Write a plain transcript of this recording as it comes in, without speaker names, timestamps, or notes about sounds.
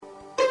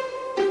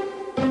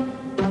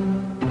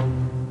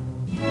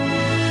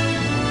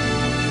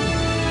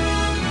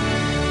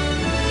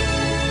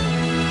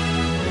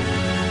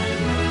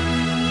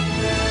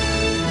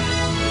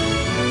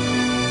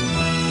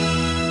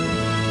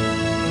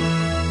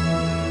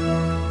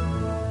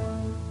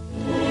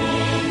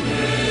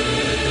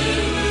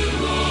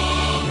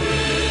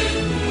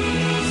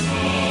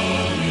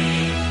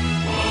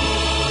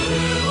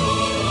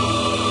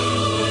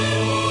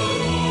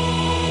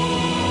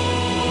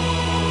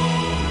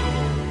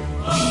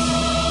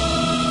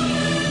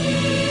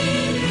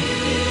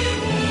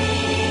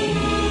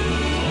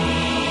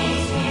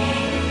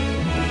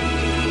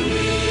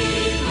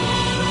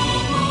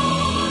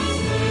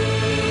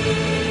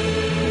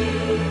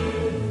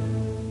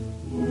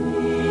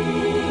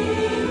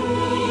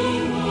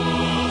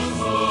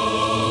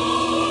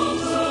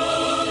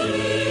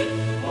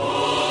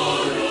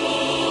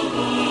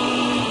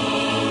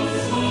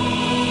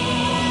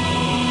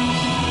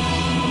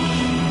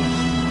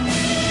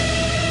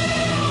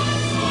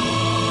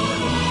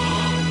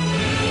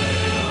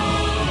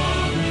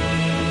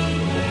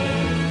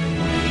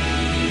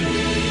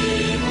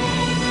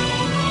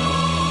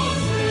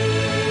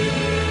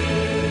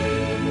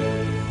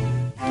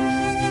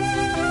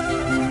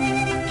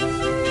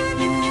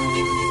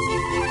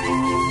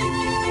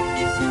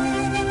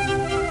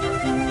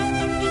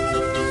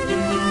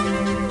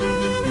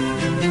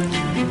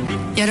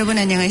여러분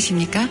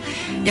안녕하십니까?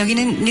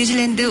 여기는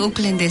뉴질랜드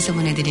오클랜드에서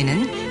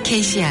보내드리는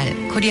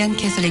KCR 코리안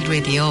캐톨릭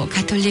라디오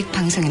가톨릭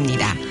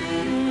방송입니다.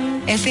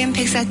 FM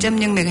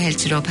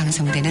 104.6MHz로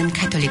방송되는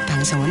가톨릭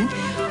방송은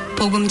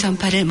복음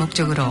전파를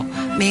목적으로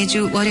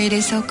매주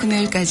월요일에서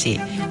금요일까지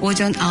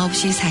오전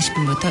 9시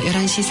 40분부터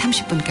 11시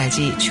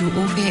 30분까지 주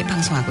 5회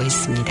방송하고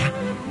있습니다.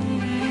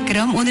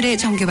 그럼 오늘의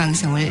정규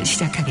방송을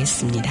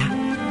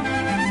시작하겠습니다.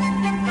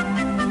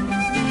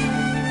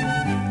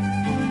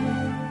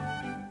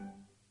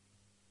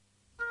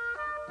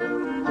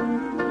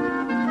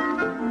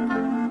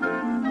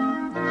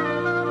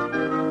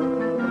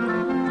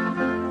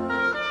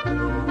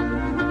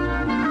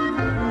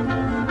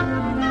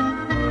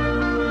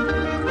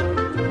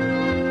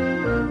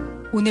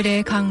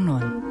 오늘의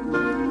강론.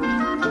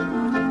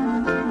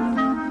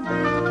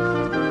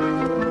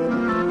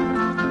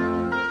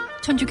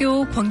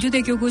 천주교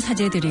광주대교구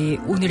사제들이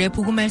오늘의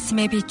복음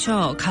말씀에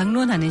비춰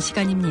강론하는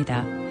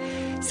시간입니다.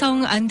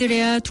 성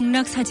안드레아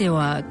둥락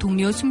사제와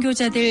동료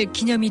순교자들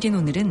기념일인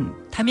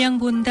오늘은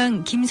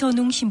담양본당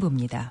김선웅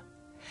신부입니다.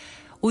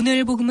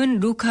 오늘 복음은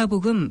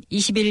루카복음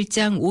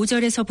 21장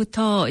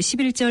 5절에서부터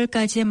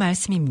 11절까지의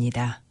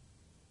말씀입니다.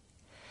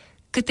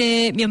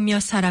 그때 몇몇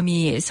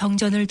사람이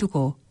성전을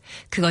두고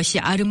그것이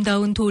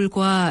아름다운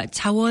돌과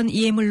자원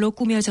예물로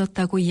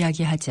꾸며졌다고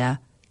이야기하자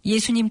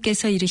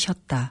예수님께서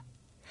이르셨다.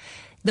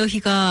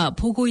 너희가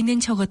보고 있는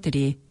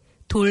저것들이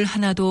돌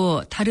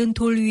하나도 다른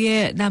돌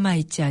위에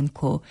남아있지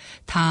않고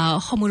다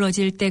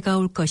허물어질 때가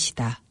올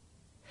것이다.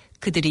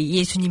 그들이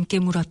예수님께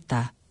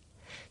물었다.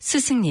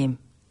 스승님,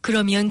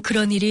 그러면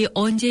그런 일이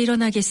언제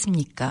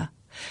일어나겠습니까?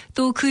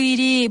 또 그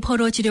일이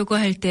벌어지려고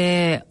할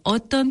때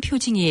어떤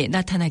표징이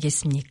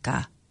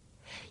나타나겠습니까?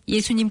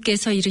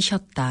 예수님께서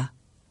이르셨다.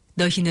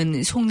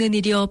 너희는 속는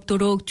일이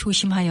없도록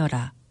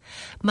조심하여라.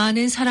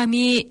 많은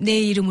사람이 내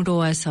이름으로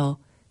와서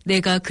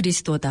내가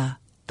그리스도다,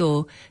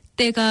 또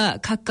때가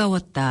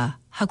가까웠다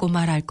하고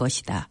말할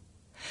것이다.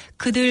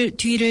 그들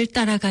뒤를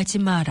따라가지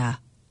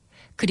마라.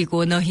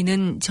 그리고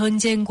너희는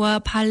전쟁과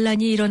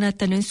반란이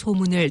일어났다는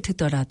소문을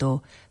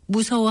듣더라도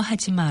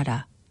무서워하지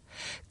마라.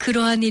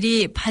 그러한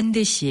일이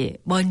반드시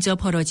먼저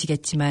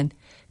벌어지겠지만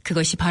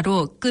그것이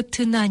바로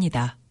끝은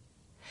아니다.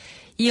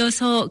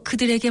 이어서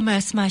그들에게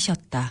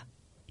말씀하셨다.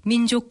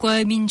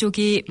 민족과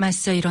민족이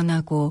맞서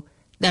일어나고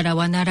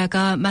나라와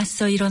나라가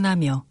맞서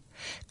일어나며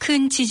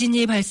큰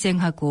지진이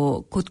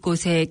발생하고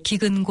곳곳에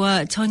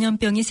기근과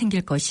전염병이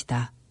생길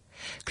것이다.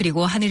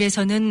 그리고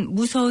하늘에서는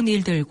무서운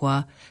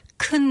일들과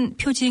큰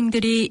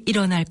표징들이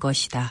일어날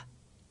것이다.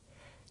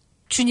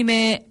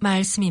 주님의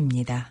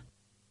말씀입니다.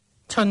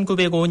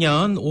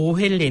 1905년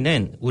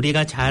오헬리는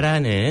우리가 잘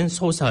아는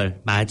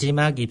소설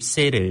마지막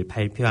잎새를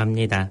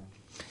발표합니다.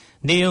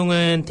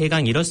 내용은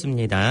대강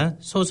이렇습니다.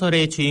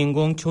 소설의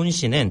주인공 존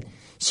씨는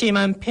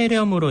심한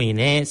폐렴으로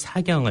인해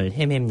사경을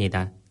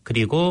헤맵니다.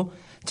 그리고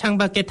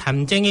창밖에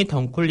담쟁이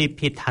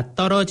덩쿨잎이 다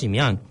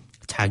떨어지면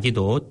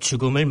자기도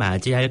죽음을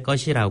맞이할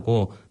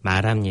것이라고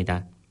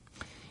말합니다.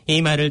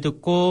 이 말을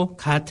듣고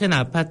같은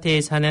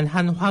아파트에 사는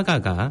한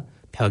화가가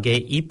벽에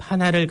잎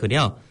하나를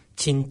그려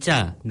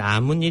진짜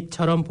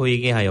나뭇잎처럼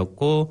보이게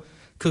하였고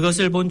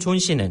그것을 본 존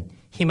씨는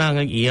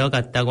희망을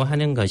이어갔다고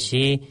하는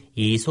것이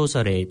이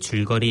소설의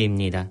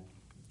줄거리입니다.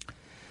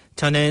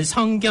 저는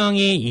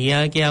성경이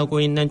이야기하고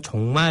있는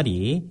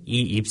종말이 이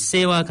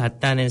잎새와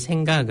같다는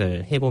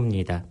생각을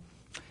해봅니다.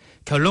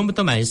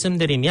 결론부터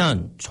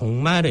말씀드리면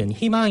종말은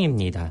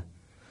희망입니다.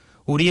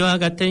 우리와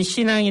같은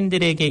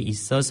신앙인들에게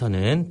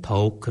있어서는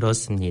더욱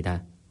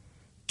그렇습니다.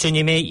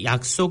 주님의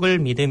약속을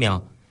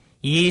믿으며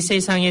이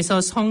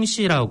세상에서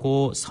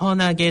성실하고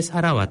선하게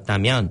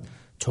살아왔다면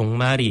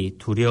종말이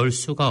두려울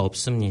수가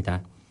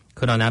없습니다.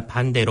 그러나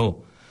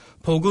반대로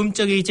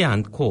복음적이지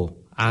않고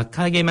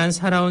악하게만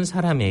살아온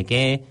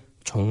사람에게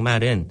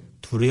종말은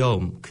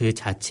두려움 그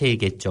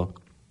자체이겠죠.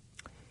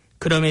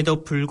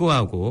 그럼에도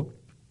불구하고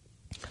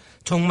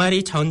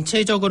종말이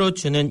전체적으로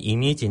주는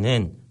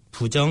이미지는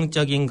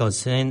부정적인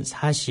것은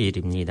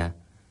사실입니다.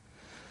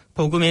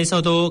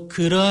 복음에서도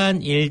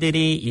그러한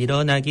일들이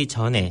일어나기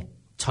전에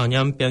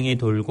전염병이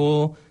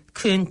돌고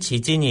큰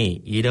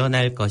지진이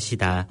일어날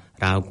것이다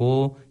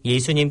라고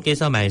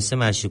예수님께서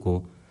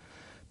말씀하시고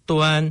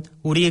또한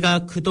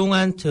우리가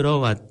그동안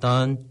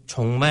들어왔던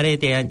종말에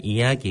대한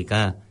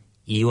이야기가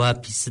이와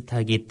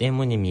비슷하기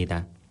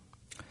때문입니다.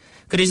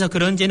 그래서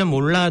그런지는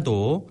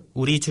몰라도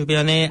우리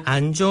주변에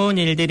안 좋은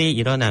일들이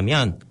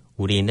일어나면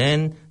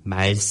우리는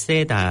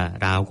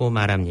말세다라고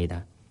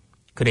말합니다.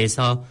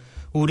 그래서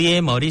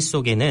우리의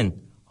머릿속에는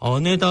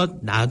어느덧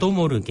나도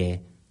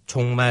모르게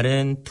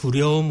종말은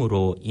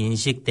두려움으로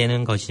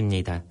인식되는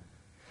것입니다.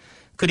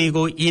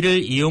 그리고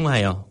이를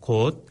이용하여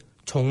곧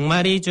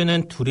종말이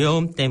주는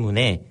두려움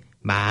때문에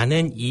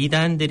많은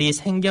이단들이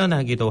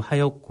생겨나기도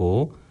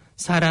하였고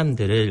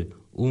사람들을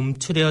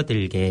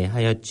움츠려들게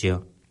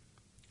하였지요.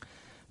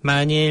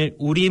 만일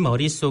우리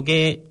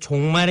머릿속에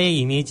종말의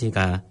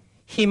이미지가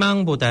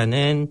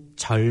희망보다는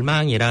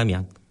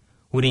절망이라면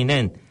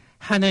우리는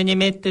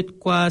하느님의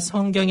뜻과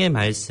성경의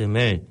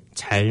말씀을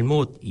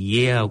잘못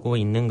이해하고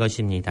있는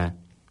것입니다.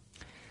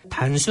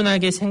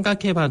 단순하게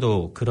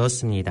생각해봐도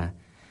그렇습니다.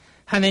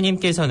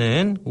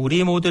 하느님께서는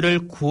우리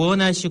모두를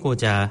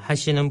구원하시고자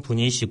하시는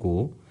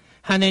분이시고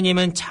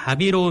하느님은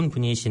자비로운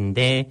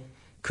분이신데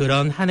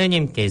그런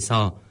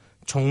하느님께서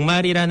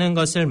종말이라는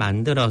것을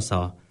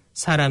만들어서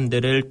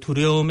사람들을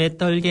두려움에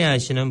떨게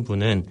하시는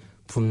분은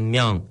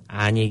분명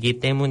아니기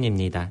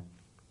때문입니다.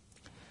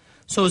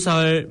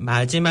 소설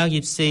마지막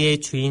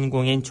잎새의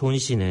주인공인 존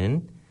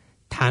씨는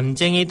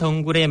담쟁이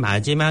덩굴의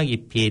마지막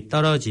잎이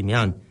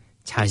떨어지면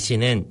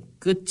자신은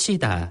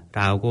끝이다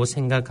라고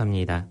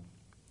생각합니다.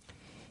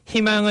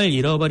 희망을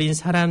잃어버린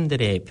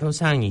사람들의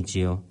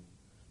표상이지요.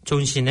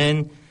 존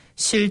씨는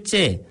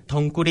실제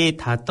덩굴이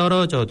다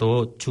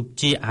떨어져도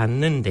죽지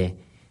않는데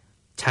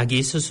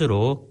자기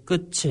스스로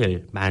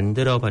끝을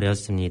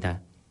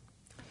만들어버렸습니다.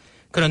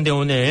 그런데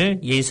오늘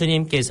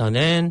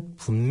예수님께서는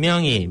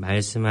분명히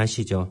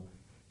말씀하시죠.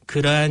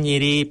 그러한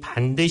일이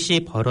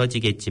반드시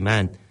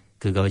벌어지겠지만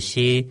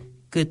그것이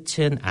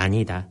끝은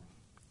아니다.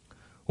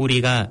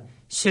 우리가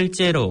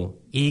실제로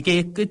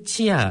이게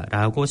끝이야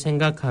라고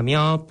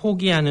생각하며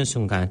포기하는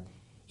순간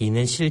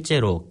이는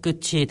실제로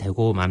끝이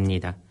되고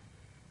맙니다.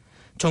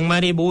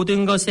 종말이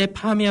모든 것의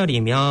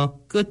파멸이며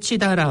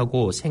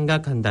끝이다라고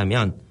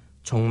생각한다면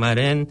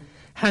종말은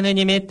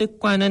하느님의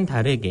뜻과는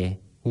다르게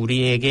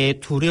우리에게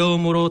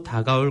두려움으로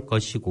다가올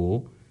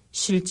것이고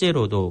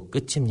실제로도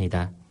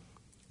끝입니다.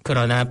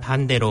 그러나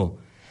반대로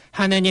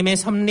하느님의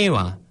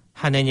섭리와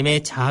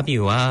하느님의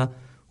자비와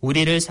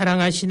우리를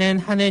사랑하시는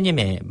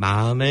하느님의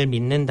마음을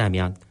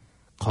믿는다면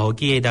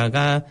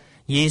거기에다가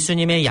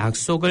예수님의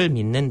약속을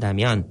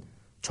믿는다면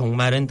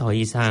종말은 더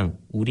이상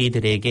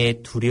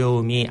우리들에게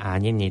두려움이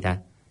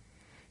아닙니다.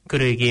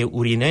 그러기에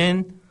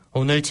우리는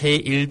오늘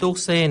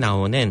제1독서에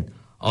나오는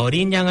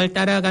어린 양을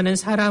따라가는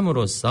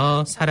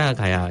사람으로서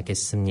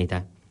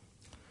살아가야겠습니다.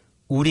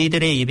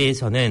 우리들의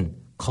입에서는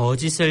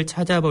거짓을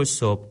찾아볼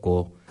수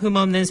없고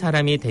흠없는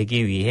사람이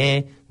되기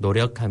위해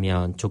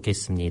노력하면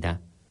좋겠습니다.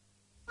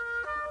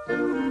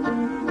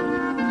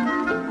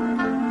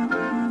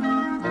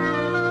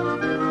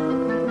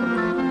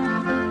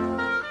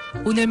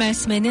 오늘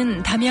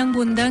말씀에는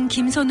담양본당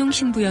김선웅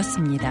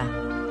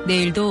신부였습니다.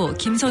 내일도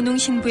김선웅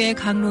신부의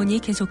강론이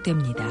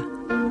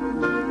계속됩니다.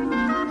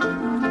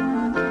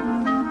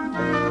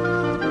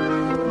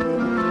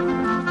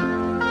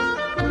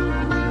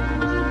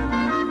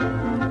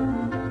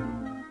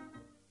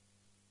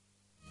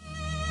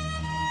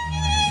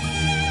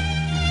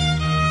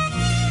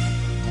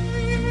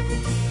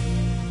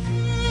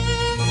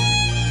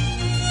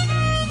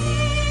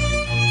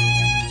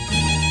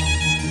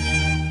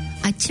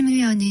 아침을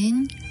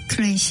여는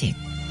클래식.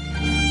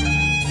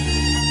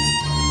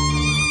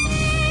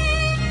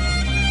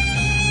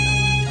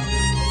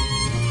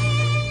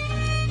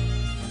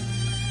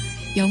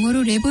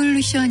 영어로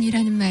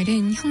레볼루션이라는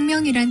말은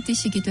혁명이란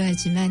뜻이기도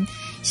하지만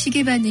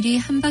시계바늘이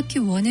한 바퀴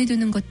원에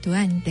도는 것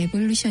또한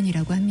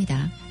레볼루션이라고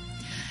합니다.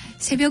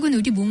 새벽은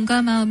우리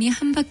몸과 마음이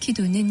한 바퀴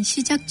도는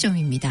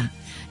시작점입니다.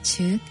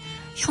 즉,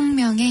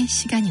 혁명의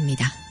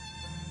시간입니다.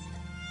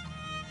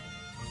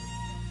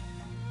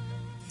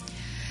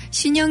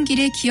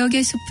 신영길의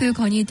기억의 숲을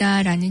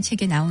거니다라는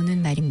책에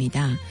나오는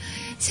말입니다.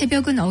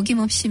 새벽은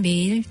어김없이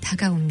매일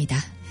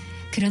다가옵니다.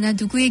 그러나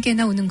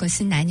누구에게나 오는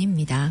것은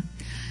아닙니다.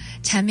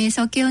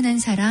 잠에서 깨어난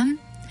사람,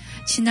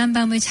 지난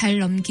밤을 잘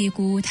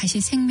넘기고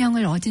다시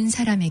생명을 얻은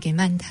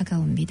사람에게만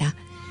다가옵니다.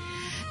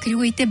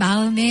 그리고 이때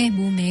마음에,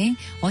 몸에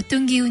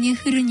어떤 기운이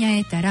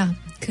흐르냐에 따라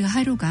그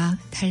하루가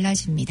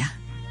달라집니다.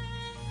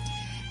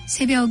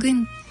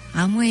 새벽은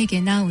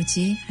아무에게나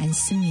오지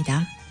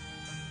않습니다.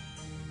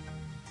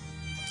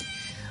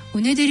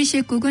 오늘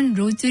들으실 곡은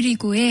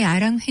로드리고의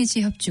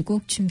아랑회지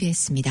협주곡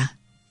준비했습니다.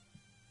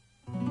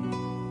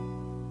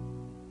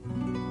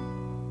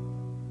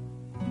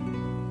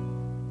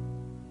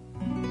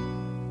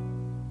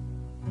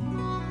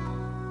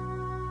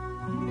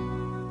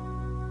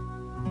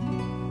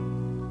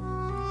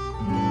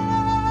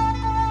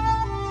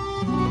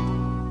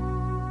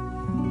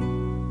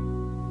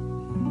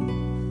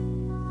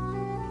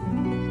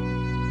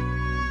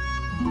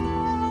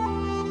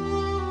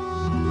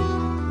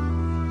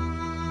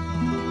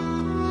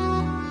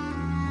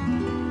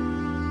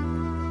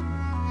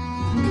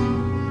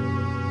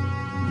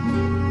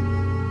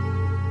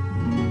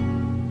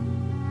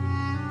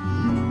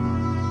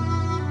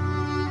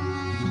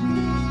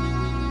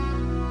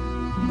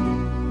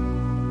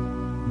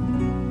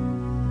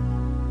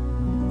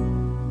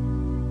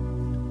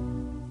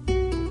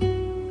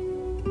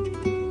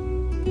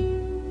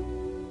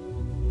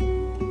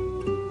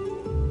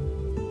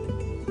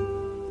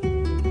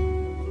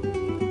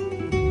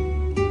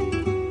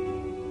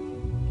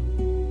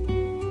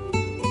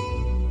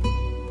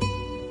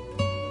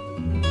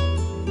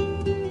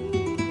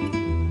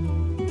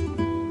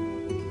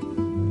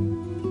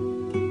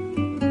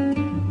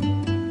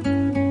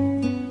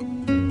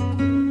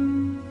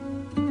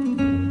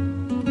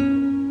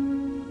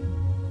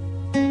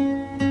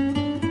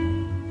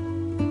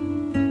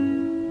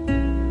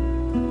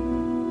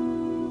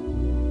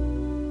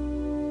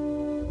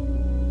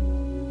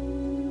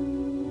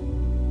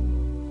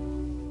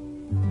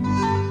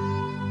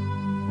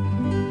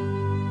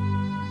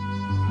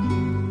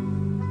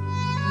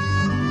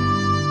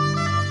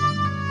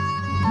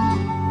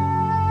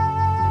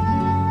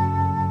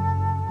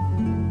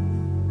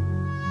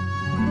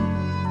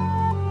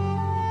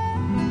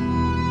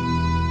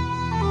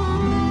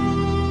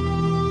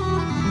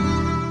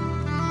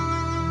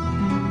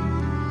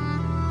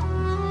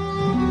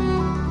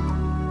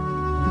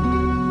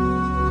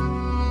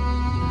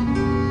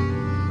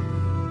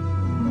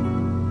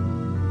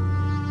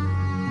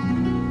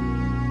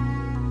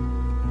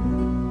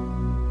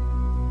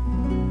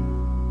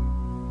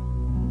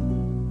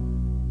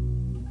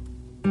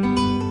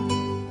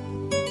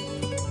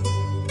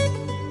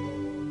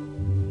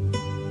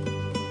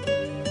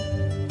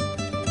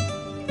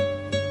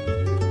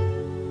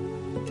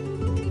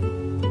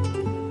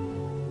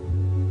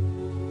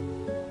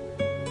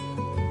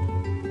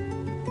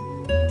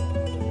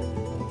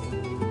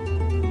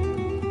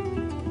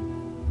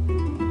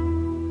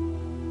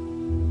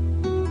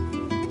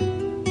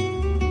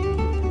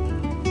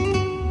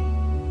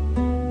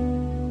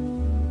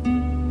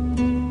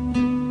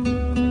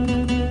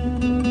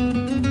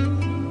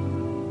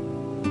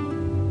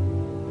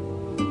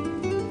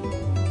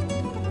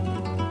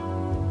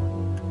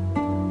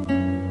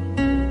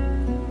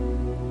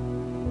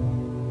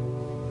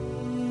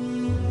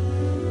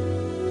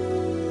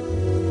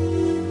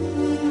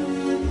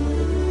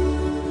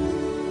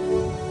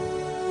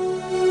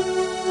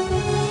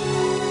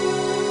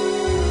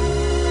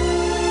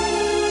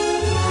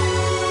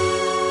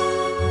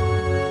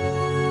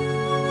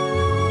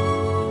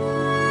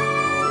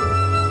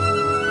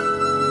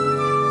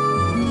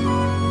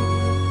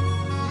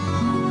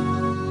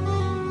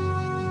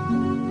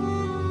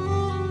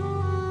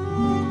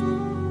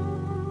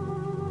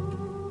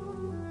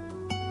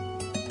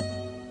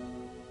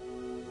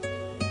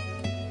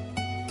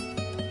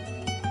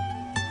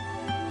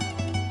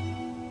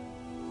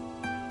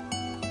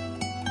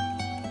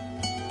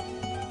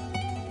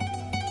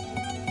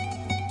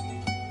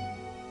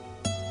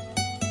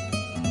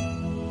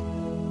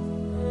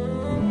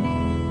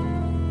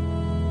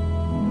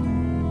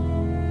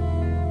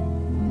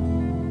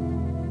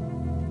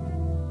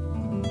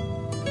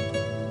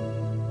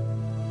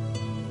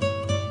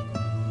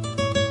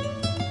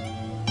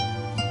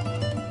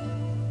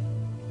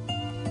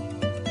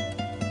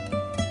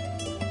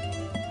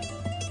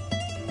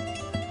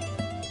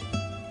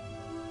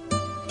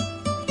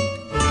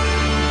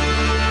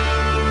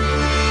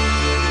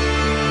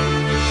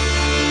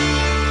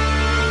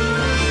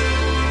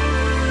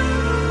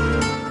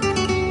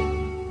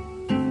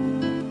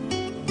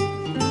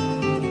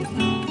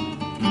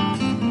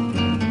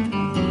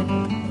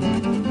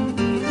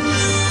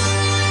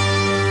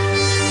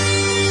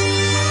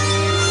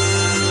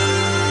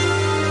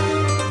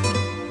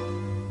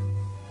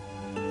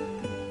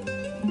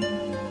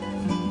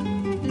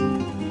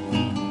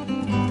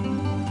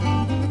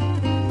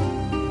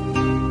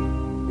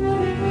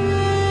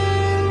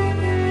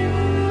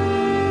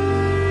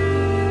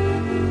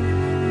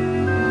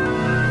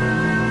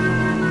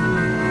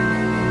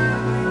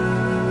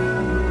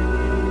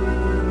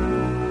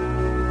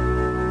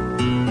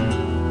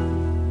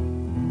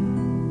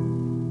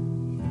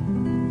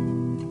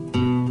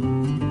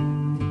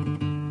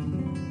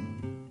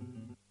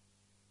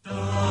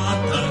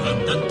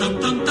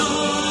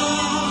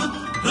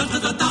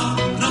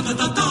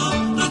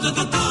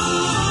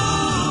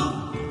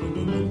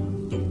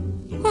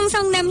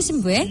 홍성남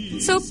신부의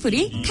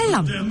소프리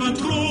칼럼.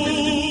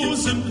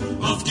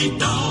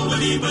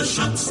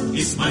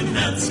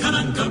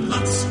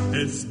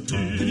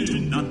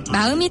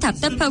 마음이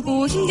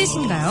답답하고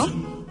힘드신가요?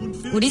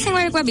 우리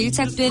생활과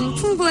밀착된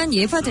풍부한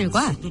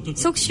예화들과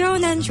속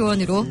시원한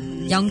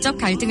조언으로 영적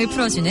갈등을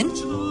풀어주는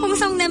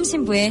홍성남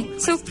신부의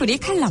소프리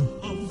칼럼.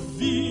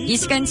 이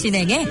시간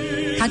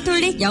진행해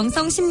가톨릭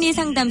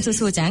영성심리상담소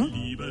소장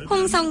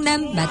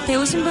홍성남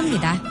마테오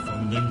신부입니다.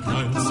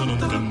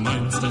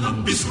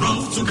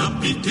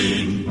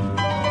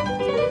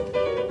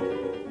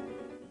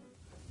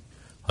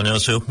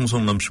 안녕하세요.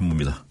 홍성남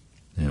신부입니다.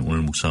 네,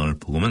 오늘 묵상할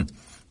복음은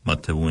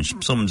마태복음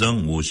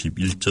 13장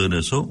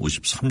 51절에서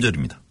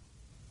 53절입니다.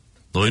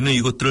 너희는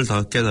이것들을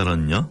다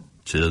깨달았냐?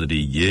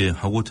 제자들이 예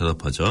하고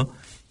대답하자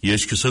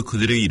예수께서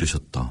그들에게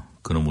이르셨다.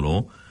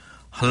 그러므로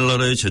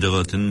하늘나라의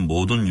제자가 된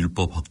모든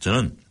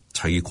율법학자는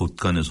자기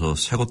곳간에서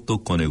새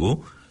것도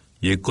꺼내고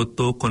옛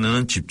것도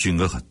꺼내는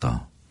집주인과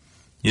같다.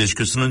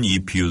 예수께서는 이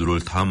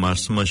비유들을 다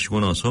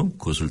말씀하시고 나서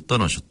그것을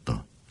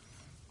떠나셨다.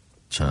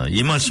 자,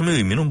 이 말씀의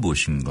의미는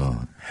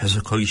무엇인가?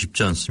 해석하기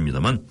쉽지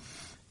않습니다만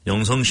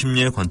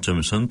영성심리의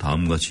관점에서는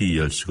다음과 같이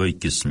이해할 수가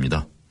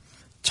있겠습니다.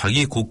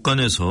 자기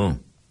곳간에서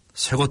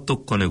새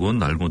것도 꺼내고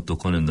낡은 것도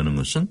꺼낸다는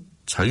것은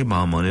자기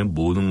마음 안에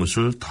모든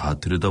것을 다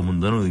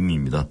들여다본다는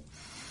의미입니다.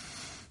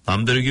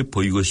 남들에게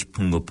보이고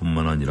싶은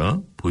것뿐만 아니라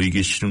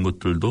보이기 싫은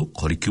것들도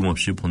거리낌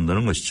없이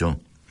본다는 것이죠.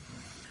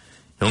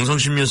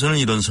 영성심리에서는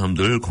이런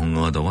사람들을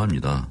건강하다고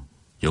합니다.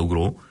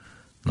 역으로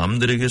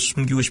남들에게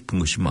숨기고 싶은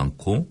것이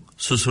많고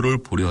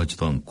스스로를 보려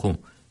하지도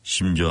않고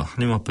심지어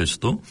하나님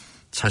앞에서도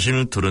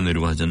자신을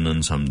드러내려고 하지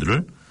않는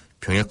사람들을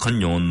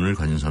병약한 영혼을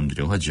가진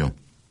사람들이라고 하죠.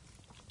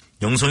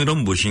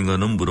 영성이란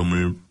무엇인가는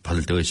물음을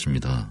받을 때가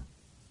있습니다.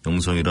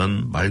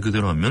 영성이란 말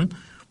그대로 하면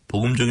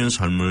복음적인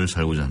삶을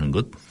살고자 하는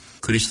것,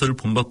 그리스도를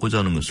본받고자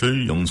하는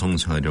것을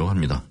영성생활이라고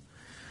합니다.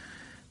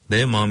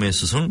 내 마음의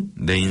스승,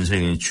 내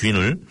인생의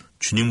주인을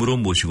주님으로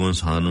모시고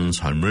사는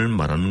삶을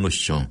말하는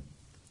것이죠.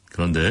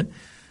 그런데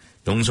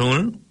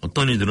영성을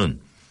어떤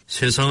이들은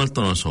세상을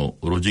떠나서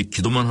오로지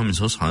기도만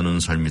하면서 사는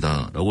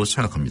삶이다라고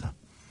생각합니다.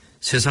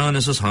 세상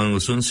안에서 사는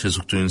것은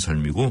세속적인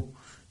삶이고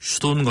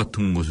수돈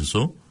같은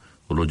곳에서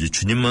오로지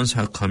주님만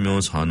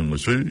생각하며 사는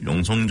것을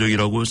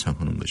영성적이라고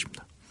생각하는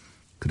것입니다.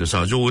 그래서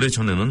아주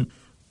오래전에는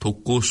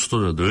독고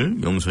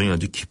수도자들 영성이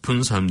아주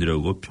깊은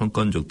사람들이라고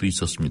평가한 적도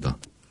있었습니다.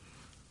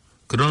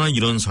 그러나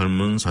이런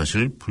삶은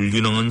사실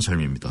불균형한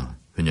삶입니다.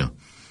 왜냐?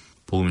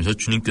 복음에서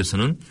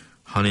주님께서는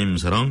하나님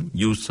사랑,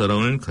 이웃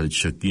사랑을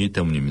가르치셨기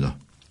때문입니다.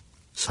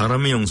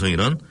 사람의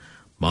영성이란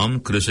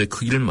마음 그릇의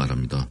크기를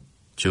말합니다.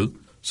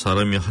 즉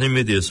사람이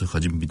하나님에 대해서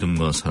가진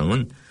믿음과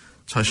사랑은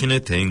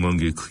자신의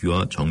대인관계의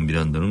크기와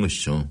정비례한다는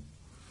것이죠.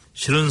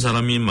 싫은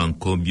사람이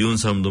많고 미운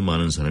사람도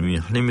많은 사람이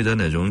하나님에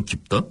대한 애정은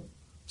깊다?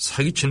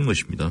 사기치는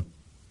것입니다.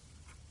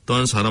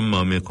 또한 사람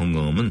마음의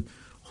건강함은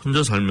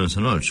혼자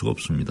살면서는 알 수가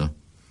없습니다.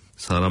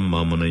 사람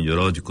마음 안의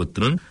여러 가지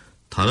것들은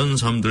다른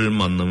사람들을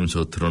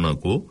만나면서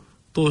드러나고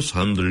또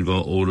사람들과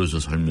어우러져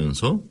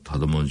살면서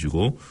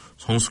다듬어지고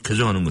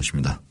성숙해져 가는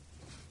것입니다.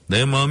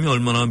 내 마음이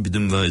얼마나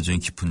믿음과 애정이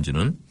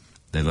깊은지는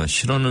내가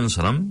싫어하는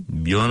사람,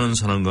 미워하는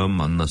사람과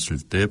만났을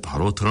때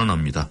바로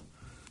드러납니다.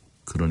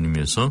 그런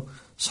의미에서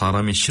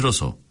사람이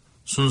싫어서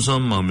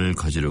순수한 마음을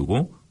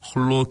가지려고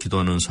홀로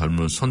기도하는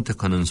삶을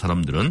선택하는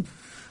사람들은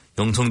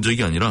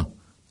영성적이 아니라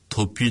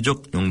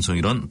도피적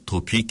영성이란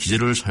도피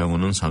기제를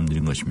사용하는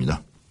사람들인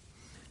것입니다.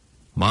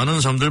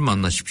 많은 사람들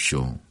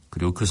만나십시오.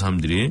 그리고 그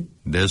사람들이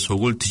내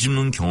속을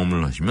뒤집는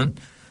경험을 하시면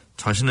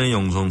자신의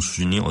영성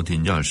수준이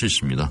어디인지 알 수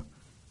있습니다.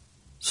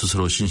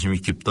 스스로 신심이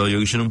깊다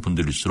여기시는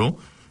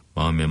분들일수록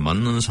마음에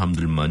맞는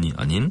사람들만이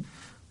아닌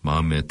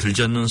마음에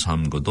들지 않는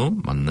사람과도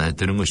만나야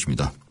되는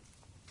것입니다.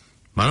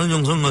 많은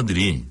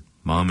영성가들이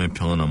마음의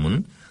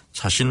평안함은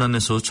자신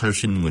안에서 찾을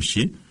수 있는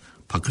것이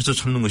밖에서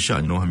찾는 것이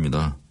아니라고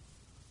합니다.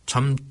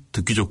 참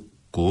듣기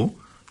좋고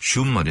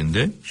쉬운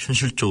말인데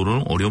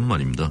현실적으로는 어려운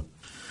말입니다.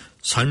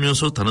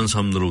 살면서 다른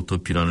사람들로부터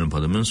비난을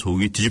받으면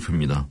속이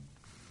뒤집힙니다.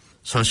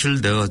 사실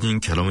내가 가진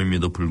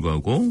결함임에도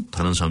불구하고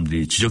다른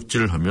사람들이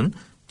지적질을 하면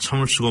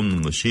참을 수가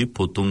없는 것이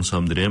보통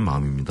사람들의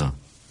마음입니다.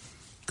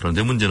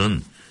 그런데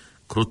문제는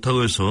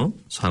그렇다고 해서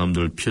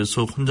사람들을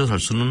피해서 혼자 살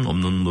수는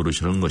없는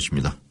노릇이라는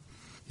것입니다.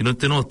 이런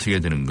때는 어떻게 해야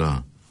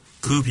되는가?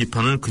 그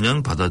비판을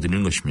그냥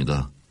받아들이는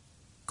것입니다.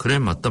 그래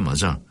맞다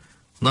맞아.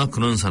 나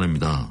그런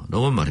사람이다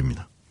라고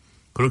말입니다.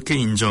 그렇게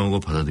인정하고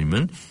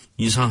받아들이면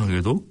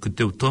이상하게도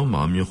그때부터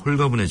마음이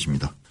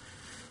홀가분해집니다.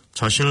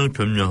 자신을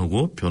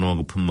변명하고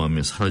변호하고픈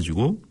마음이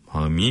사라지고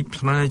마음이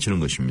편안해지는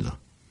것입니다.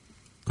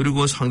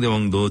 그리고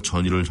상대방도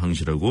전의를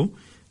상실하고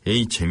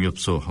에이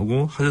재미없어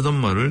하고 하려던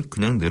말을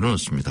그냥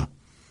내려놓습니다.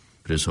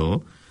 그래서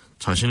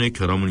자신의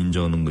결함을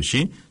인정하는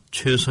것이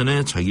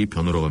최선의 자기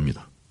변호라고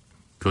합니다.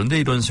 그런데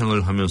이런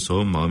생각을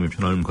하면서 마음의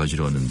편안함을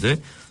가지려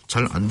하는데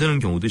잘 안 되는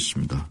경우도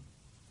있습니다.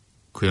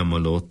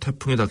 그야말로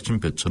태풍에 닥친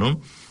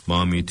배처럼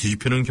마음이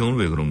뒤집히는 경우는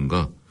왜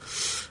그런가?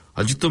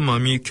 아직도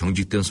마음이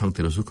경직된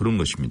상태라서 그런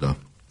것입니다.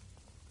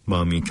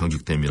 마음이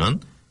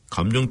경직되면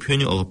감정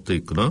표현이 억압되어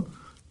있거나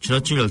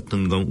지나친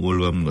열등감,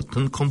 우월감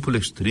같은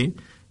컴플렉스들이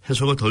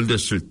해소가 덜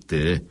됐을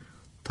때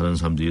다른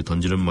사람들이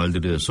던지는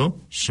말들에 대해서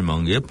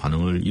심하게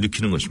반응을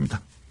일으키는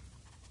것입니다.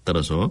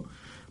 따라서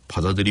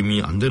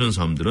받아들임이 안 되는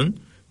사람들은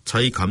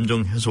자기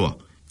감정 해소와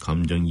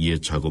감정 이해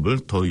작업을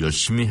더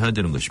열심히 해야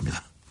되는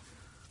것입니다.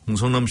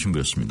 홍성남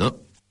신부였습니다.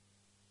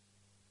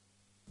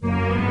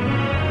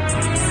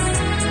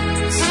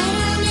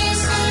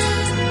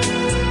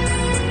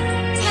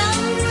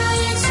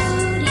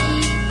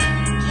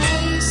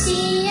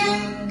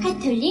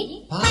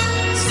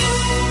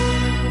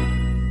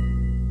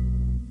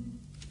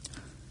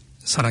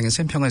 사랑의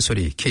샘 평화의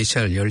소리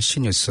KCR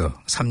 10시 뉴스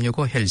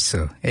 365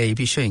 헬스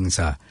ABC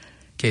행사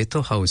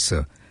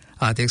게이트하우스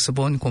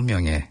아덱스본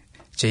공명회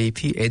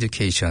JP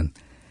에듀케이션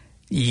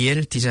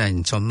EL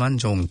디자인 전만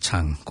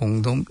종창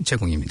공동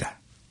제공입니다.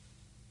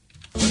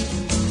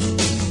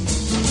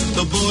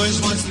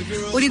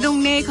 우리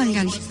동네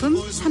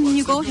건강식품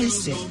 365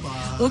 헬스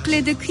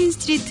오클랜드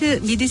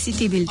퀸스트리트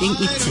미드시티 빌딩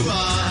 2층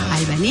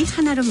알바니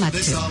하나룸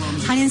마트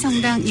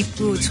한인성당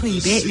입구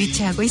초입에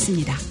위치하고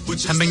있습니다.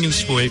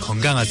 365일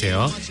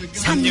건강하세요.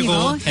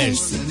 365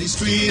 헬스.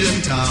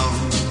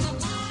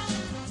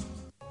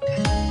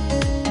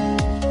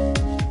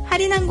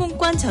 할인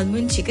항공권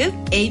전문 취급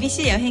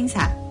ABC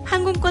여행사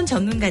항공권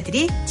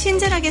전문가들이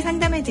친절하게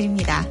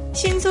상담해드립니다.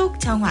 신속,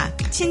 정확,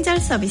 친절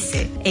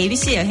서비스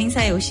ABC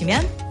여행사에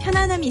오시면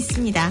편안함이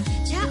있습니다.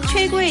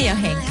 최고의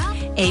여행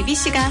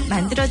ABC가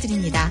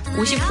만들어드립니다.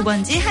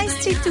 59번지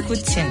하이스트리트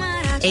 9층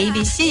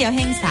ABC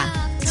여행사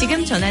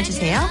지금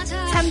전화주세요.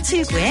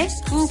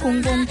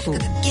 379-9009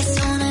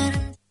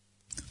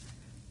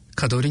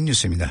 가톨릭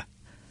뉴스입니다.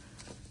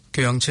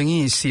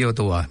 교황청이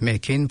시노도와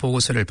맥케인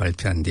보고서를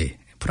발표한 뒤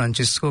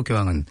프란치스코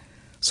교황은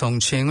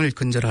성추행을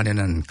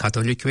근절하려는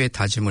가톨릭 교회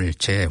다짐을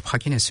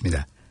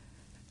재확인했습니다.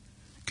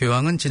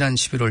 교황은 지난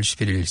 11월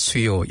 11일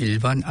수요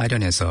일반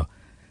아련에서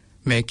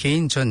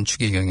맥케인 전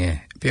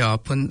추기경의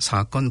뼈아픈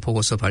사건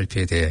보고서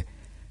발표에 대해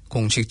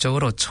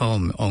공식적으로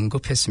처음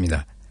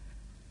언급했습니다.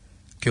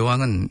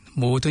 교황은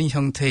모든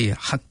형태의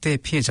학대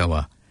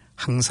피해자와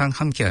항상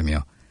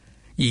함께하며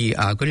이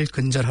악을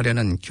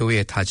근절하려는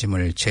교회의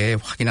다짐을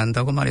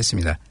재확인한다고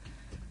말했습니다.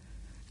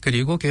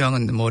 그리고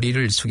교황은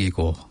머리를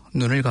숙이고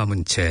눈을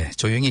감은 채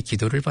조용히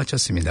기도를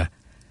바쳤습니다.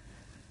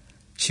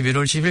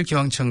 11월 10일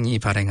교황청이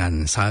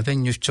발행한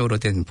 460쪽으로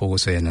된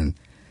보고서에는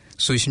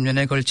수십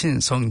년에 걸친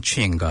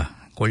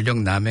성추행과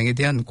권력 남용에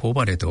대한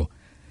고발에도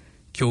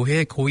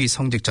교회 고위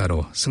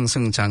성직자로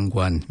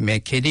승승장구한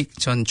맥케릭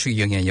전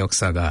추기경의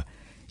역사가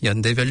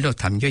연대별로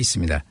담겨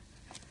있습니다.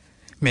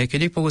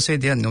 맥케릭 보고서에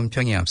대한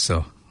논평에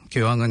앞서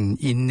교황은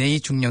인내의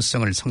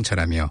중요성을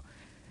성찰하며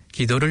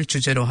기도를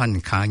주제로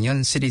한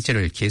강연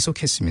시리즈를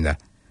계속했습니다.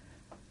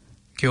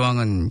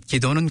 교황은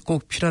기도는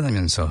꼭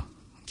필요하다면서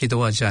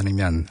기도하지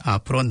않으면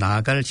앞으로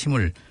나아갈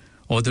힘을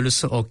얻을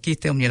수 없기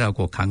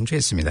때문이라고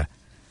강조했습니다.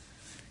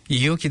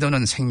 이후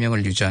기도는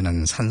생명을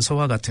유지하는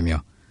산소와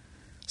같으며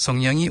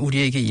성령이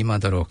우리에게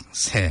임하도록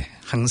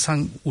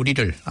항상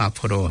우리를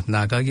앞으로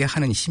나가게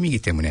하는 힘이기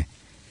때문에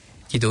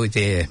기도에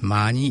대해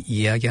많이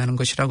이야기하는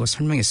것이라고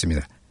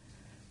설명했습니다.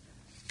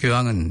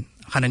 교황은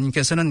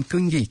하나님께서는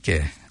끈기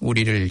있게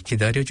우리를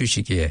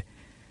기다려주시기에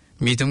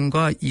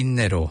믿음과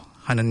인내로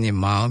하느님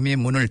마음의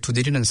문을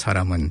두드리는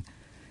사람은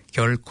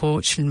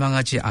결코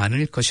실망하지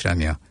않을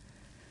것이라며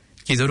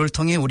기도를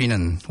통해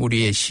우리는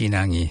우리의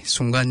신앙이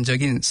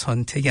순간적인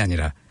선택이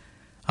아니라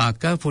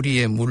악과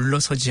불의에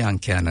물러서지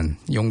않게 하는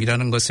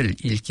용기라는 것을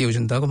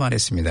일깨워준다고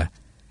말했습니다.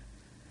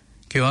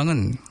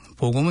 교황은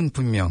복음은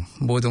분명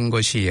모든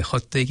것이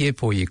헛되게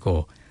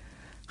보이고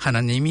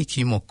하나님이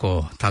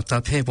귀먹고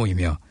답답해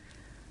보이며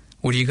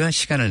우리가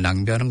시간을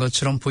낭비하는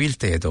것처럼 보일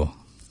때에도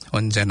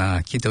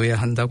언제나 기도해야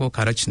한다고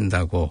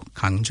가르친다고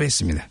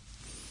강조했습니다.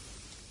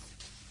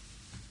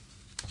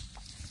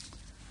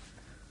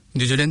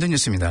 뉴질랜드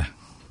뉴스입니다.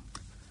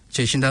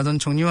 제신다던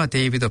총리와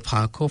데이비드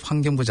파커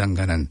환경부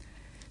장관은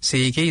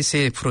세개의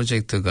새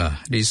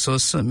프로젝트가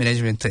리소스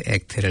매니지먼트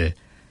액트를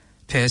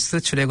패스트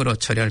트랙으로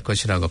처리할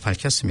것이라고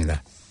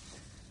밝혔습니다.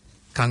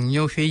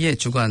 강요회의의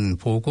주간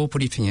보고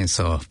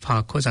브리핑에서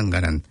파커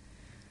장관은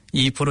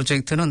이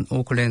프로젝트는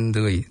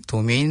오클랜드의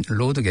도메인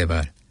로드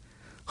개발,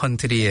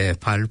 헌트리의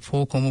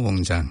발포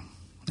고무공장,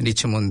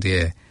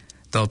 리치몬드의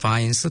더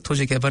바인스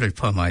토지 개발을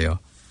포함하여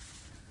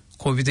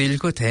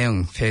코비드19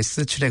 대응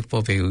패스트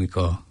트랙법에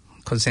의거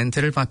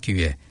컨센트를 받기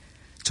위해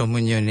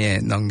전문위원회에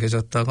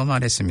넘겨졌다고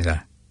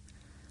말했습니다.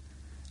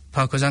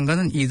 파커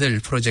장관은 이들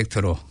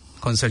프로젝트로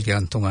건설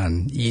기간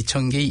동안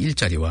 2,000개의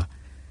일자리와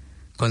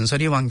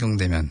건설이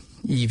완공되면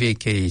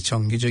 200개의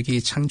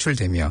정규직이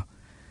창출되며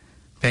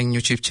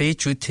 160채의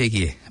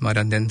주택이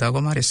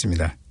마련된다고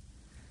말했습니다.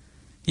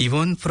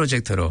 이번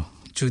프로젝트로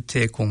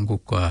주택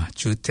공급과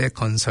주택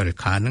건설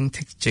가능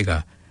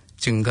택지가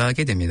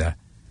증가하게 됩니다.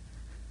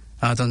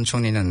 아던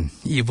총리는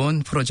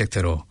이번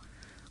프로젝트로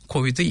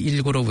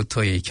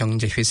코비드19로부터의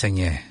경제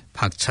회생에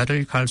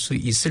박차를 갈 수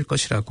있을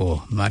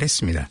것이라고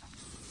말했습니다.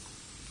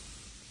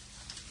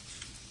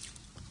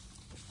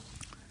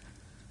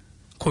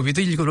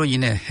 코비드19로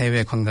인해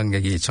해외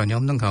관광객이 전혀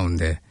없는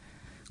가운데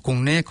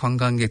국내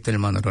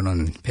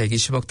관광객들만으로는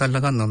 120억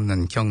달러가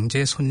넘는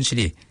경제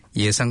손실이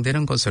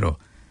예상되는 것으로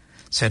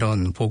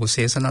새로운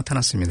보고서에서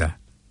나타났습니다.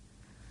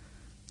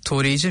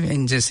 투리즘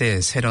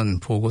엔젯의 새로운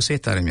보고서에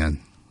따르면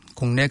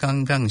국내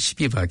관광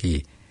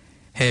 12박이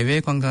해외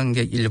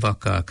관광객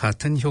 1박과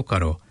같은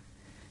효과로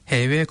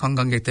해외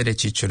관광객들의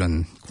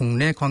지출은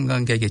국내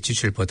관광객의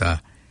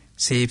지출보다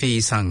 3배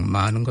이상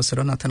많은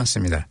것으로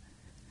나타났습니다.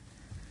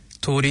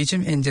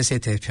 투리즘 엔젯의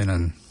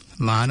대표는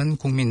많은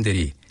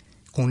국민들이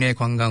국내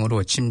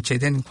관광으로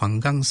침체된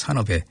관광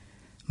산업에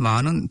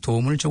많은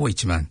도움을 주고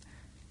있지만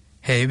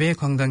해외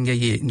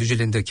관광객이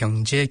뉴질랜드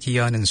경제에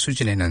기여하는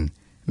수준에는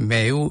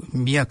매우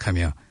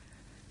미약하며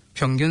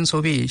평균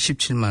소비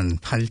 17만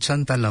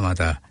 8천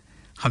달러마다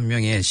한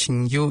명의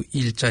신규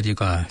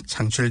일자리가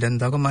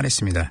창출된다고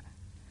말했습니다.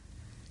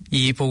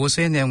 이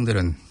보고서의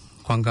내용들은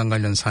관광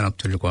관련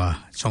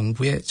산업들과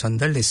정부에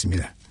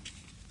전달됐습니다.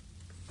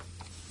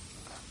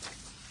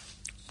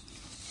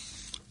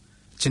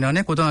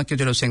 지난해 고등학교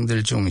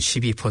졸업생들 중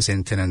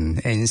 12%는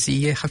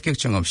NCE에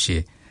합격증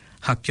없이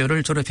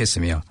학교를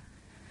졸업했으며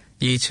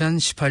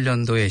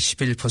 2018년도에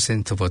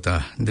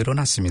 11%보다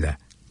늘어났습니다.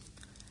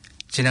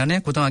 지난해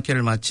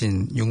고등학교를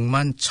마친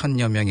 6만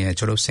 1,000여 명의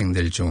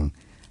졸업생들 중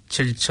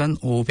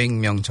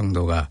 7,500명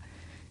정도가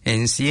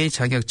NCA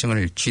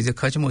자격증을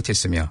취득하지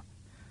못했으며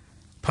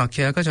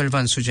박해아가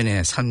절반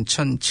수준의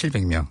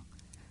 3,700명,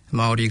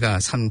 마오리가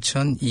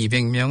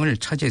 3,200명을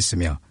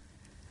차지했으며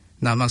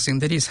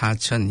남학생들이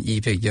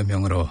 4,200여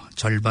명으로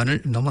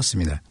절반을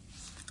넘었습니다.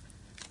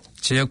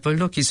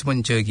 지역별로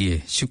기스본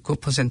지역이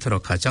 19%로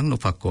가장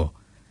높았고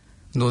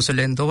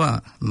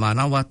노슬랜드와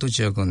마나와투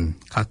지역은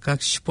각각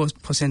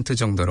 15%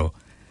 정도로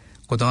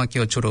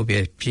고등학교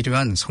졸업에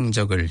필요한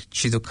성적을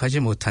취득하지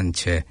못한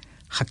채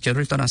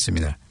학교를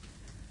떠났습니다.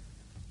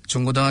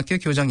 중고등학교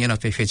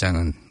교장연합회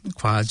회장은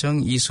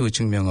과정 이수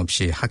증명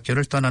없이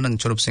학교를 떠나는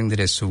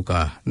졸업생들의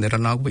수가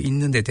늘어나고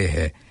있는 데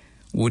대해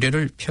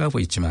우려를 표하고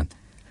있지만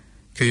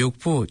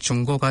교육부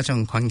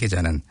중고과정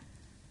관계자는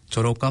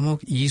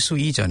졸업과목 이수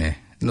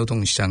이전에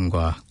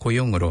노동시장과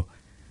고용으로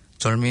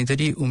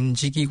젊은이들이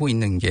움직이고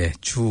있는 게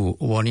주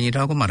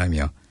원인이라고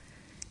말하며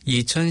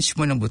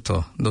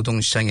 2015년부터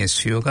노동시장의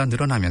수요가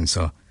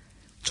늘어나면서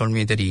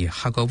젊은이들이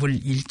학업을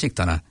일찍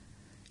떠나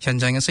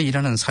현장에서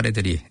일하는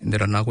사례들이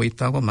늘어나고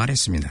있다고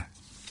말했습니다.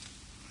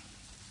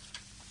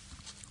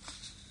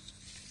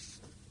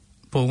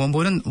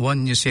 보건부는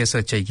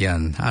원뉴스에서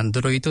제기한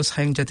안드로이드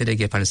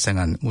사용자들에게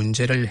발생한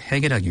문제를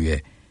해결하기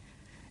위해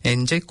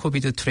엔젯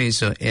코비드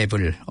트레이서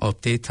앱을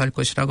업데이트할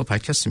것이라고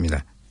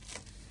밝혔습니다.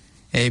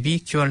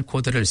 앱이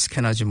QR코드를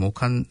스캔하지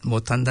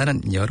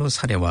못한다는 여러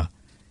사례와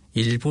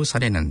일부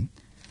사례는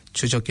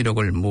추적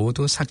기록을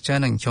모두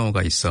삭제하는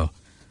경우가 있어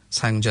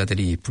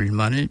사용자들이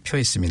불만을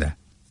표했습니다.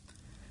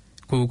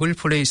 구글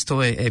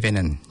플레이스토어의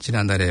앱에는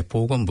지난달에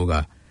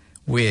보건부가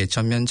왜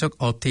전면적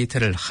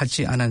업데이트를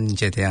하지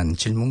않았는지에 대한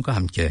질문과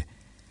함께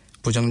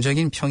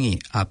부정적인 평이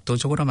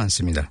압도적으로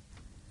많습니다.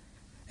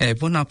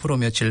 앱은 앞으로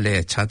며칠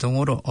내에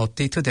자동으로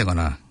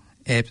업데이트되거나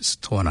앱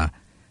스토어나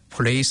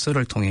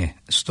플레이스토어를 통해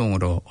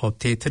수동으로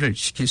업데이트를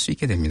시킬 수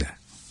있게 됩니다.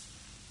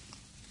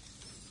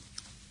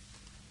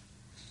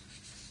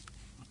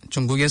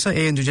 중국에서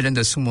A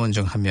뉴질랜드 승무원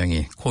중 한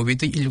명이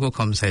코비드19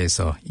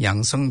 검사에서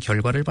양성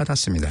결과를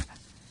받았습니다.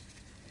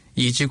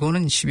 이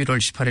직원은 11월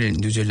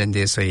 18일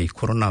뉴질랜드에서의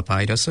코로나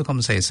바이러스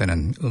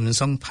검사에서는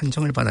음성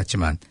판정을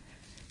받았지만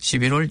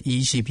 11월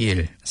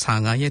 22일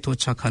상하이에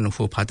도착한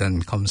후 받은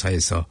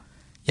검사에서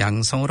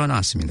양성으로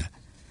나왔습니다.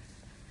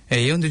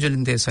 에어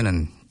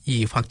뉴질랜드에서는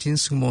이 확진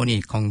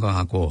승무원이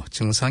건강하고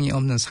증상이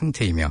없는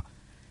상태이며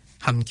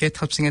함께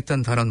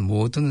탑승했던 다른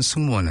모든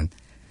승무원은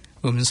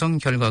음성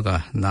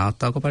결과가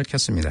나왔다고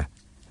밝혔습니다.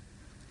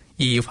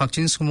 이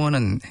확진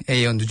승무원은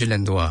에어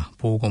뉴질랜드와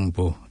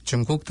보건부,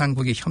 중국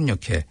당국이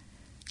협력해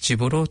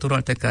집으로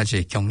돌아올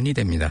때까지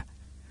격리됩니다.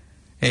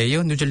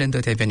 에어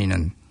뉴질랜드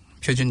대변인은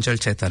표준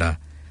절차에 따라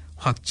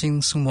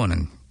확진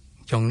승무원은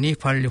격리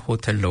관리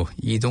호텔로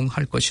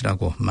이동할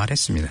것이라고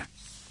말했습니다.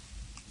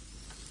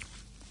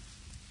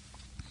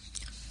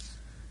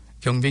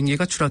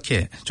 경비행기가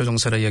추락해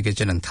조종사로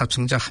여겨지는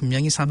탑승자 한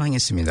명이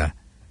사망했습니다.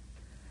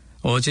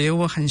 어제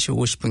오후 1시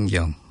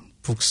 50분경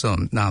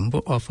북섬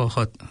남부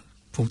어퍼헛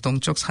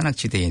북동쪽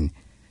산악지대인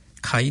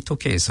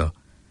카이토케에서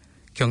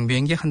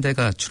경비행기 한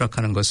대가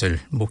추락하는 것을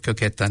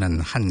목격했다는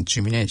한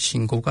주민의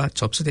신고가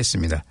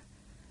접수됐습니다.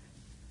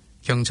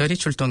 경찰이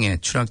출동해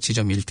추락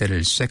지점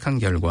일대를 수색한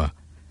결과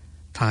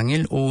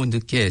당일 오후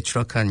늦게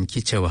추락한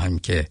기체와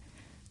함께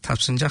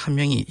탑승자 한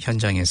명이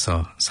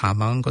현장에서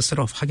사망한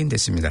것으로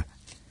확인됐습니다.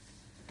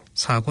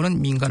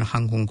 사고는 민간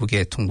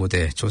항공국에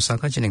통보돼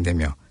조사가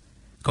진행되며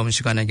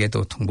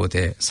검시관에게도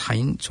통보돼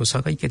사인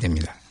조사가 있게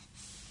됩니다.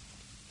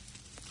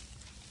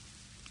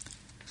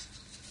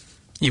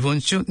 이번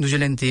주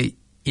뉴질랜드의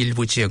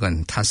일부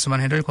지역은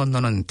타스마니아를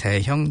건너는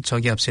대형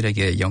저기압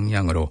세력의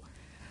영향으로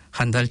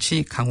한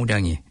달치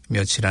강우량이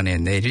며칠 안에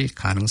내릴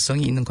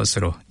가능성이 있는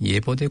것으로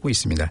예보되고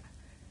있습니다.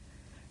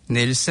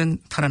 넬슨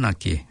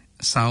타라나키,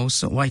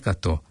 사우스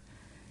와이카토,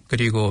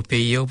 그리고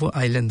베이 오브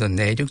아일랜드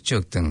내륙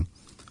지역 등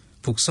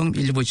북섬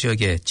일부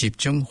지역에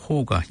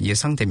집중호우가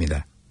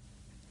예상됩니다.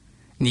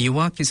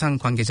 니와 기상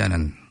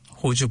관계자는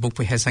호주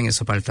북부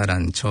해상에서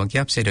발달한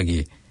저기압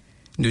세력이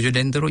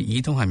뉴질랜드로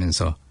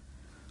이동하면서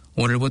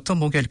오늘부터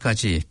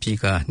목요일까지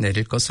비가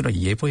내릴 것으로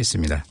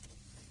예보했습니다.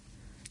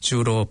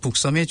 주로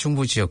북섬의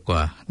중부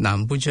지역과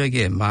남부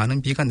지역에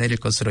많은 비가 내릴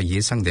것으로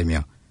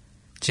예상되며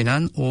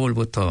지난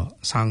 5월부터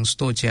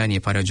상수도 제한이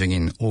발효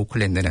중인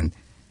오클랜드는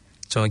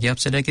저기압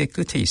세력의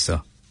끝에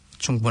있어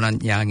충분한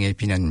양의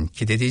비는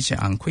기대되지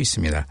않고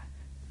있습니다.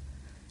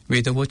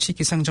 웨더워치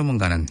기상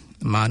전문가는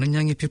많은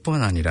양의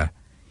비뿐만 아니라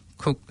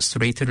쿡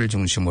스트레이트를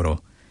중심으로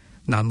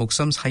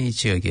남북섬 사이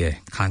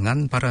지역에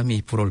강한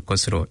바람이 불어올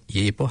것으로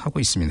예보하고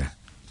있습니다.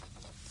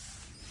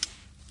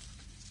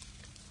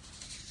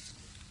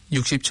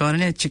 60초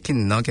안에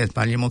치킨 너겟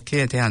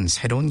말리먹기에 대한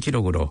새로운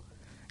기록으로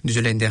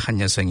뉴질랜드의 한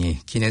여성이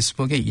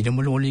기네스북에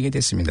이름을 올리게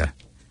됐습니다.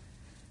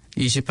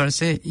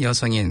 28세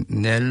여성인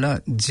넬라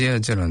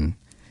제어저는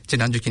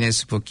지난주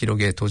기네스북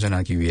기록에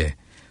도전하기 위해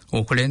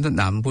오클랜드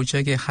남부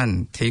지역의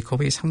한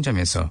테이크어웨이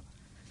상점에서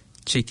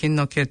치킨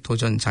너겟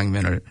도전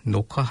장면을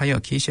녹화하여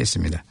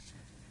게시했습니다.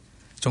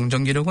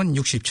 종전 기록은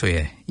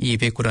 60초에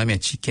 200g의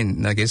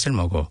치킨 너겟을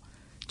먹어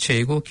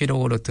최고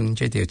기록으로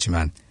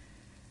등재되었지만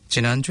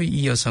지난주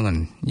이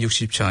여성은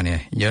 60초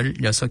안에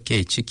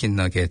 16개의 치킨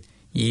너겟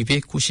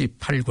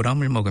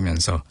 298g을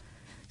먹으면서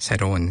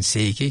새로운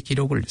세계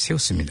기록을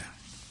세웠습니다.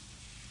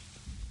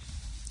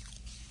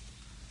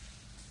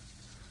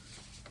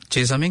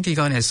 제3의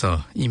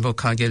기관에서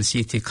인버카겔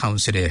시티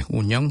카운슬의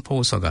운영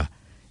보고서가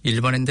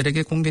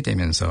일반인들에게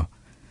공개되면서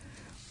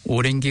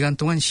오랜 기간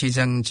동안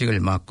시장직을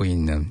맡고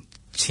있는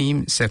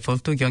팀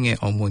세폴트 경의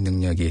업무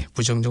능력이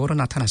부정적으로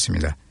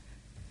나타났습니다.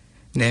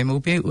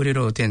 내무부의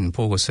의뢰로 된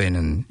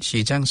보고서에는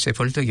시장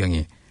세폴트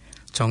경이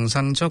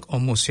정상적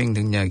업무 수행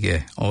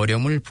능력에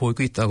어려움을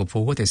보이고 있다고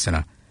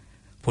보고됐으나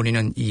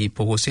본인은 이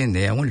보고서의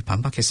내용을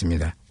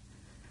반박했습니다.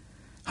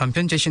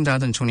 한편 제신다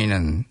하던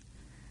총리는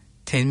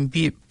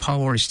텐비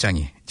파월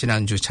시장이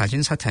지난주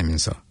자진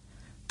사퇴하면서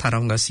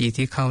타람과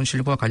시티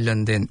카운실과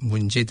관련된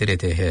문제들에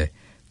대해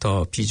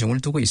더 비중을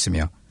두고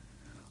있으며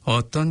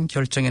어떤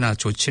결정이나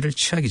조치를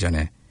취하기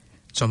전에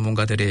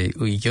전문가들의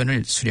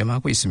의견을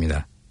수렴하고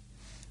있습니다.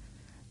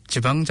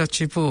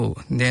 지방자치부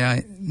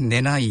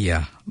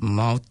네나이아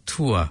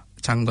마우투아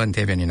장관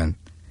대변인은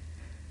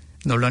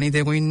논란이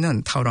되고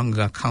있는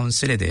타우랑가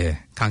카운슬에 대해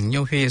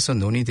강요회에서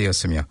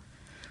논의되었으며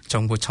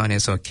정부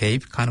차원에서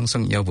개입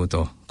가능성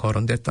여부도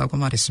거론됐다고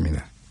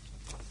말했습니다.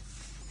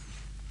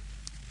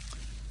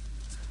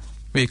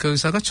 외과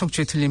의사가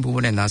척추에 틀린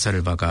부분에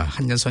나사를 박아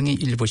한 여성이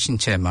일부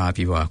신체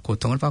마비와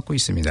고통을 받고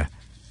있습니다.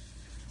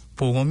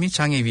 보건 및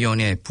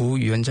장애위원회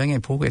부위원장의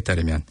보고에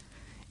따르면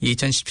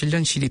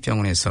 2017년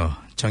시립병원에서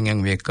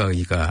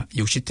정형외과의가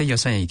 60대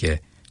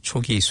여성에게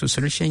초기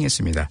수술을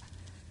시행했습니다.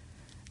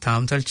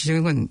 다음 달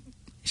지정은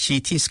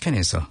CT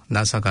스캔에서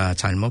나사가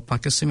잘못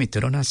박혔음이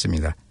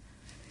드러났습니다.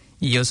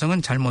 이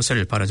여성은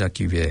잘못을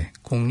바로잡기 위해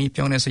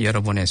공립병원에서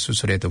여러 번의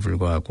수술에도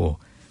불구하고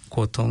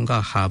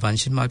고통과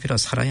하반신 마비로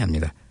살아야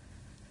합니다.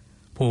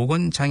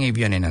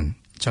 보건장애위원회는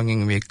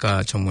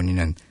정형외과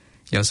전문의는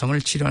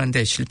여성을 치료하는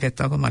데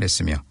실패했다고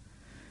말했으며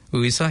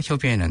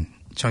의사협의회는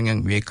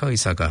정형외과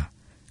의사가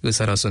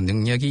의사로서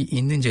능력이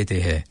있는지에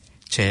대해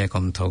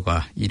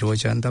재검토가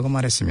이루어져야 한다고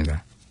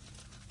말했습니다.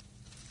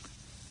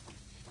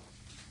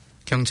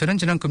 경찰은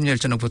지난 금요일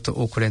저녁부터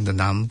오클랜드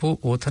남부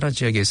오타라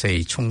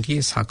지역에서의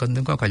총기 사건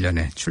등과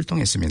관련해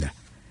출동했습니다.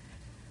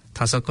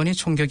 5건의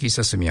총격이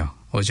있었으며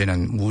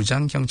어제는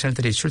무장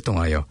경찰들이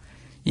출동하여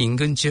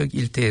인근 지역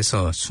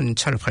일대에서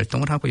순찰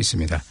활동을 하고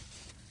있습니다.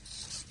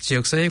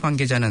 지역사회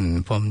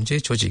관계자는 범죄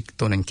조직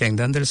또는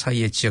갱단들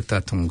사이의 지역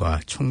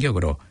다툼과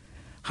총격으로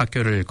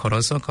학교를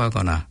걸어서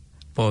가거나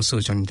버스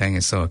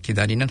정류장에서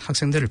기다리는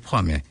학생들을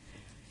포함해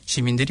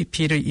시민들이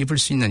피해를 입을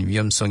수 있는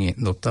위험성이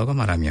높다고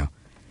말하며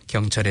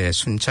경찰의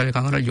순찰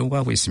강화를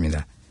요구하고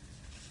있습니다.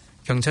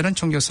 경찰은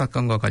총격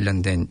사건과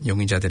관련된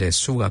용의자들의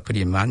수가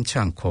그리 많지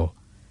않고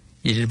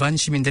일반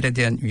시민들에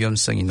대한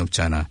위험성이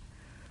높지 않아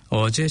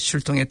어제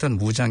출동했던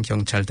무장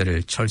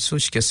경찰들을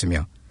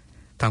철수시켰으며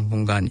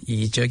당분간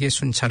이 지역의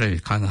순찰을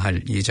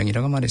강화할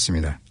예정이라고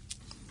말했습니다.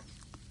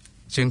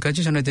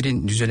 지금까지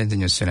전해드린 뉴질랜드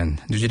뉴스는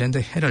뉴질랜드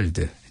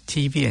헤럴드,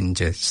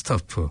 TVNZ,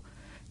 스토프,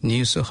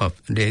 뉴스헙,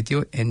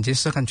 라디오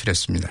NZ에서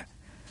간추렸습니다.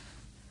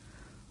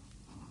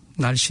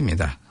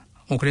 날씨입니다.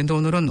 오클랜드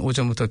오늘은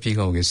오전부터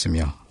비가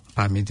오겠으며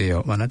밤이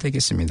되어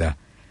완화되겠습니다.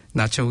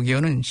 낮 최고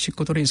기온은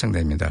 19도로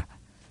예상됩니다.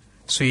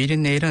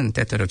 수요일인 내일은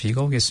때때로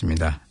비가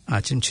오겠습니다.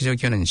 아침 최저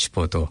기온은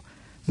 15도,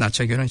 낮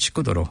최고 기온은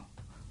 19도로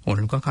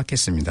오늘과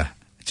같겠습니다.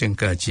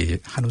 지금까지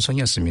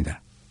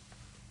한우성이었습니다.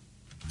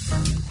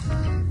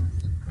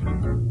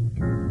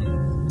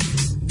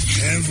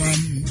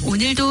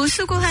 오늘도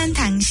수고한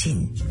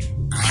당신.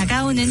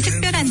 다가오는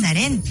특별한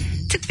날엔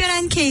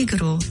특별한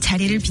케이크로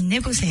자리를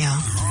빛내보세요.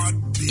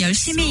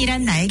 열심히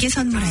일한 나에게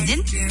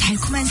선물하는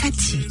달콤한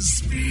사치.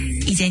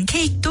 이젠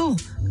케이크도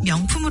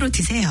명품으로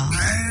드세요.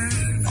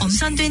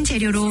 엄선된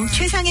재료로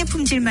최상의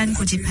품질만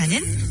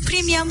고집하는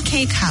프리미엄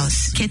케이크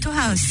하우스,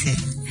 게토하우스.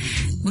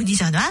 문의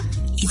전화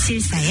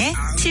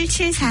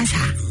 274-7744.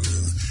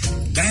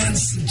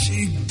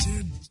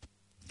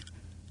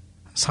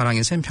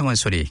 사랑의 샘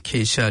평화소리,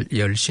 KCR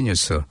 10시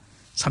뉴스,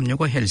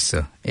 365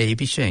 헬스,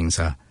 ABC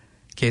행사,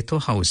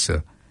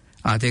 게토하우스,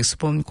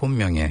 아덱스폼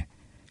곤명예,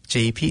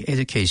 JP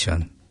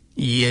에듀케이션,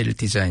 EL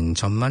디자인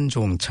전만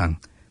조응창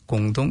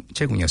공동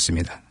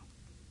제공이었습니다.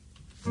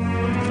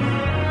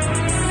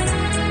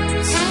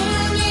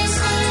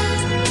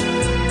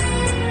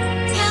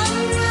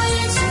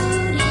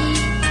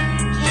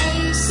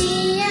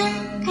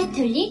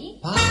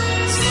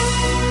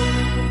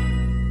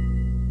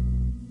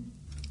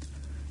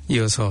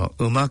 이어서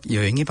음악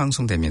여행이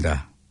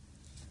방송됩니다.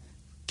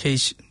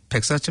 KC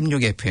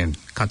 104.6 FM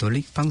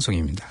가톨릭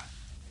방송입니다.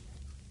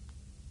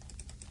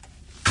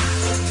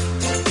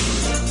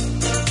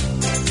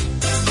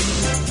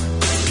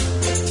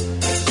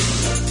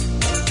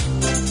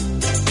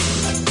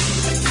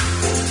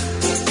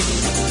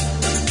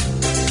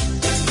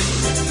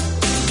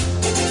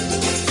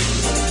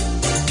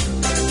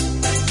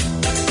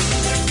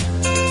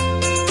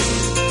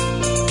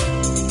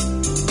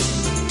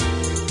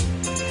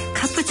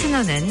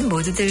 카푸치노는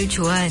모두들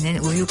좋아하는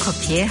우유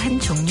커피의 한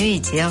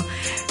종류이지요.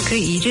 그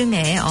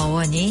이름의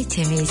어원이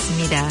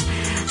재미있습니다.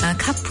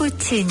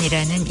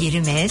 카푸친이라는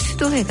이름의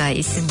수도회가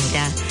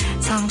있습니다.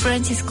 성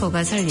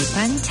프란치스코가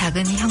설립한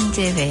작은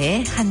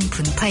형제회의 한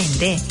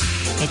분파인데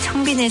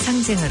청빈의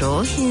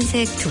상징으로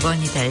흰색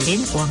두건이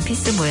달린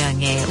원피스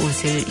모양의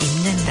옷을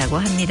입는다고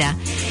합니다.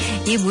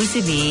 이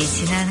모습이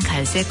진한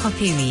갈색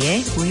커피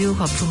위에 우유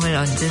거품을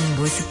얹은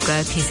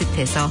모습과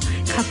비슷해서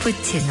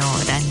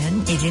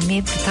카푸치노라는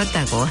이름이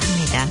붙었다고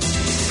합니다.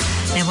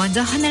 네,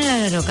 먼저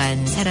하늘나라로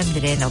간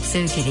사람들의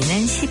넋을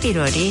기리는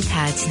 11월이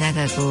다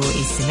지나가고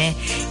있음에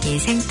이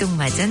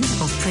생뚱맞은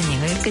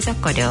오프닝을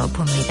끄적거려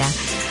봅니다.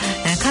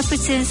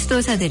 카푸친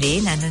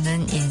수도사들이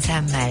나누는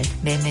인사말,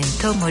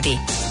 메멘토 모리,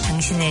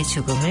 당신의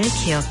죽음을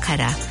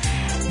기억하라.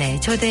 네,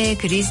 초대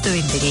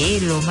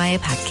그리스도인들이 로마의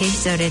박해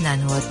시절에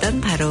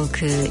나누었던 바로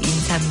그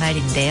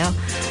인사말인데요.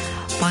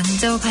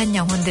 먼저 간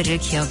영혼들을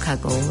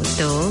기억하고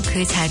또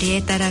그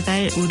자리에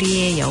따라갈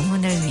우리의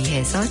영혼을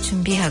위해서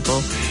준비하고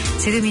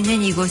지금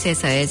있는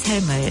이곳에서의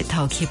삶을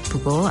더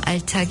기쁘고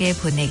알차게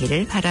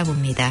보내기를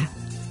바라봅니다.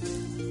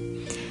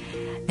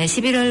 네,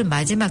 11월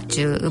마지막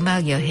주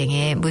음악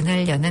여행의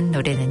문을 여는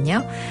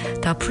노래는요.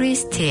 더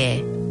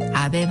프리스트의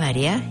아베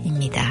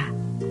마리아입니다.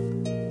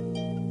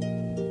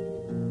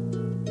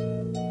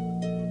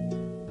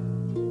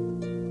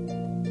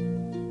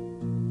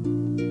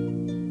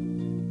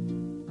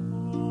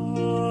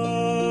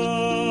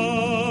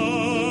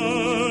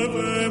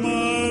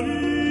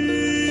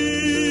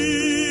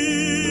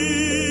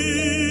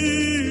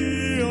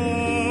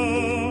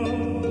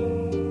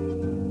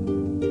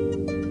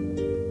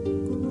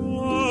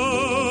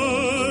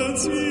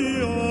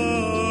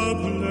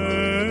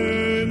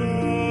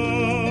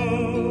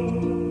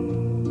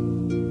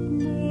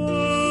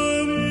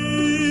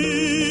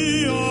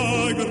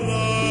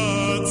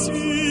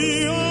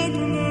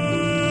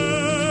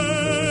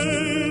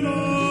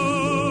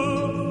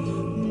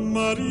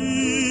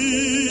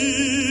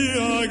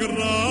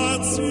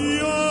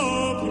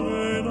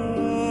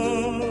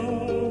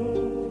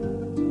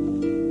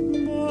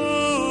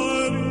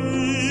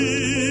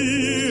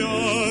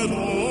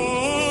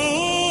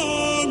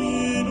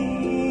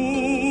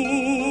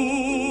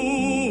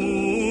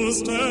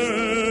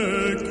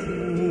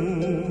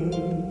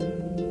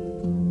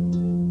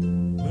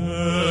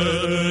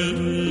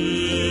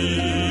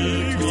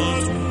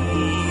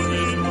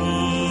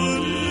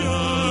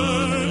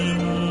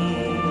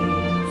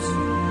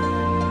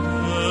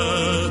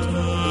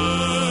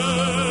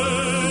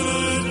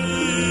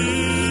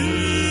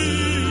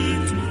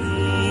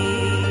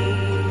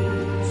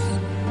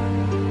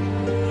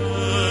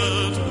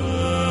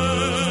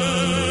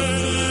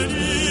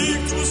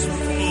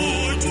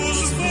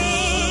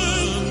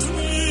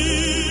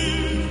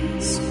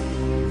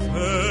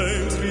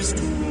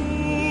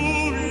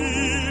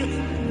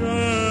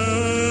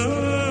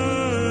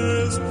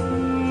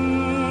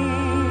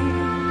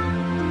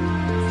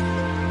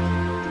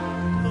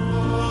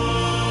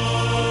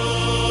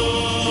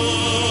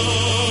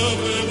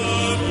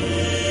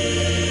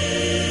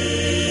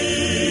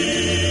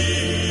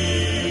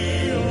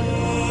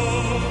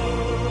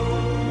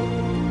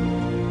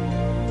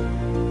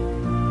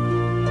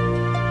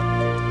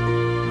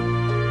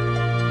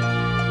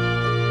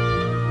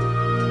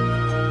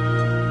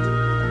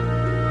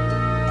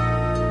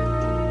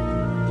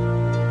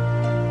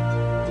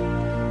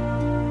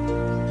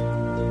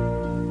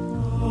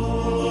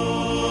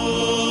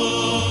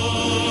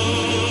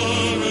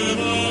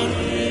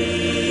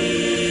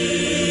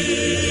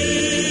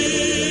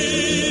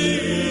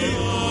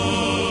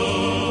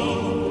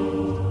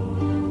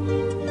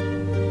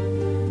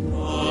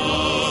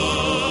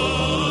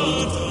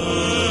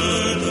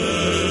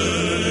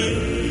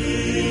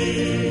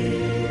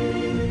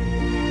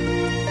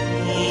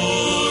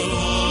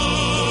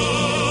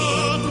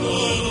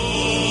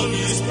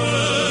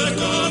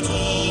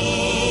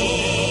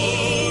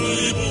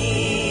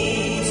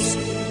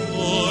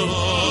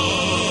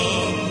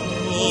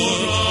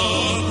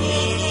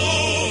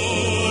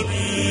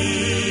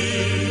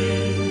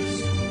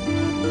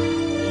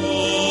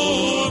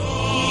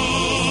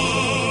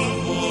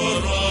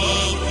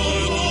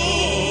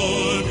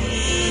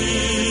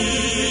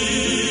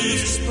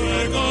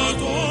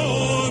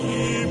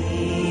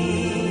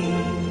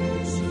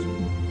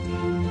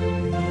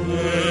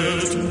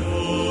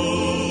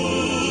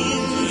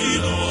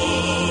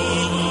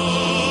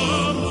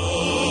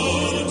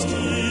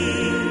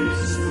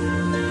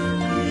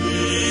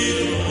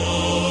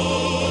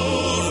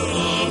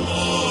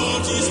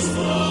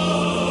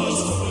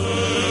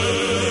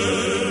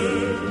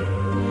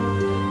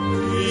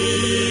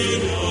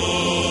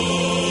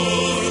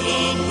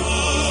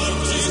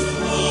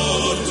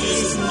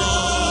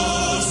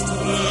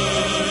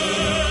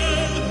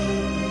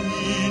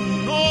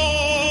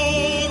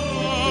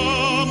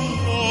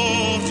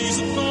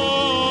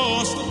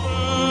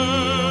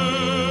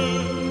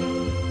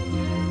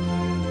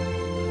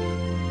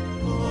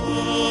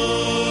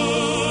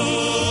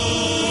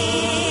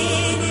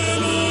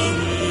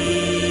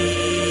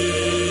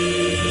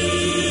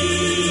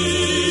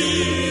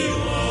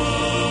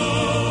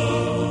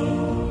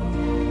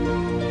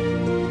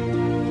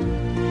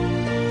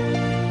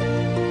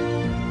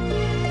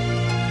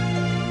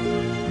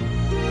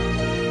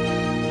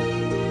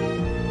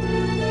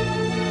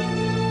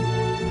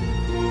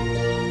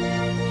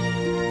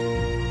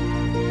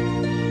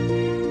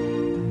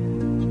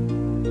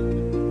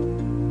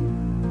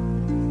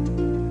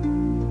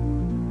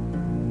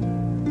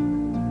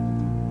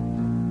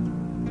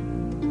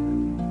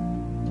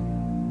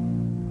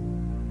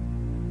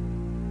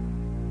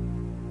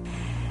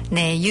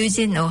 네,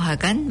 유진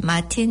오하간,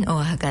 마틴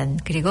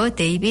오하간, 그리고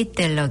데이빗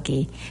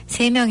델러기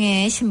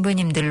 3명의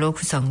신부님들로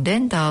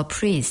구성된 더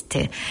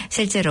프리스트.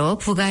 실제로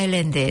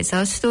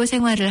북아일랜드에서 수도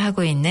생활을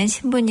하고 있는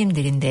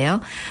신부님들인데요.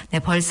 네,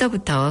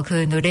 벌써부터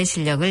그 노래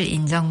실력을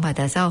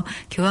인정받아서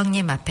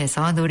교황님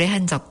앞에서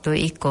노래한 적도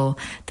있고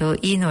또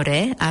이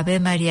노래 아베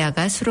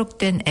마리아가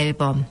수록된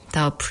앨범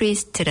더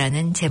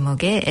프리스트라는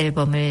제목의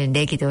앨범을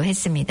내기도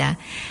했습니다.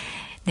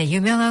 네,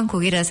 유명한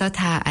곡이라서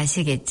다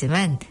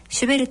아시겠지만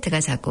슈베르트가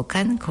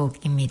작곡한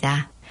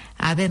곡입니다.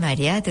 아베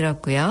마리아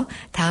들었고요.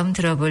 다음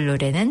들어볼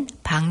노래는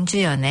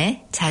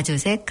방주연의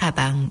자주색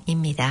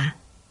가방입니다.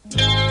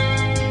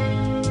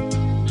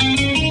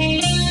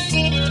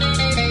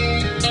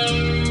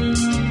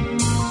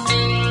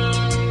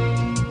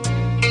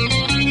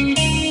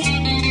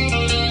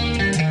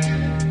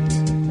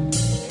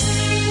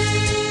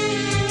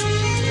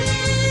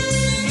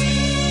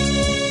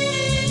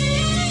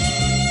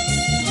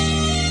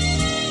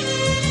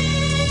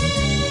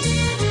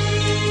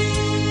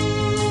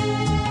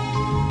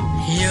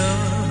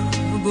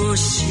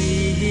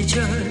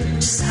 시절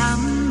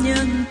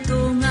 3년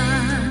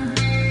동안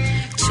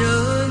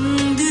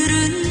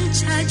정들은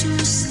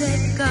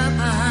자주색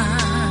가방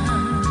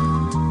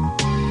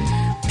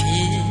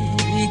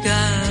비가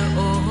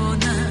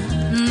오나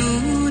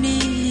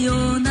눈이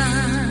오나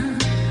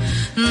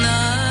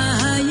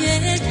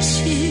나의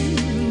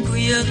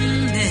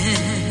친구였네.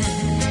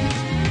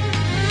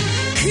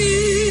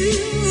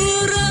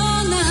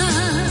 그러나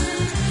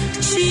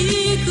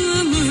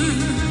지금은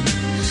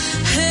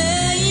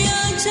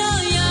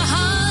헤어져야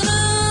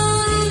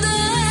하는데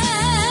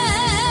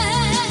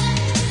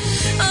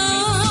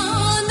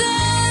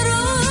어디로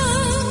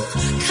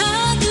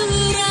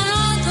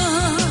가더라도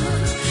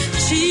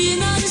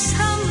지난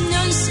 3년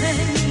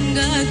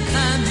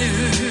생각하면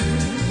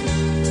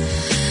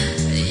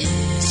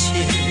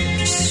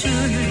잊을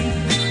수는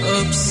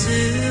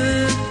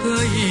없을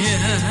거야.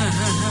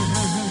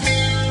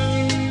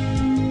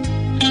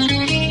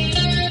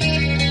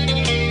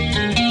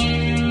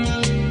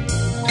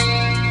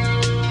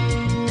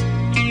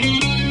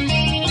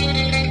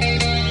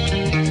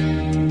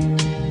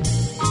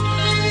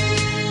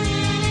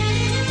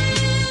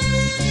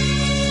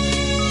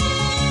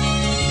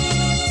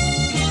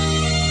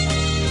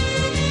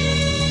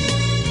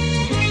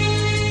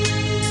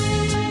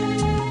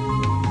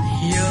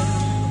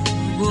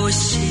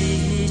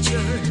 시절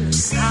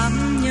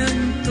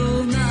 3년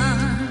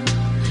동안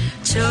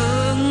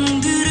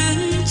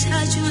정들은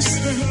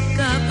자주색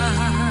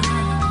가방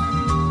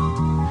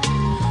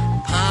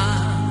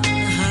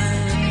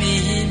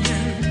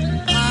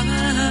밤이면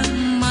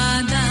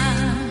밤마다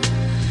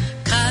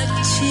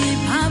같이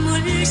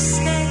밤을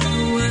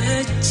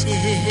새웠지.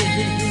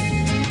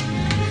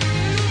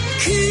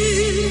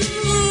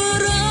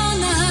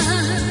 그러나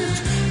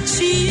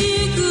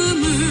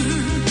지금은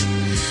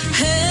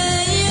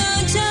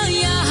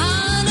헤어져야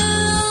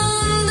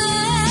하는데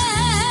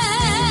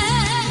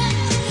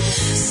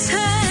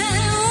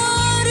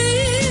세월이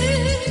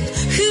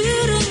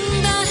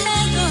흐른다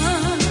해도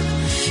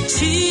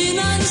지난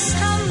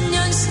 3년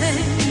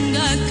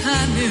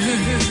생각하면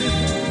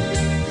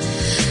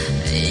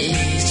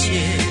잊을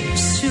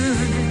수는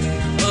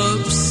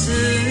없을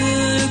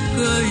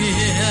거야.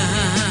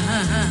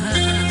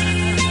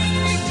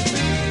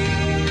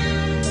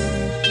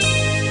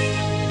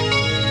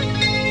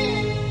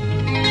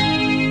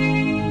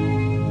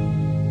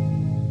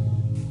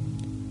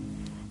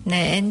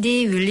 네,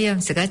 앤디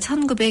윌리엄스가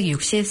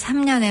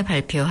 1963년에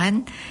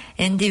발표한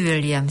앤디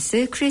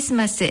윌리엄스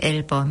크리스마스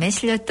앨범에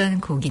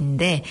실렸던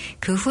곡인데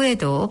그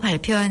후에도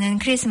발표하는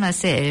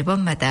크리스마스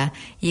앨범마다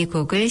이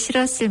곡을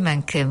실었을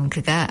만큼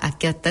그가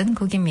아꼈던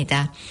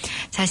곡입니다.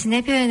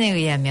 자신의 표현에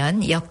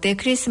의하면 역대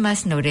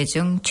크리스마스 노래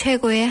중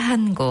최고의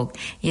한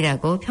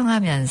곡이라고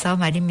평하면서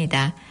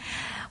말입니다.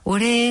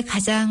 올해의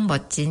가장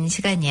멋진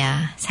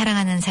시간이야.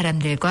 사랑하는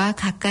사람들과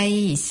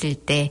가까이 있을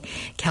때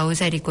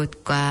겨우살이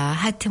꽃과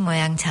하트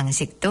모양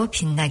장식도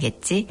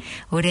빛나겠지.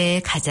 올해의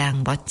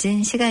가장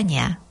멋진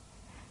시간이야.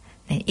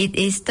 네, It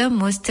is the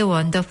most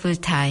wonderful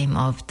time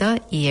of the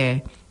year.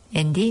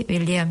 앤디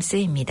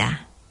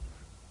윌리엄스입니다.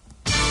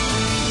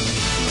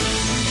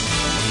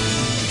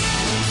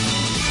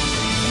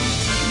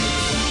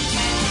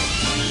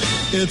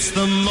 It's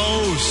the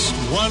most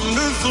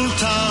wonderful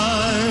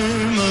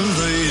time of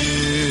the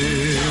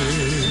year,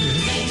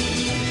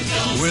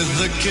 with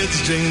the kids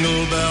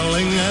jingle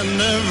belling and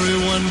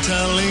everyone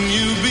telling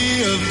you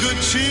be of good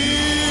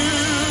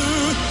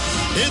cheer.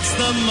 It's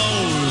the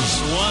most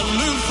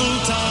wonderful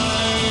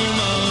time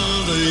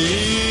of the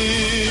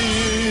year.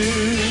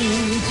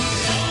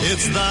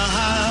 It's the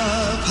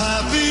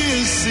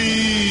happiest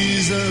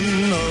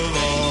season of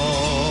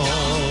all,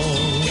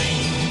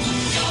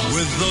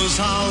 with those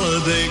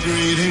holiday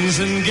greetings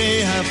and gay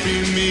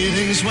happy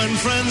meetings when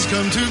friends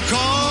come to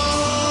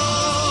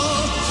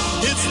call.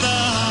 It's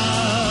the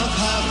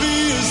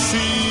happiest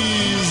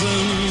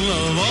season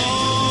of all.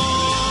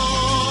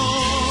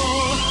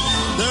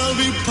 There'll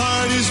be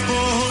parties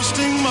for hosting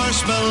roasting,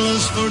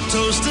 marshmallows for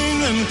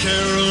toasting, and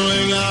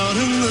caroling out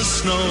in the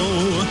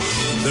snow.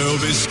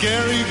 There'll be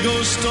scary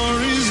ghost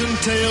stories and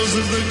tales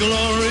of the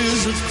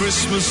glories of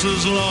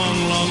Christmases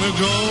long, long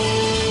ago.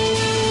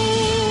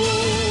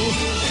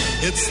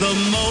 It's the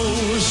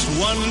most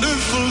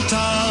wonderful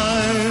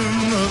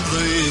time of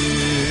the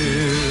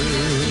year.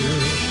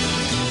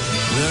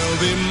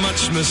 There'll be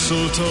much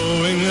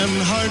mistletoeing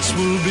and hearts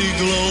will be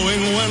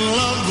glowing when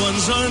loved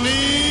ones are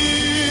near.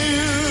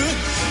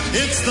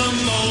 It's the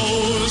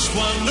most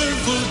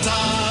wonderful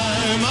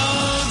time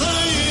of the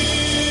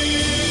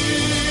year.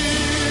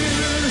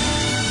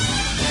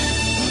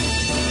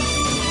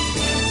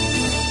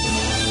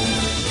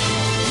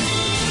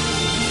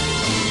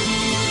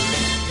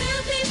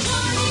 There'll be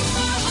parties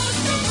for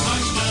hosting,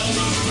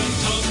 marshmallows and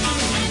toasting,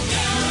 and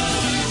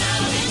caroling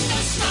out in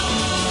the snow.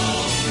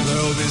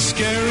 There'll be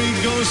scary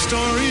ghost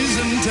stories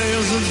and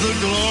tales of the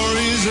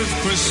glories of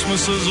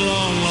Christmases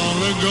long, long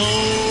ago.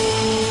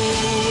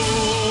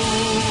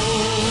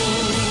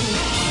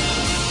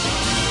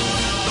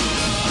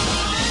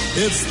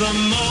 It's the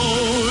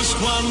most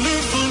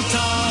wonderful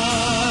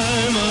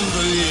time of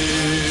the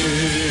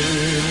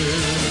year.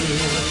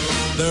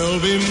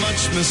 There'll be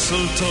much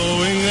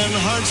mistletoeing and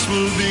hearts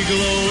will be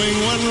glowing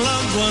when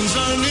loved ones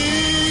are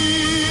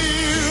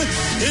near.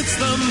 It's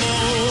the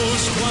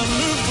most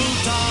wonderful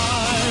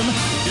time.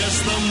 Yes,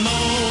 the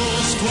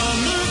most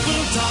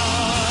wonderful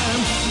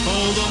time.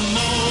 Oh, the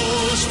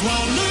most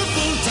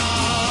wonderful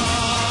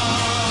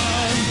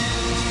time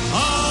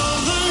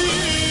of the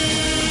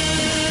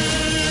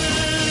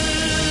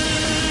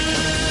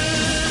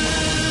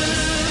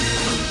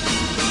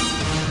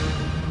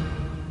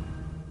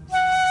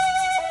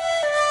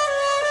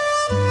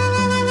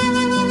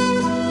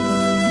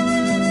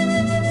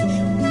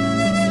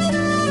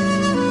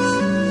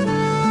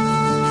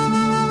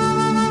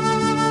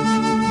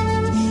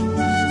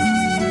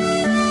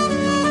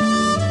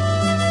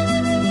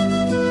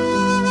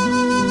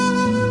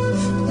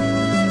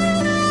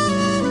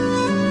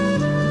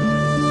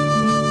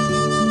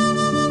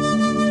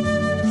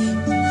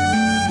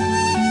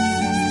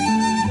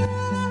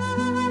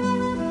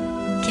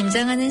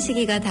김장하는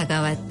시기가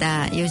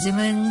다가왔다.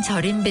 요즘은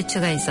절인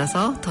배추가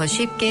있어서 더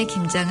쉽게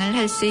김장을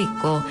할 수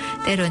있고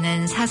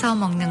때로는 사서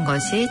먹는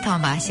것이 더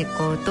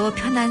맛있고 또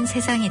편한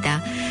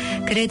세상이다.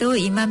 그래도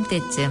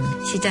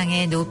이맘때쯤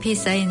시장에 높이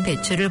쌓인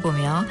배추를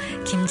보며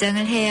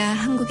김장을 해야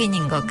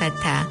한국인인 것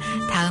같아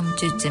다음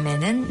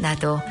주쯤에는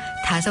나도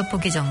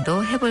 5포기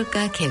정도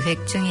해볼까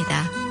계획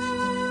중이다.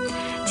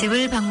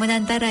 집을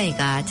방문한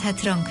딸아이가 차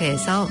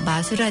트렁크에서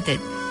마술하듯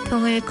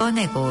통을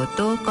꺼내고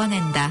또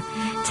꺼낸다.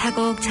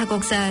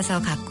 차곡차곡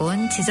쌓아서 갖고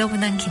온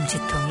지저분한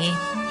김치통이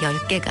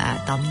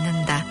 10개가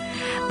넘는다.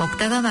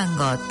 먹다가 만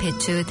것,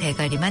 배추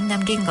대가리만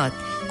남긴 것,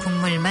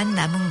 국물만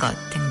남은 것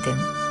등등.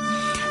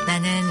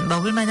 나는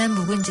먹을 만한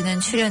묵은지는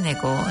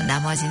추려내고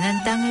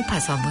나머지는 땅을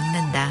파서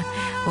묻는다.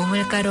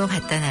 우물가로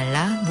갖다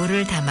날라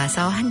물을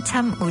담아서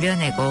한참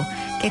우려내고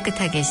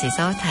깨끗하게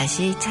씻어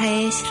다시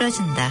차에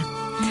실어준다.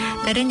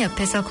 딸은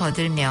옆에서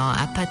거들며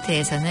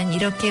아파트에서는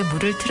이렇게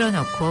물을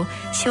틀어놓고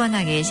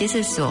시원하게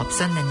씻을 수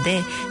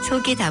없었는데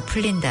속이 다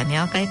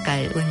풀린다며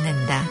깔깔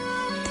웃는다.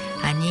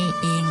 아니,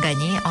 이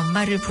인간이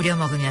엄마를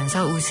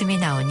부려먹으면서 웃음이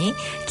나오니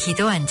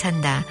기도 안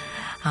찬다.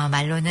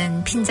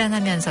 말로는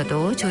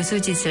핀잔하면서도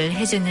조수짓을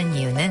해주는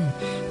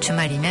이유는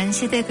주말이면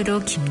시댁으로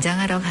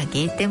김장하러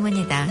가기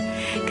때문이다.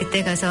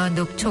 그때 가서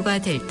녹초가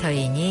될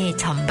터이니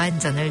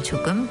전반전을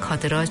조금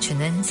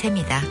거들어주는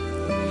셈이다.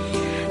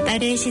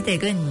 딸의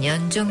시댁은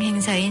연중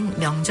행사인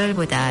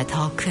명절보다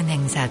더 큰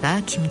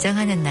행사가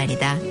김장하는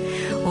날이다.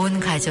 온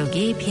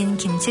가족이 빈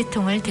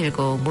김치통을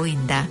들고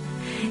모인다.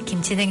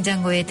 김치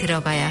냉장고에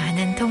들어가야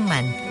하는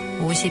통만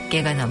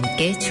 50개가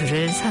넘게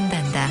줄을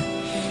선단다.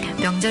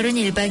 명절은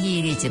 1박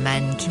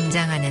 2일이지만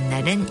김장하는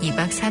날은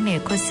 2박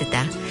 3일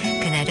코스다.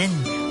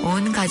 그날은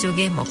온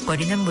가족의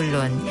먹거리는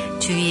물론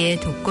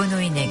주위의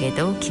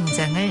독거노인에게도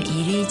김장을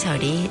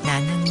이리저리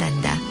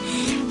나눈단다.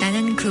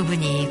 나는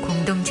그분이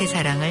공동체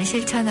사랑을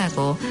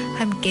실천하고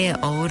함께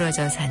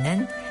어우러져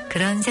사는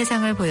그런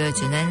세상을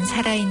보여주는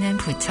살아있는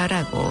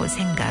부처라고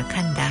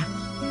생각한다.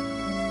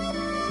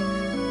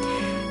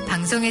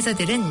 방송에서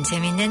들은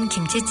재밌는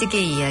김치찌개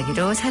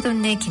이야기로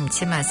사돈네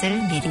김치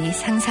맛을 미리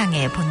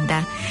상상해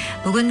본다.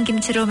 묵은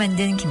김치로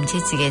만든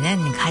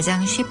김치찌개는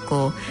가장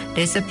쉽고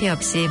레시피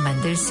없이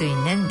만들 수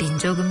있는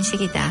민족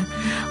음식이다.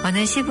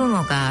 어느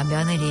시부모가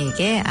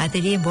며느리에게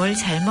아들이 뭘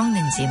잘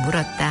먹는지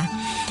물었다.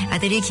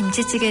 아들이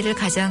김치찌개를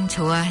가장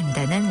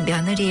좋아한다는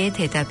며느리의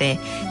대답에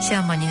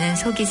시어머니는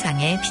속이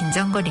상해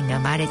빈정거리며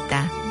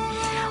말했다.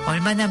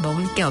 얼마나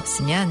먹을 게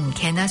없으면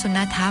개나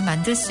소나 다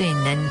만들 수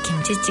있는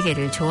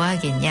김치찌개를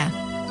좋아하겠냐.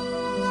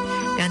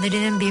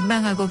 며느리는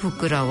민망하고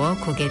부끄러워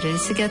고개를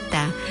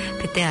숙였다.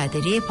 그때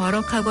아들이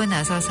버럭하고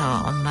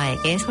나서서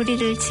엄마에게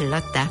소리를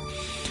질렀다.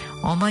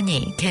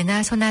 어머니,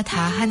 개나 소나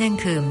다 하는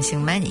그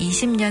음식만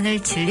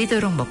 20년을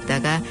질리도록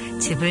먹다가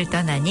집을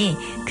떠나니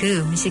그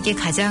음식이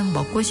가장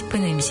먹고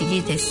싶은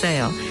음식이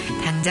됐어요.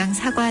 당장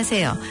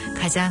사과하세요.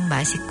 가장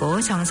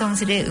맛있고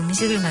정성스레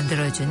음식을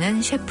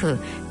만들어주는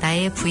셰프,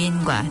 나의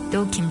부인과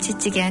또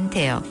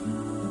김치찌개한테요.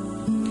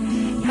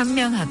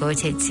 현명하고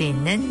재치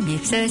있는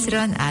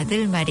밉살스런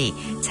아들 말이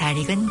잘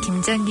익은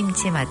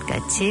김장김치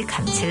맛같이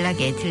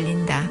감칠나게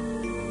들린다.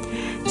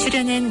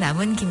 출연엔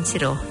남은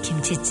김치로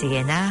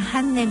김치찌개나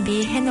한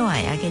냄비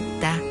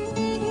해놓아야겠다.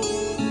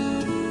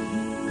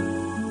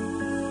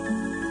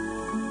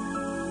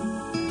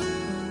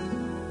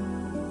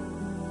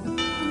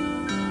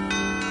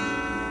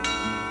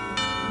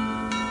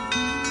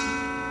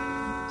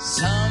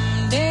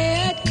 Someday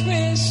at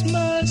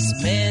Christmas,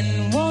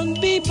 men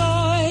won't be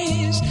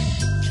boys,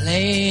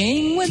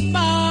 playing with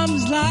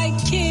bombs like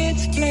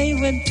kids play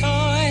with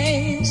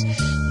toys.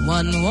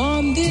 One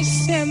warm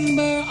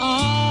December,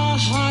 our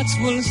hearts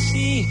will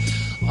see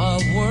a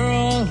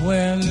world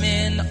where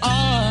men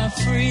are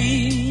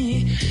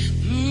free.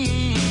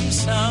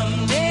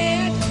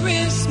 Someday at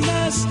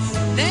Christmas,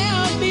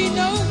 there'll be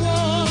no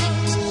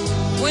wars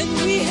when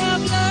we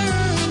have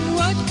learned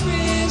what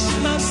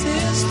Christmas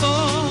is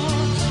for.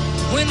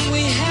 When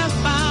we have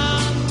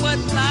found what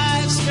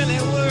life's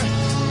really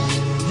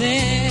worth,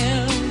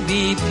 there'll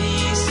be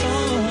peace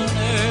on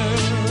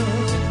earth.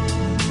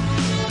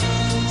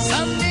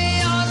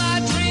 Someday all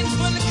our dreams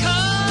will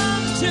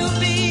come to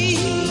be.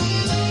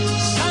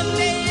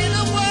 Someday in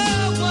a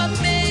world where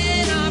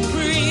men are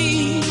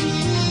free.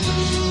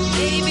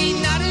 Maybe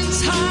not in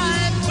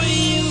time for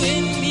you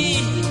and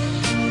me,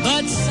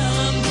 but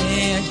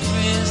someday at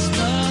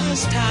Christmas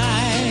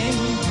time.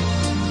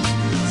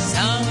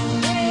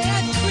 Someday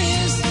at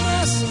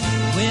Christmas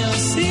we'll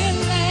see a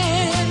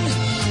land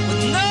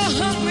with no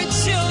hungry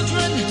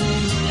children,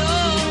 no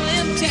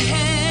empty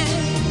hand.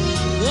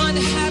 One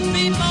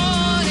happy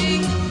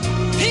morning,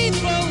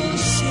 people will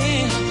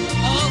share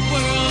a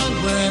world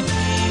where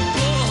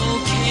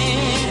people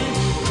can.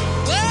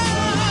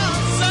 Well,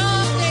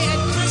 someday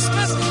at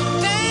Christmas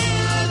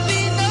there'll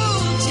be no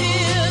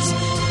tears,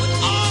 when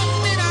all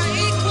men are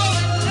equal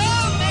and no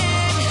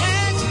man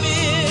has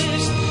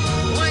fears.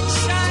 One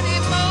shiny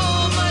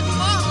moment,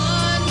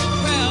 one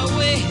prayer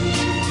away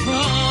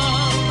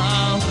from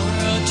our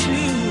world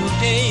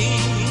today.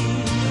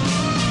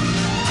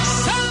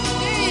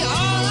 Someday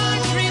all our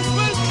dreams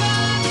will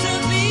come to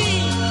be.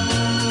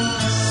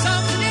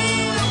 Someday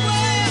in a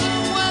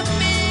world where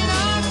men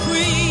are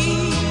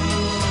free.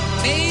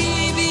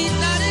 Maybe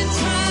not in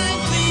time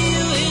for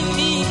you and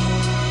me,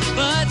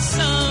 but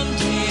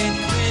someday at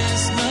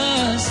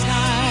Christmas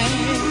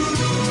time.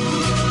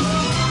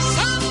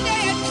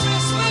 Someday at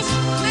Christmas,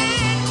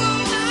 men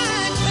will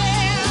not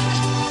fail.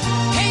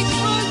 Hate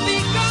will be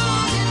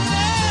gone and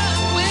love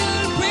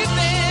will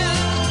prevail.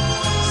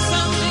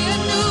 Someday a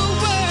new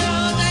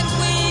world that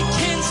we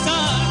can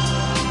start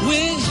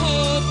with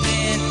hope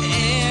in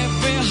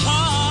every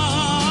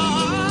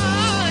heart.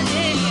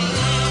 Yeah.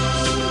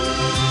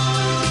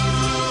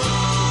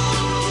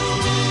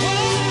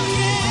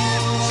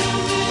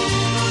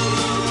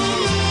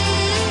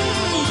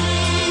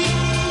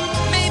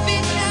 Maybe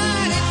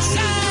not in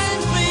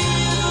time for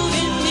you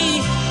and me,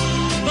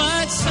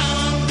 but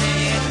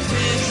someday at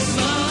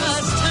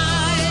Christmas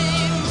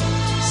time.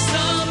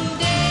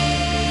 Someday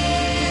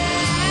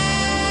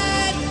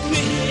at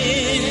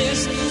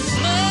Christmas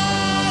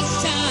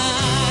time.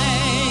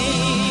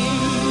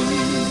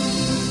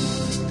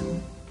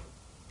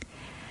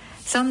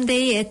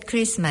 Someday at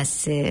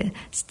Christmas,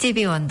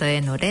 스티비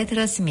원더의 노래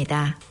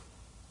들었습니다.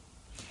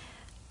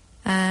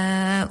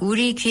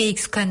 우리 귀에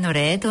익숙한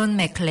노래 돈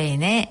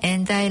맥클레인의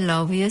And I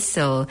Love You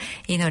So,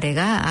 이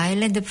노래가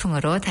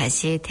아일랜드풍으로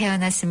다시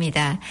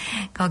태어났습니다.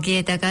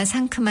 거기에다가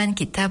상큼한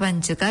기타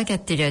반주가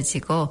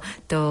곁들여지고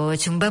또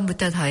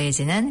중반부터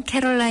더해지는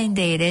캐롤라인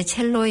데일의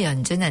첼로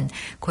연주는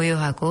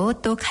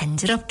고요하고 또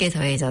간지럽게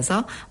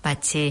더해져서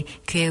마치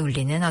귀에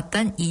울리는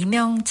어떤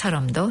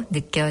이명처럼도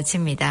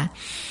느껴집니다.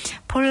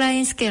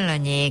 폴라인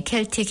스켈런이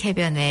켈틱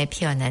해변에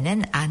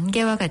피어나는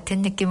안개와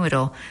같은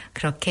느낌으로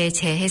그렇게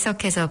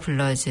재해석해서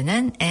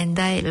불러주는 And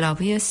I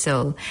Love You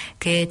So,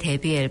 그의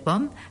데뷔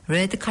앨범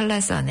레드 컬러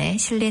선에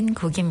실린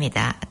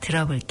곡입니다.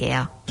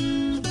 들어볼게요.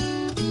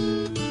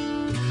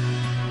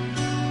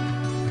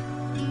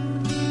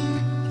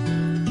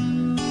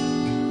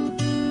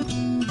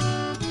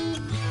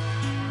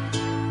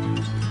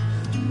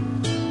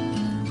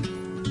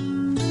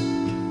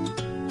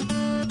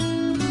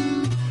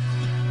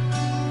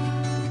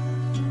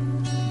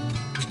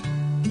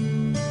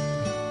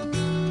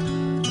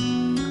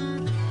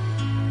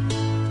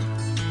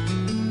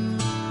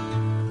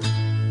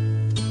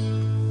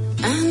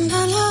 And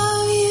I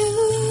love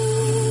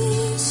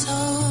you so.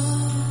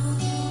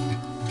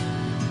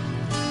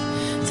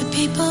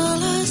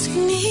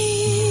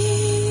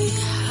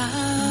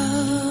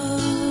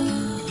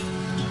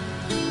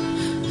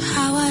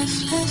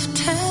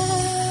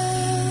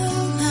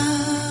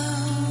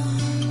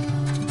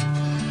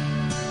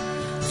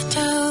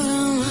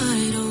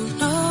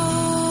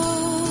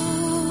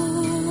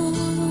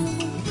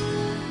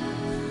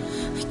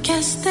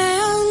 guess they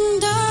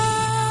understand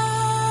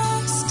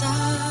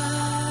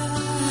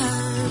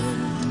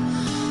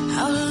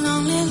how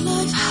lonely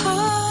life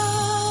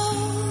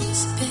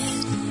has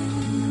been.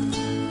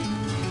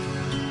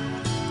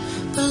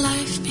 But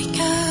life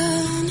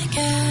began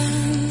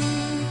again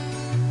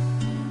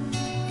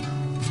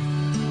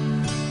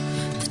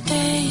the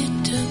day you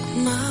took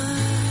my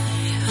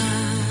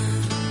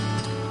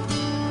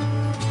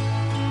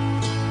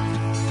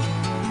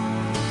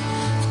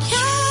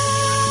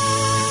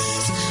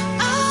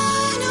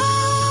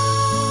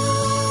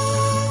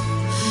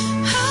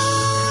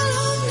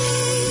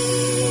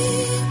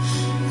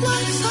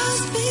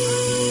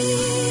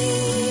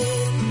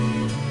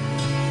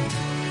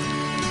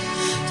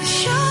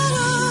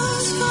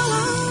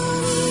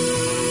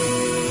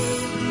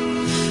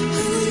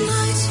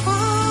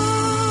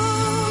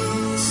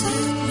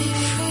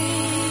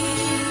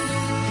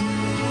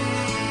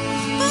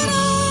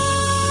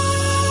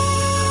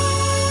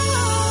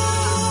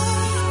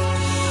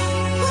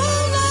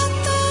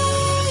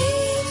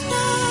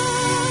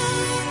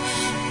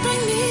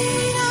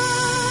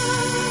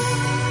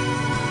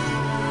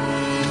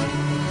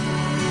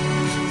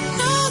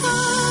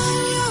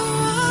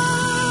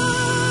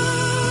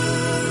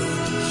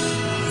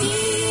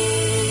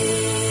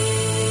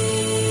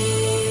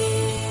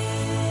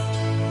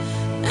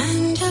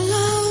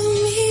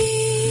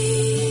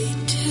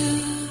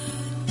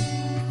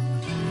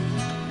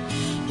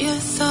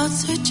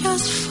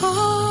just for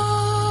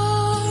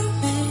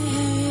me.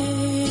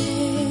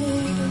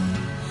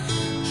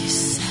 You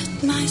set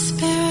my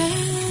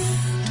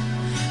spirit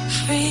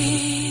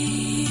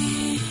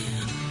free,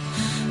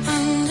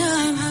 and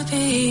I'm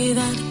happy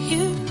that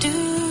you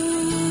do.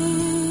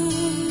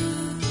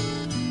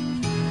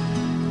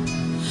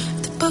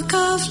 The book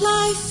of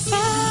life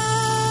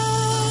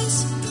is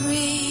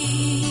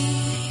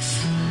brief,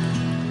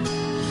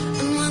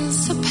 and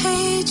once a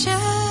page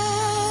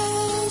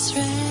is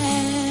read,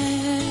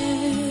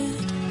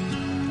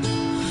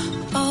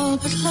 all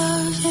but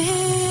love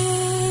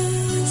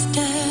is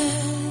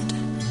dead,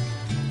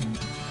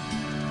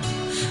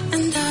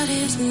 and that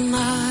is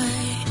my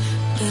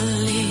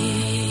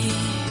belief.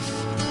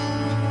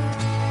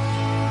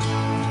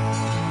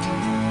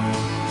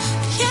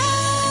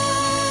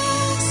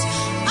 Yes,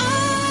 I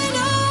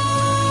know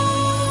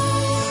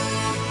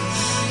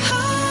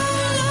how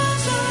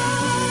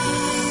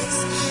loveless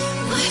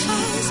life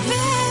has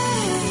been.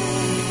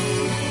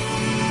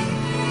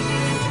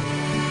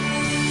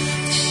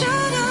 The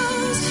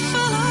shadows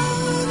follow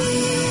me,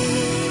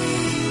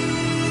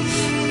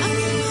 and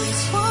the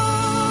nights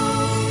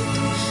won't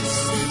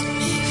set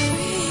me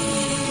free.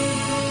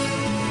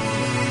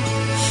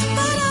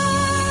 But I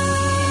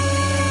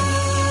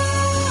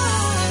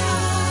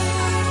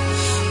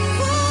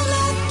won't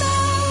let the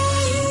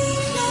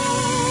evening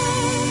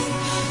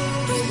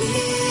bring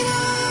me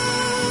down.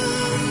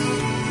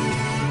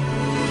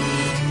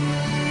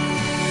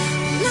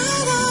 Now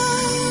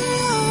that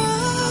you're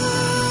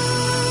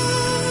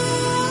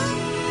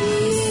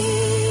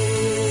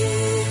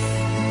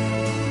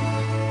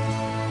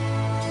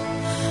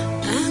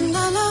and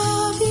I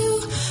love you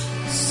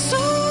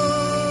so.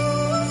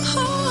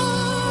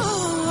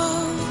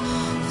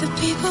 The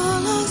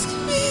people ask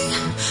me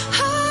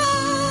how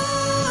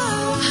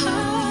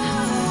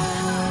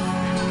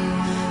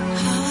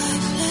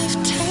I've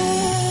lived till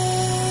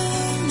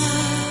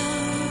now.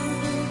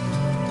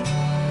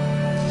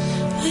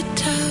 I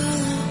tell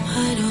them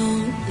I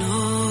don't know.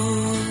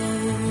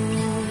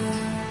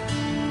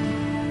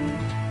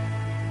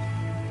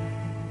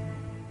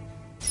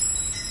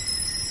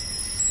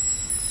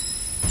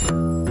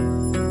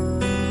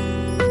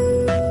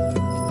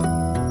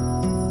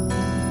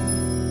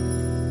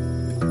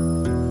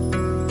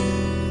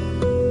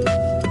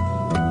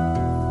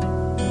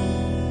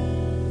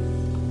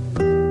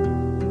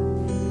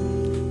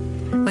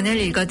 오늘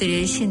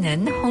읽어드릴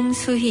시는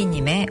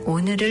홍수희님의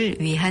오늘을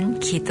위한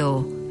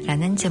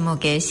기도라는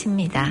제목의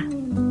시입니다.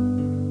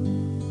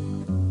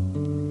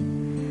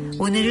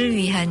 오늘을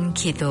위한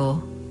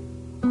기도,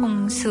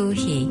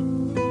 홍수희.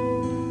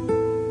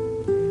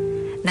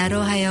 나로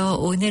하여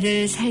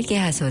오늘을 살게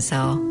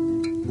하소서.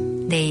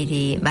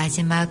 내일이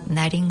마지막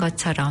날인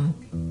것처럼.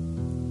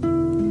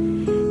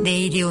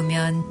 내일이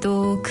오면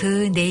또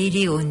그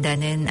내일이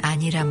온다는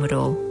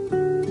안일함으로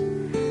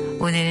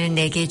오늘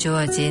내게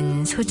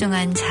주어진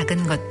소중한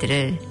작은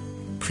것들을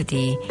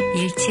부디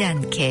잃지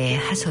않게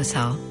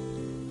하소서.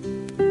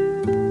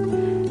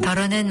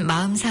 더러는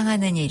마음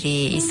상하는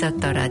일이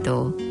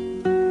있었더라도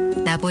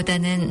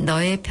나보다는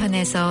너의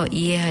편에서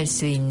이해할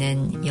수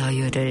있는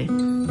여유를,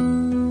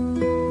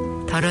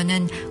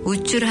 더러는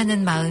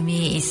우쭐하는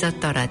마음이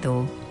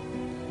있었더라도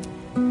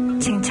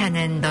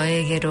칭찬은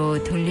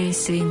너에게로 돌릴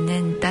수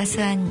있는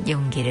따스한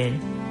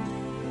용기를,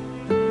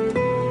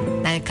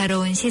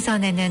 날카로운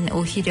시선에는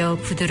오히려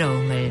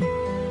부드러움을,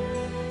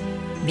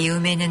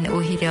 미움에는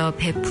오히려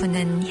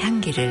베푸는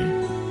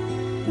향기를,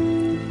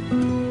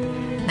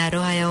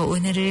 나로 하여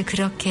오늘을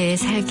그렇게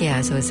살게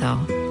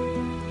하소서.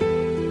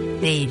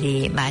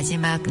 내일이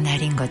마지막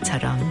날인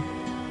것처럼.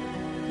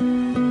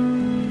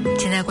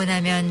 지나고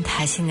나면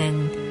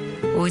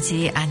다시는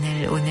오지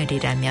않을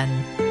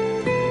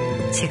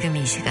오늘이라면 지금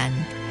이 시간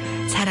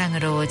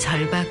사랑으로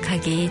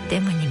절박하기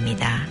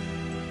때문입니다.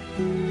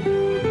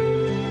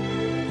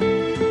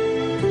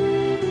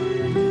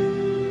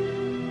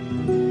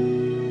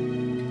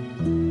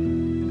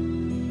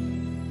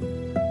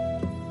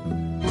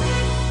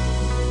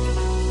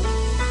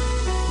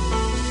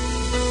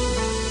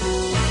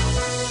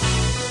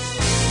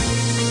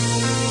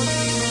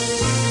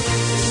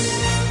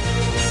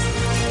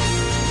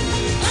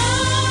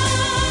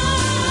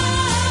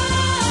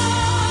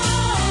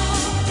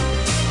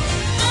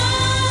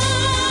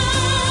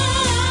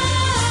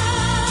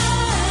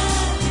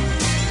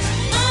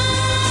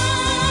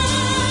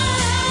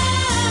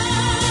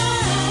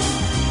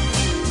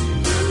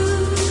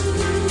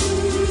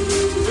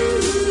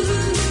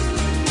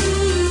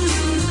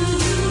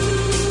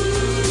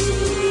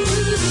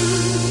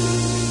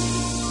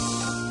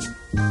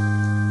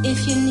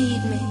 If you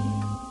need me,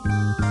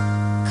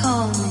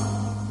 call me.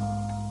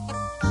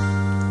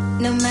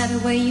 No matter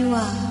where you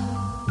are,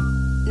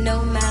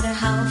 no matter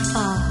how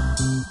far,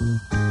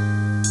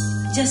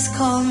 just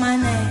call my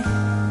name.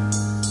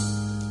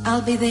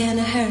 I'll be there in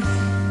a hurry.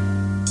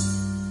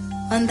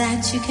 On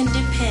that you can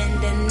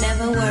depend and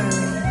never worry.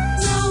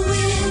 No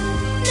wind,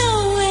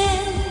 no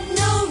wind,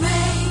 no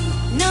rain,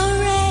 no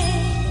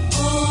rain.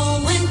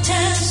 Oh,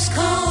 winter's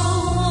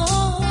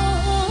cold.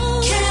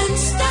 Can't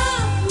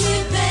stop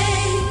me,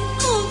 babe.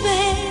 Oh,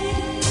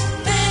 babe,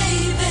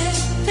 baby,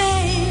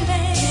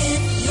 baby.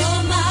 If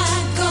you're my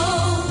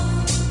goal.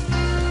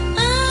 Oh,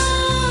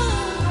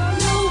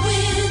 no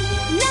wind,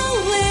 no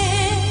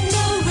wind,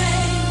 no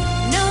rain,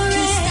 no rain.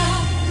 Can't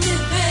stop me,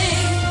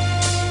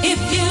 babe. If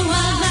you are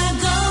my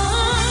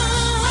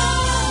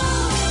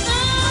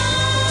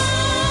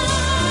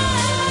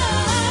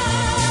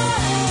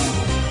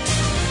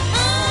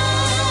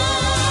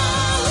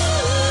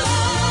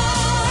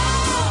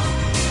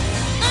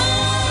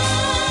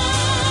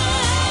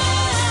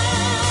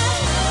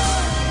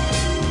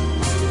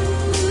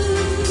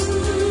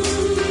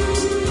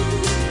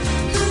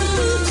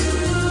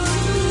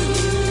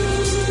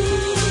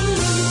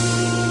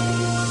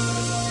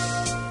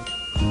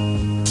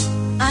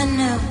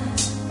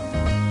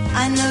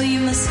I know you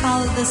must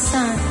follow the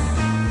sun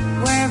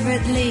wherever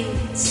it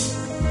leads.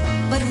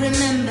 But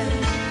remember,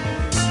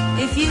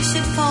 if you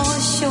should fall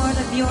short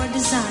of your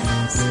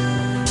desires,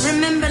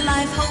 remember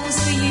life holds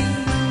for you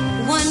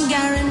one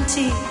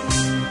guarantee.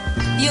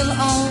 You'll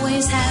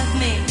always have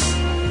me.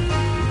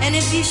 And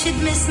if you should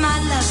miss my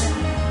loving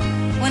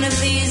one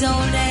of these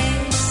old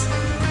days,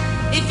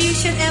 if you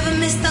should ever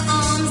miss the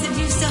arms that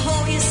used to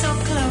hold you so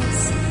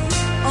close,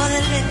 or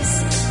the lips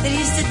that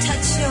used to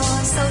touch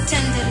yours so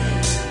tenderly,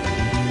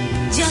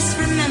 just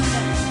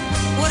remember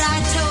what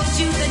I told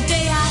you the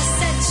day I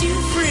set you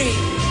free.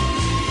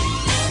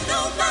 Ain't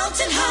no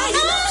mountain high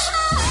enough,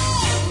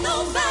 ain't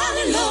no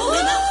valley low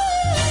enough,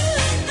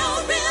 ain't no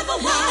river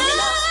wide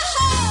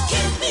enough,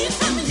 keep me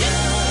from you.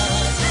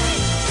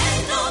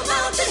 Ain't no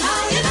mountain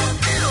high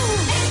enough,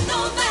 ain't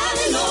no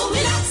valley low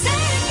enough,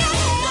 ain't no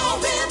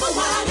river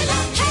wide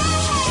enough,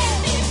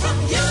 keep me from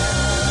you.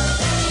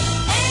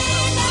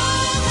 Ain't no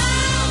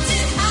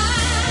mountain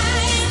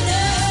high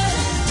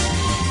enough,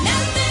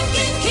 nothing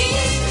can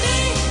keep me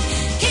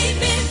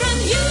from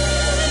you.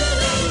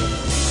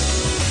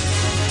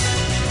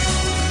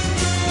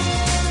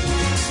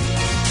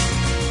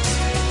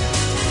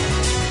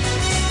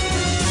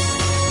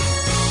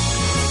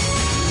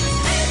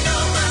 Ain't no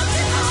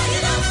mountain high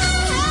enough,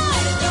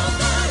 ain't no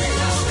valley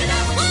low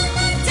enough, one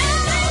more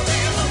time, no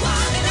river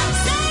wide enough,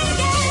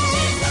 keep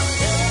me from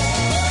you.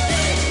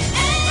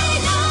 Ain't no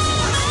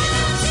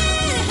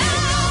mountain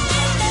high enough,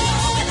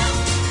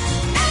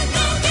 ain't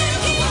no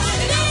river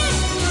wide enough,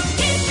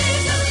 keep me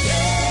from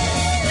you.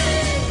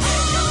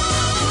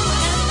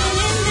 Nothing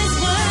in this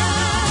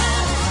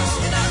world,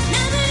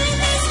 nothing in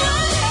this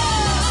world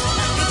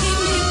can keep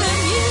me from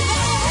you,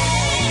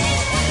 babe.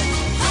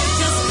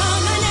 Just call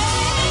my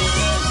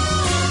name,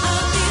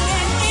 I'll be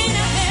there in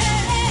a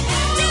hurry.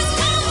 Just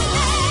call my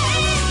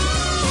name,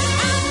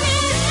 I'll be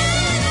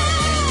there.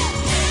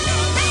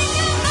 Ain't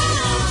no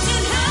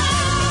mountain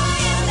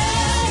high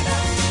enough,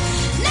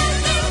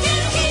 nothing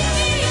can keep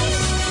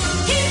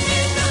me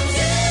from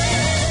you.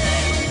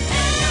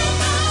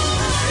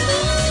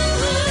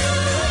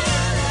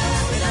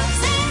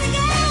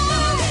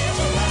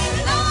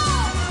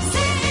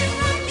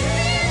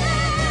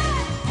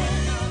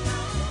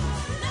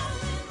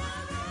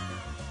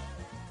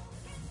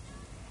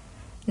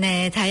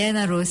 네,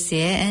 다이아나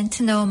로스의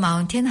Ain't No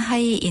Mountain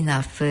High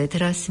Enough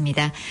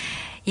들었습니다.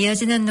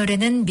 이어지는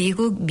노래는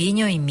미국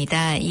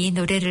미녀입니다. 이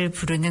노래를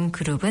부르는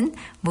그룹은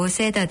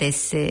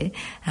모세다데스,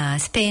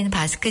 스페인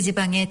바스크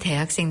지방의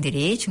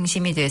대학생들이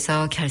중심이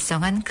돼서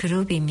결성한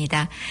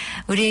그룹입니다.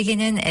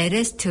 우리에게는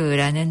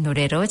에레스투라는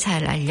노래로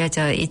잘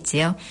알려져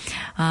있지요.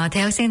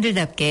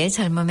 대학생들답게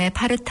젊음의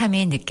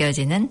파릇함이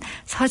느껴지는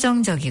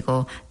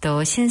서정적이고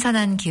또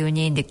신선한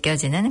기운이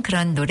느껴지는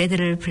그런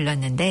노래들을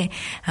불렀는데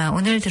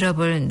오늘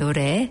들어볼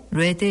노래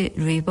레드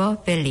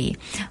리버 밸리,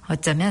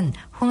 어쩌면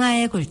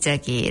홍하의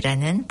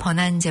골짜기라는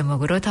번안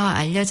제목으로 더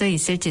알려져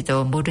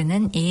있을지도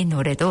모르는 이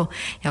노래도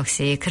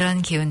역시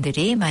그런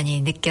기운들이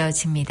많이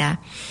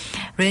느껴집니다.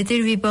 레드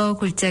리버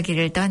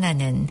골짜기를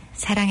떠나는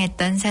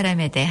사랑했던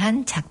사람에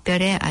대한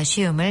작별의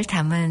아쉬움을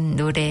담은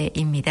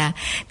노래입니다.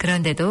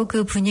 그런데도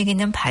그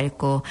분위기는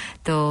밝고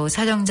또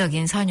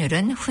서정적인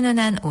선율은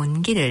훈훈한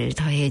온기를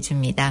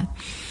더해줍니다.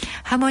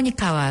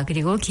 하모니카와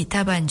그리고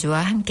기타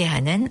반주와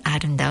함께하는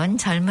아름다운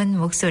젊은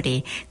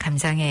목소리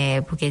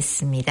감상해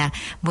보겠습니다.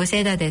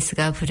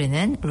 모세다데스가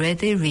부르는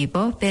레드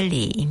리버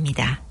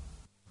밸리입니다.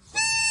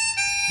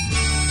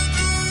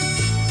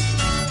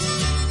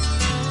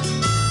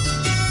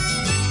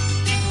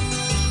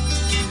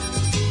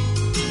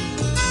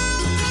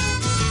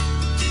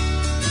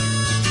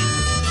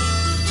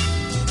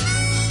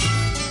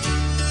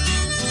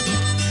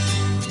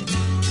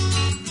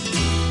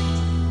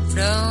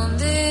 From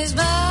this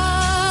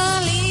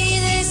valley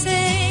they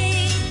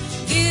say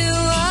you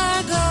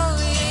are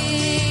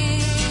going.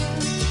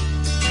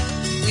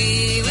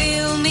 We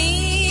will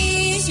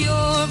miss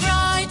your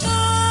bright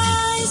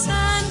eyes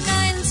and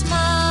kind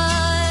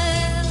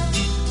smile.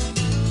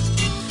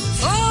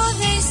 For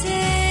they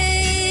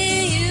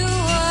say you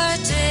are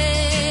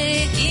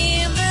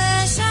taking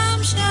the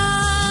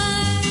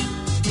sunshine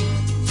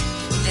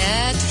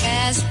that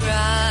has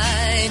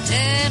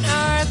brightened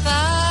our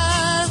path.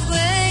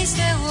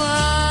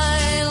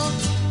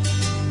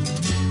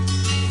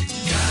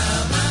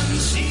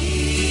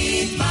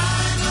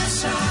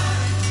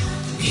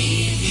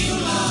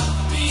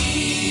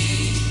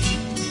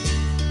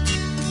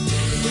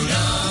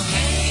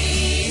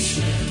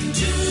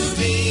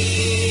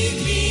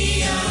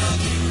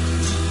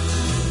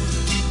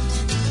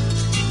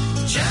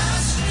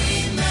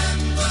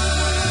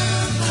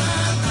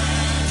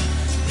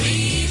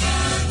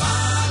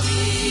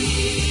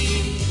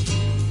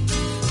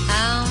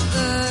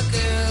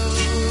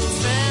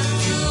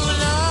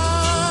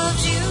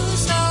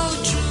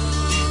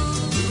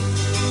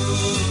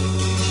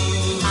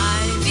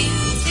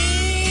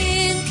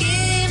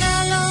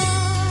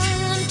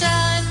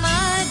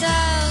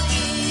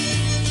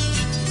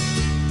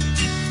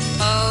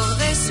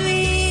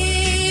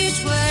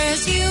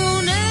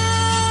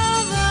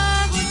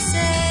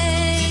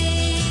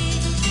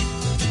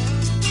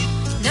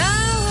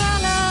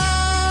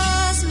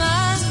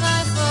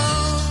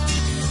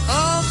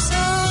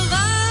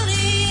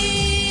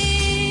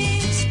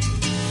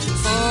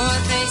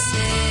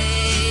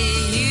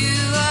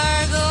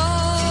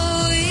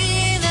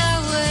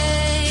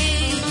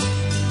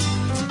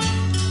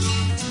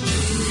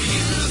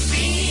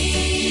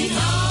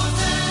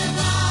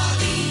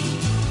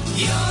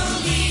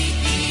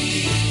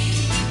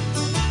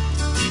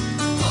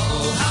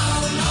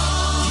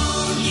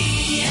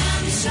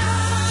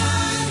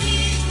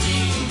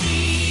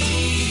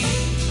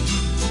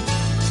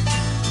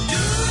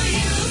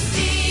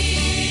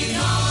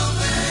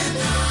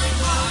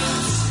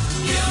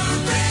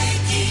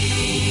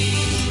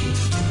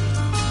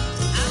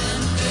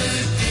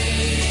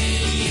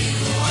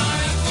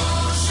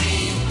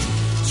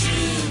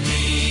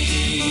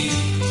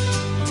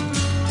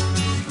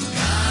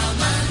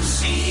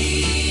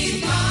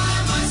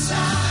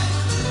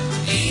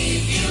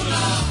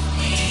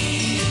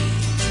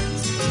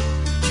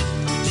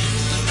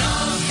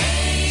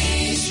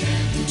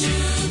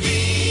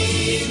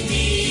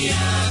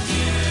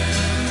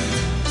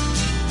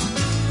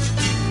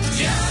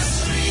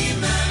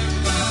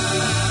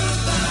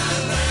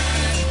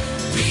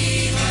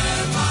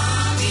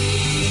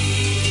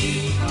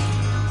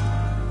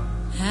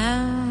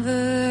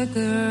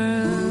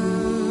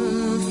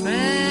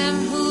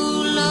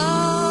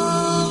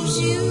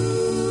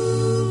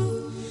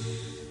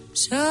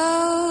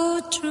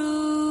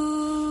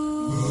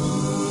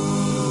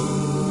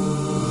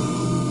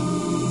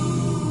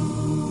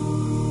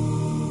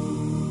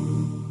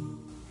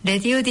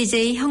 라디오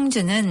DJ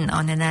형주는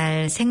어느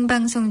날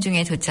생방송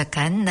중에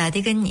도착한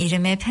낯익은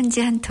이름의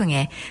편지 한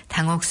통에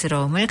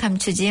당혹스러움을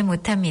감추지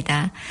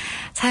못합니다.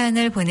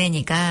 사연을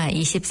보내니까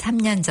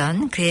 23년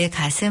전 그의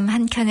가슴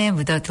한켠에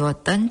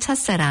묻어두었던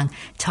첫사랑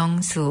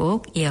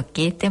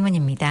정수옥이었기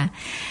때문입니다.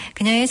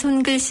 그녀의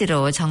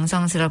손글씨로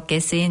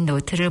정성스럽게 쓰인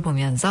노트를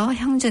보면서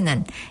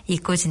형주는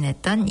잊고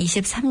지냈던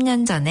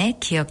 23년 전의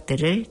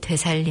기억들을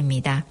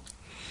되살립니다.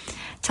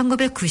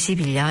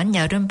 1991년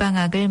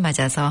여름방학을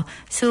맞아서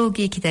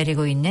수옥이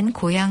기다리고 있는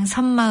고향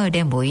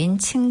섬마을에 모인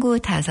친구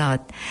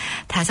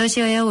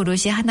다섯이어야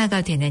오롯이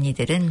하나가 되는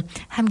이들은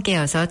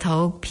함께여서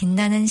더욱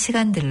빛나는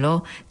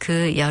시간들로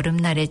그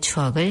여름날의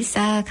추억을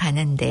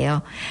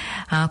쌓아가는데요.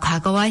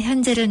 과거와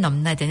현재를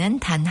넘나드는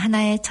단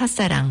하나의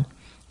첫사랑,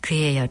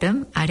 그의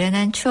여름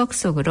아련한 추억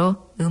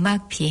속으로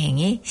음악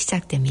비행이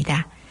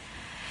시작됩니다.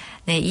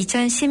 네,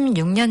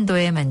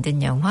 2016년도에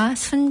만든 영화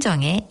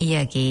순정의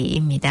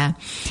이야기입니다.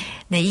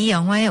 네, 이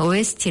영화의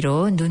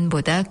OST로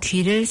눈보다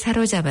귀를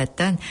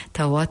사로잡았던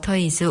The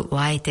Water is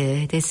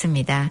Wide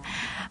됐습니다.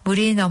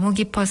 물이 너무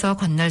깊어서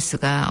건널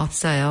수가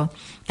없어요.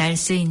 날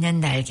수 있는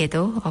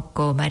날개도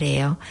없고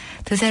말이에요.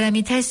 두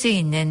사람이 탈 수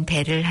있는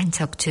배를 한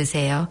척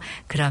주세요.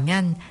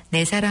 그러면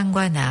내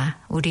사랑과 나,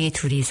 우리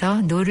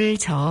둘이서 노를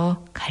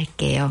저어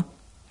갈게요.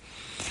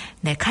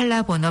 네,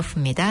 칼라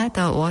보너프입니다.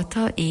 The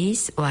water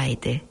is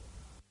wide.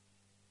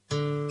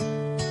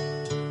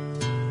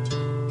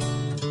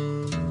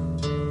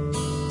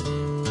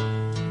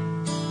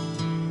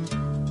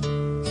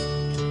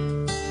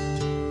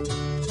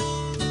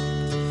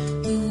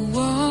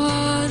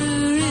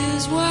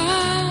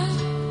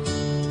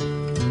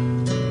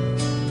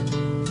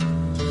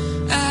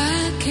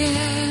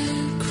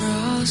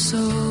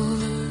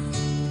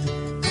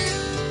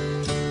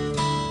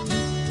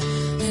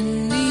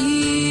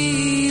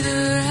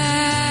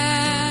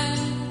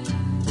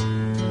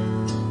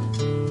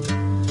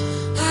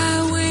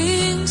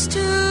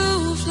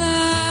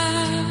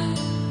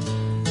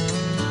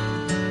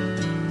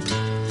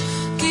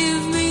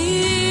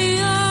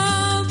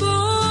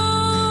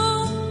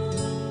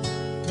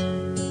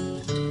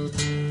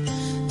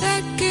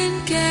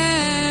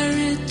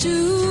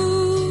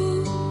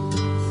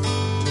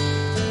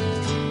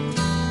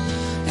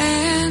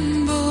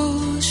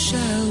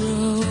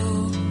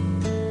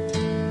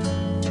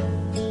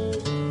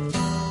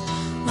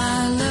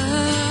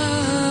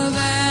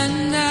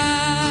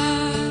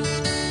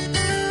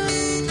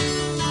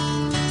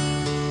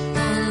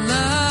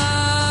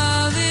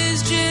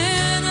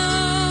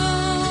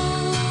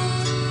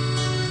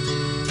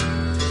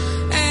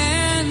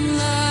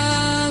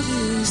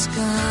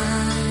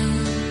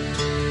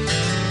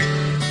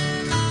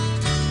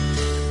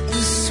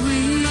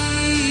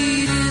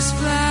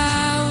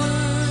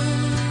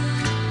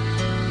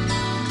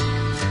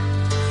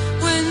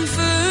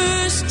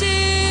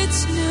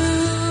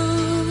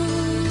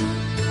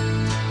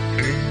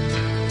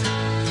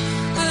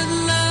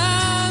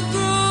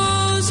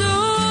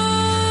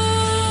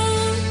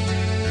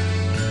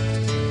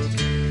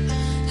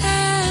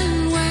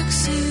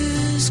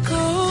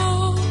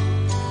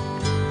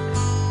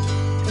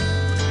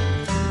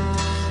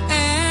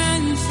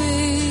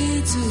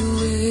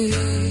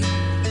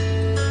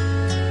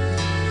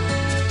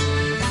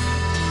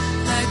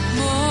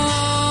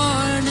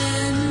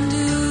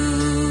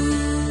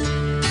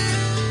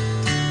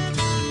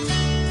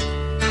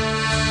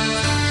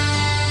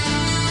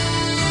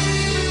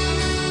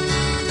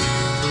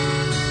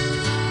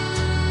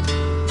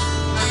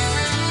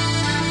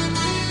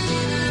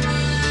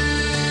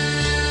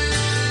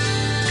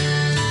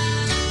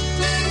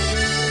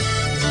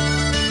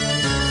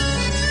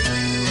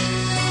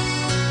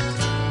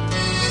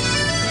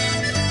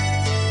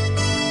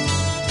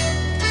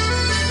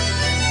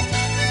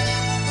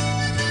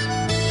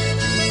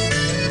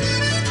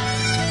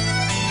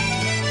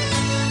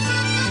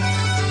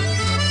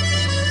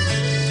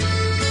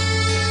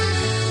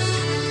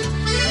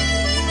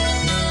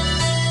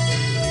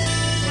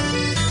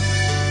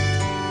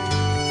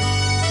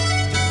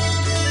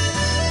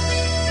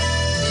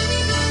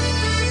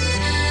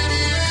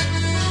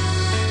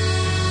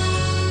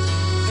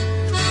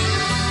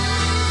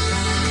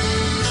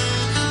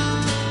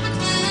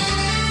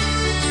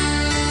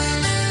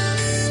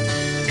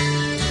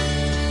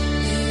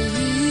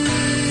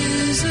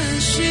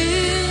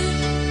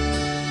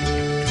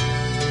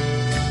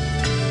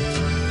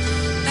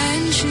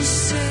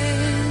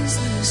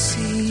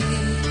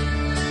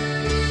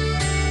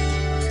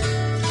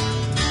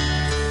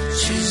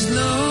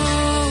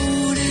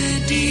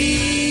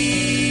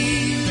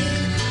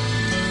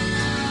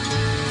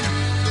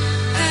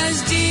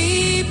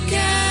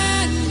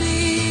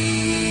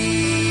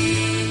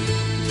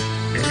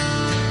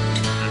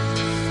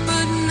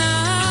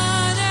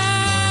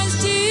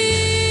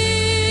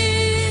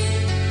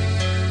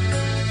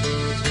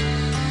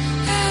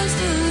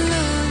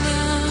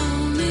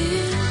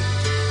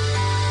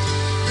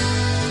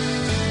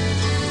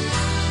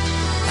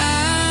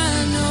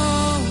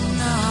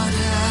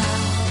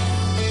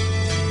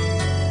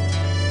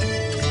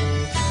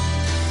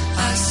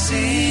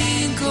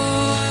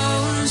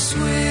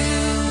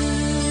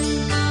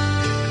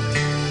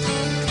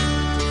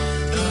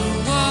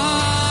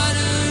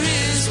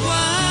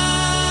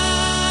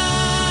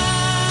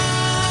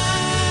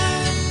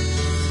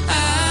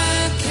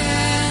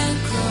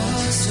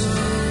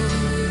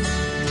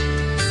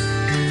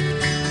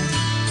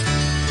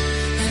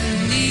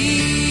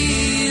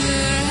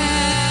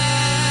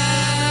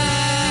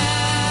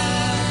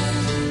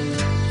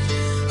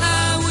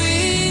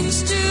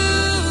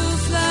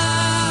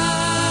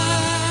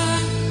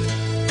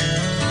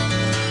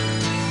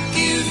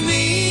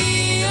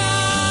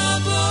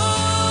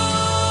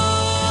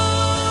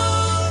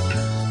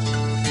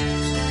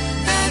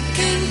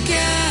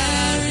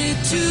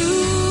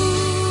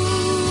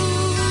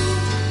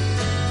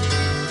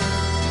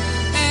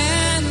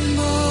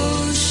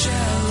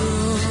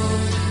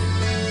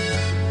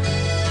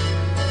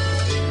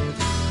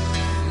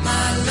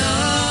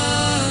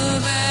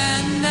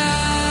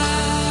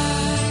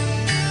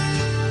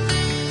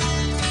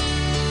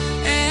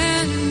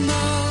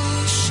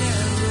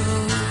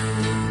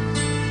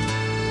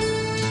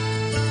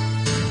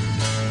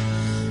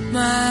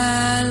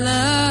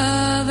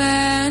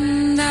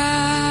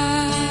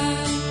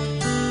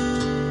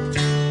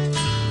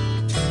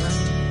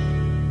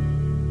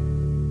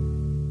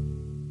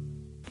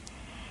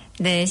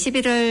 네,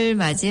 11월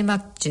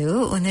마지막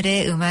주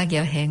오늘의 음악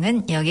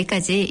여행은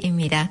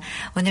여기까지입니다.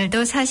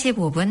 오늘도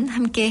 45분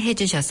함께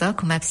해주셔서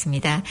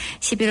고맙습니다.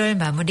 11월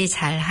마무리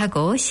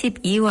잘하고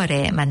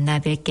 12월에 만나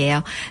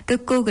뵐게요.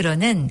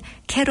 끝곡으로는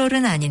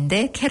캐롤은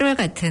아닌데 캐롤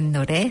같은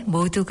노래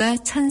모두가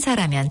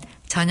천사라면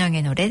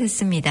전영의 노래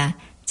듣습니다.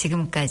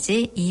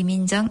 지금까지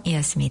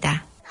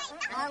이민정이었습니다.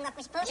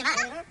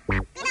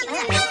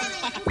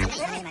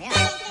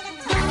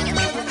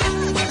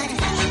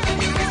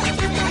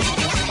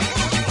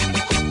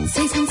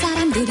 세상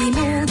사람들이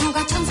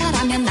모두가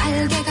천사라면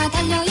날개가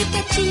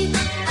달려있겠지.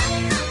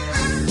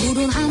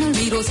 푸른 하늘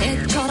위로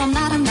새처럼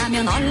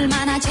나른다면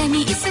얼마나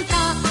재미있을까.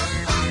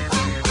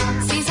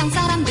 세상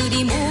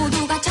사람들이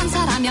모두가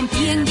천사라면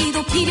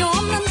비행기도 필요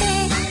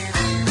없는데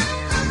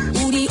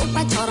우리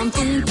오빠처럼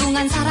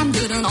뚱뚱한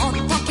사람들은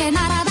어떻게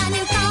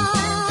날아다닐까.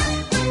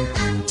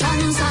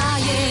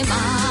 천사의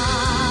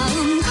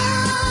마음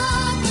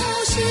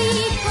갖고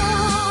싶어.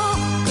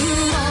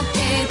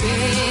 그렇게 될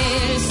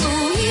수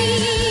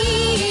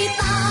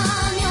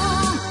있다면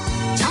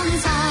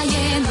천사의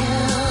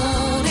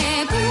노래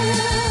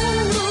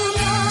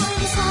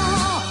부르면서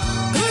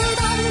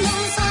끝없는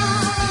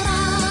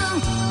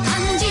사랑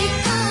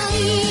간직하리.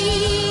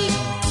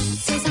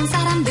 세상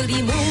사람들이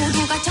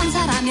모두가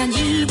천사라면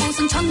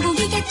이곳은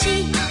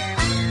천국이겠지.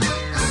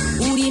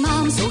 우리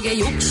마음속에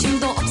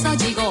욕심도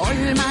없어지고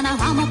얼마나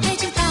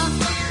화목해질까.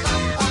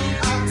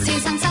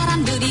 세상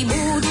사람들이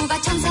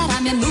모두가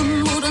천사라면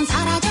눈물은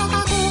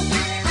사라져가고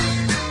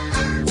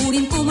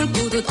우린 꿈을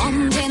꾸듯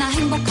언제나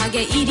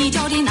행복하게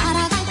이리저리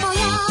날아갈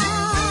거야.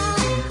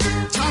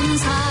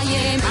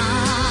 천사의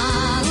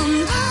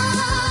마음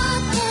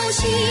갖고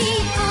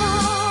싶어.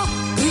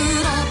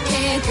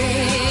 그렇게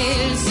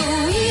될 수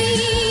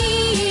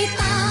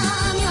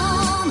있다면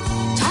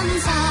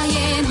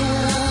천사의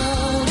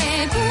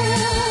노래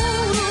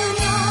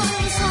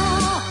부르면서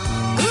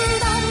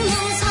끝없는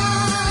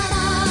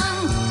사랑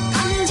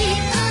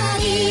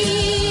간직하리.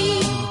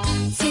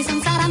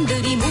 세상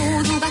사람들이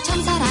모두가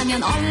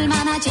천사라면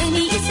얼마나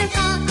재미있을까.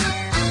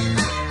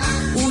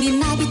 우린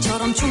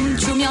나비처럼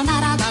춤추며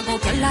날아가고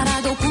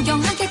별나라도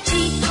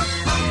구경하겠지.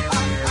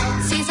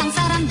 세상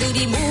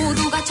사람들이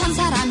모두가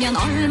천사라면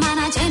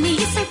얼마나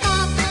재미있을까.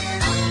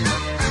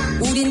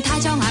 우린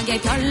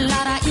다정하게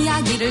별나라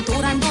이야기를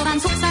도란도란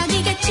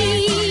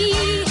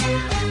속삭이겠지.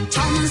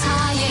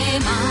 천사의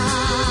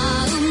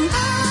마음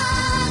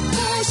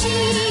갖고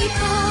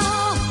싶어.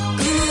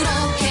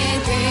 그렇게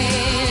될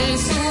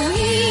수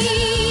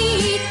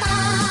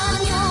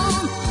있다면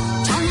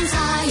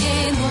천사의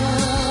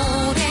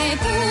노래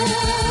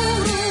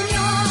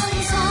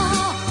부르면서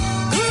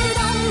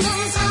끝없는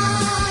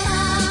사랑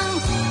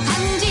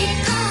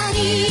간직하리.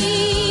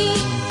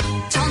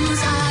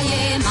 천사의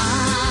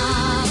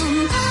마음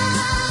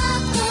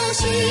갖고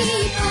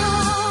싶어.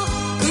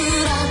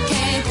 그렇게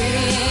될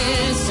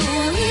수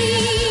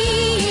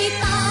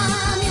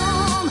있다면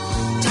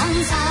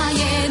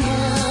천사의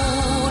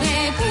노래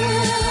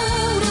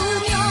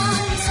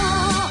부르면서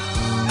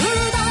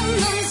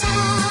끝없는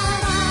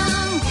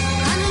사랑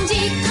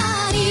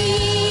간직하리.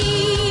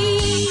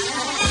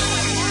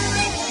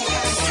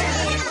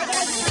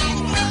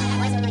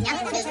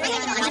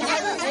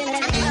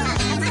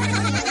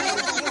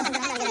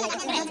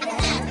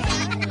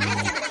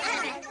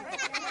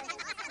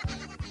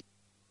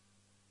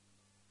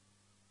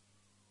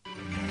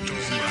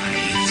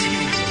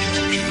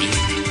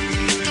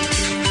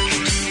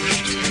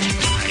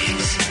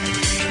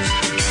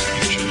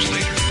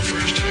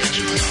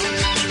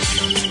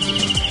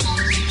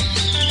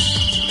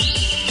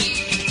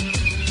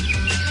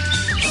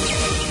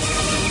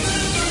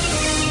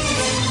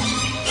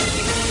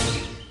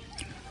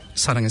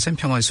 사랑의 샘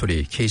평화의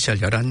소리, KCR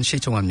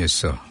 11시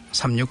종합뉴스,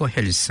 365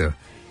 헬스,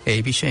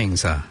 ABC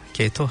행사,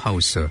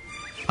 게토하우스,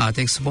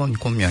 아덱스본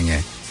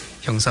곤명예,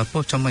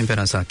 형사법 전문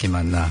변호사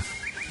김한나,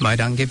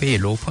 마이랑개베이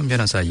로펌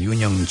변호사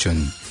윤영준,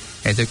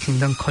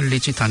 에드킹덤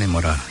컬리지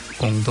다네모라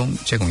공동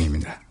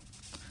제공입니다.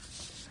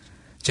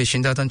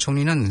 제신다던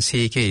총리는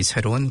세 개의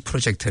새로운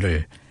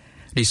프로젝트를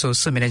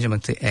리소스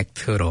매니지먼트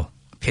액트로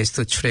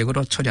패스트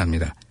트랙으로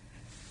처리합니다.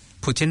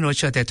 푸틴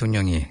러시아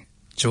대통령이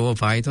조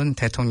바이든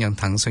대통령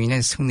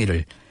당선인의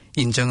승리를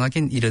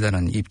인정하긴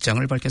이르다는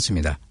입장을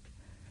밝혔습니다.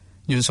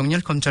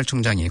 윤석열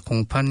검찰총장이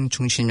공판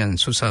중심형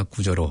수사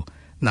구조로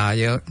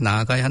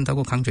나아가야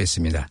한다고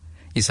강조했습니다.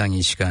 이상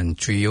이 시간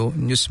주요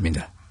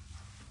뉴스입니다.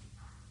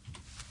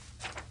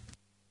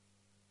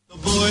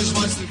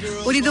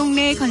 우리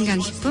동네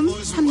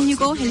건강식품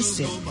 365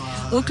 헬스,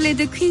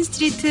 오클랜드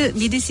퀸스트리트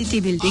미드시티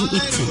빌딩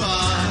 2층,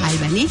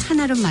 알바니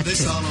하나룸마트,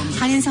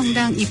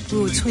 한인성당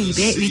입구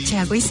초입에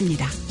위치하고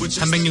있습니다.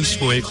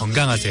 365일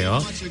건강하세요.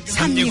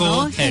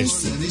 365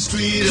 헬스.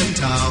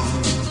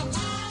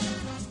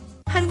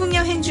 한국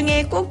여행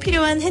중에 꼭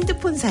필요한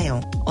핸드폰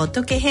사용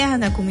어떻게 해야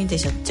하나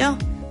고민되셨죠?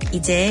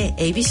 이제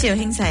ABC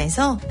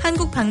여행사에서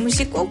한국 방문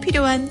시 꼭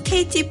필요한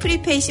KT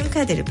프리페이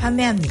심카드를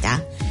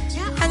판매합니다.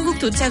 한국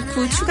도착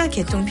후 추가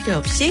개통 필요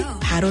없이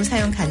바로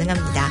사용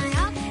가능합니다.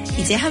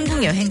 이제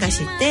한국 여행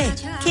가실 때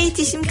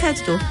KT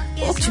심카드도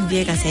꼭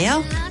준비해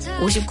가세요.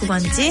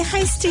 59번지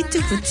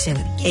하이스트리트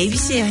 9층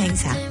ABC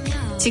여행사.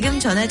 지금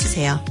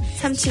전화주세요.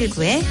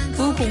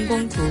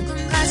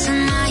 379-9009.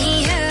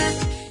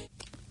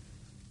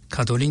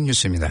 가톨릭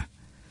뉴스입니다.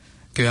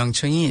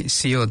 교황청이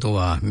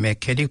시어도와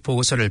메케릭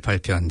보고서를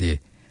발표한 뒤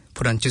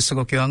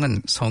프란치스코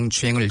교황은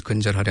성추행을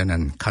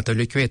근절하려는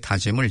가톨릭교회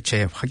다짐을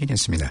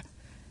재확인했습니다.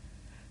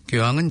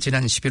 교황은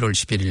지난 11월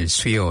 11일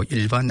수요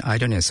일반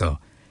아련에서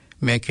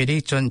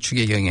메케릭 전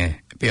추기경의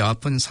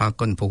뼈아픈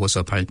사건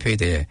보고서 발표에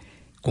대해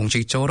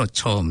공식적으로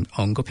처음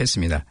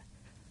언급했습니다.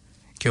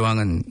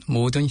 교황은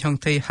모든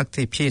형태의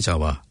학대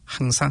피해자와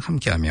항상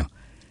함께하며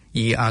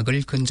이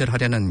악을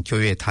근절하려는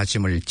교회의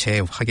다짐을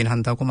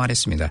재확인한다고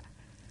말했습니다.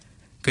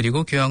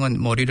 그리고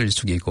교황은 머리를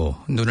숙이고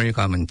눈을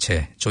감은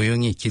채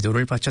조용히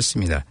기도를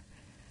바쳤습니다.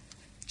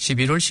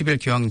 11월 10일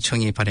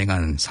교황청이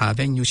발행한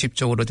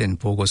 460쪽으로 된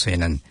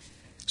보고서에는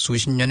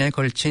수십 년에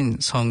걸친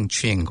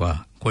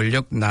성추행과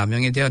권력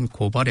남용에 대한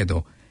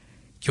고발에도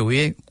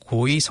교회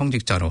고위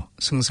성직자로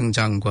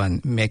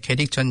승승장구한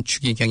메케릭 전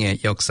추기경의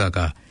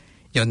역사가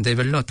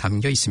연대별로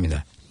담겨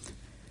있습니다.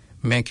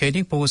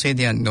 메케릭 보고서에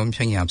대한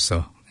논평에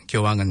앞서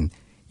교황은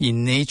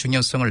인내의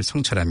중요성을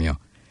성찰하며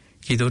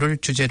기도를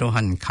주제로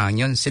한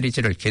강연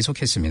시리즈를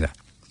계속했습니다.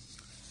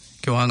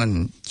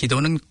 교황은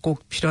기도는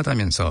꼭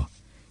필요하다면서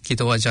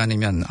기도하지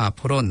않으면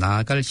앞으로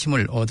나아갈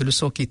힘을 얻을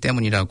수 없기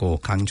때문이라고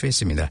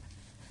강조했습니다.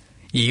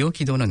 이후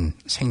기도는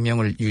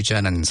생명을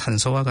유지하는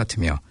산소와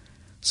같으며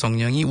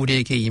성령이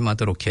우리에게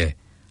임하도록 해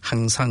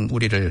항상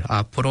우리를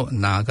앞으로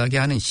나아가게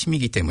하는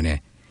힘이기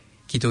때문에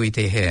기도에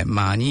대해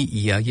많이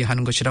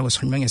이야기하는 것이라고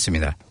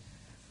설명했습니다.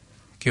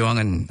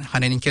 교황은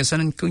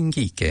하나님께서는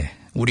끈기 있게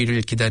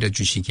우리를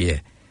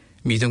기다려주시기에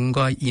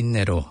믿음과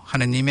인내로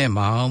하나님의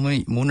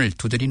마음의 문을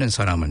두드리는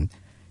사람은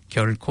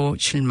결코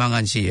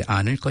실망하지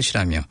않을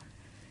것이라며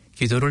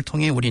기도를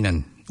통해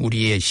우리는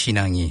우리의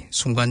신앙이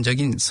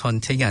순간적인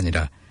선택이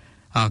아니라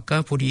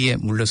악과 불의에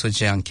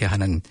물러서지 않게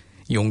하는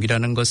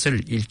용기라는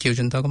것을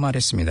일깨워준다고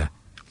말했습니다.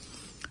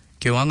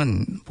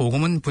 교황은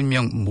복음은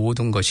분명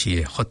모든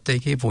것이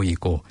헛되게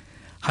보이고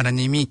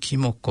하나님이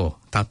기먹고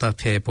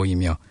답답해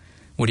보이며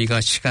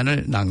우리가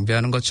시간을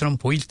낭비하는 것처럼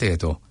보일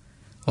때에도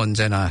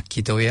언제나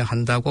기도해야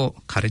한다고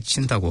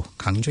가르친다고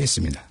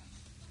강조했습니다.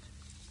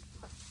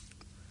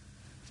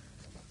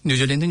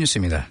 뉴질랜드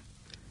뉴스입니다.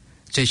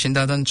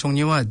 제신다 아던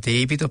총리와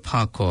데이비드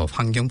파커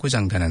환경부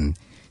장관은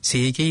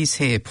세 개의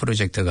새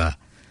프로젝트가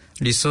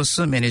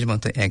리소스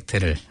매니지먼트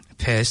액트를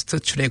패스트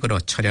트랙으로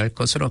처리할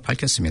것으로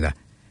밝혔습니다.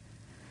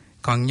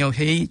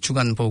 강요회의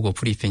주간 보고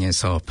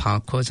브리핑에서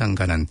파커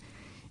장관은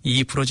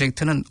이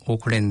프로젝트는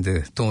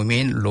오클랜드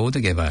도메인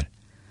로드 개발,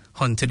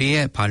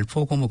 헌트리의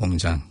발포 고무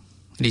공장,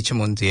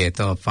 리치몬드의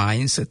더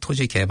파인스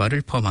토지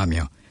개발을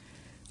포함하며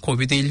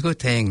코비드19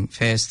 대행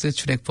패스트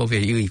트랙 법에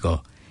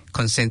의거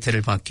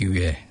컨센트를 받기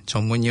위해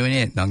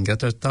전문위원회에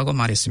넘겨뒀다고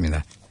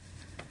말했습니다.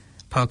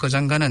 파커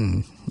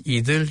장관은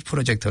이들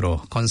프로젝트로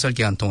건설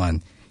기간 동안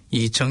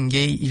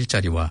 2,000개의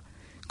일자리와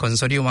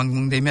건설이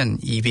완공되면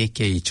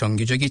 200개의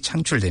정규직이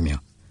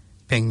창출되며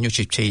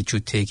 160채의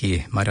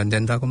주택이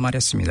마련된다고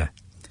말했습니다.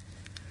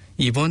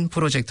 이번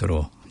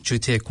프로젝트로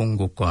주택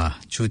공급과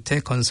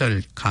주택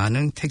건설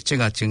가능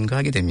택지가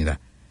증가하게 됩니다.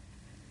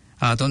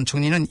 아돈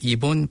총리는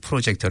이번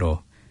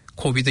프로젝트로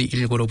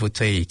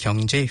코비드19로부터의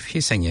경제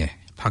회생에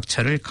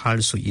박차를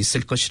가할 수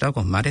있을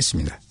것이라고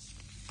말했습니다.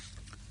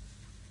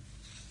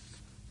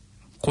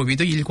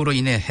 코비드19로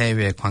인해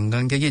해외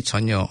관광객이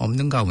전혀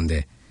없는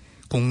가운데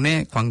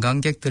국내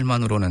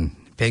관광객들만으로는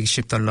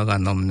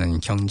 $110가 넘는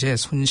경제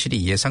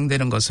손실이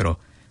예상되는 것으로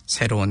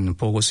새로운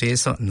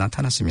보고서에서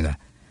나타났습니다.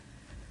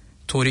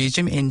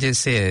 투리즘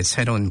엔젤스의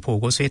새로운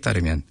보고서에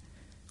따르면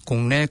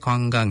국내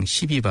관광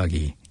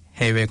 12박이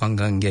해외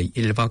관광객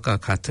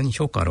 1박과 같은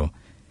효과로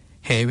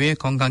해외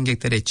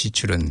관광객들의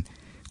지출은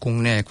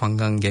국내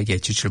관광객의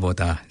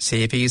지출보다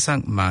 3배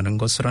이상 많은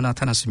것으로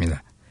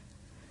나타났습니다.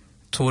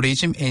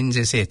 투리즘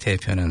엔젤스의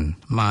대표는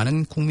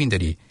많은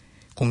국민들이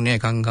국내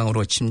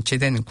관광으로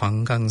침체된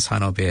관광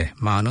산업에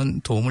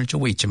많은 도움을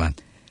주고 있지만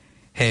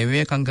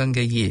해외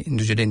관광객이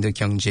뉴질랜드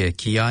경제에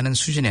기여하는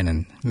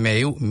수준에는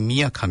매우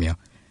미약하며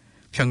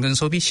평균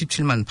소비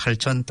 17만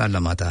 8천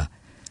달러마다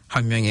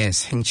한 명의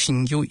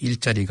신규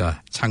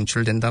일자리가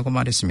창출된다고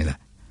말했습니다.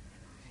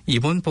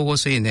 이번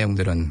보고서의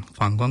내용들은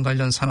관광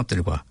관련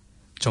산업들과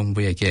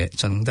정부에게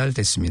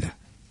전달됐습니다.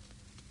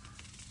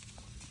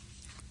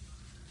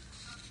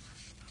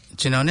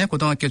 지난해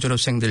고등학교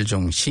졸업생들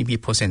중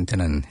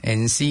 12%는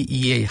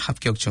NCEA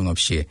합격증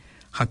없이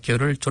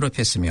학교를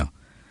졸업했으며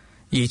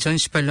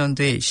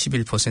 2018년도에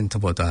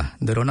 11%보다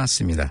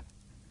늘어났습니다.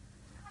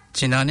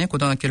 지난해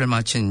고등학교를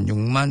마친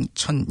 6만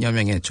 1,000여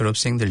명의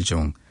졸업생들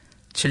중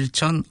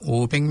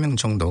 7,500명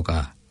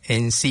정도가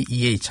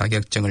NCEA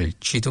자격증을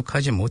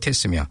취득하지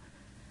못했으며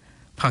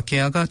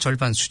파케아가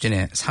절반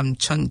수준의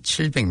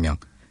 3,700명,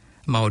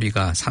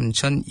 마오리가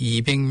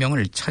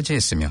 3,200명을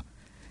차지했으며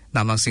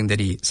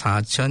남학생들이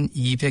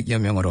 4,200여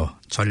명으로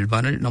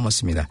절반을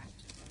넘었습니다.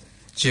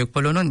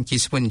 지역별로는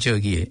기스본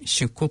지역이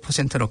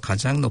 19%로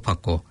가장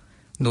높았고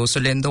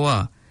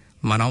노슬랜드와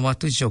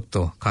마나와트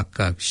지역도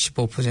각각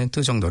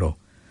 15% 정도로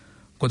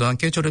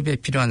고등학교 졸업에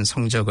필요한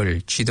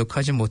성적을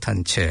취득하지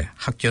못한 채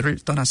학교를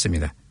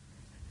떠났습니다.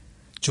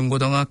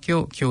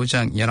 중고등학교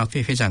교장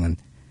연합회 회장은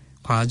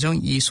과정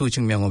이수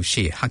증명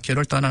없이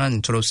학교를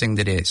떠나는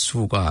졸업생들의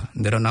수가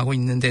늘어나고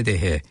있는 데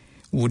대해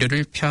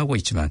우려를 표하고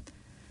있지만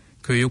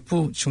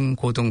교육부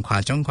중고등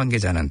과정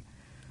관계자는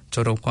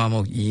졸업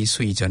과목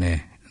이수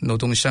이전에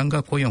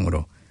노동시장과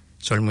고용으로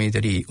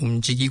젊은이들이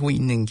움직이고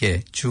있는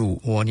게 주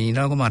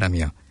원인이라고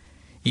말하며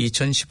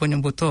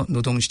 2015년부터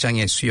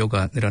노동시장의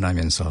수요가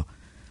늘어나면서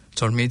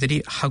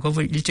젊은이들이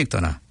학업을 일찍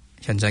떠나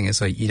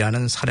현장에서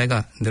일하는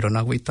사례가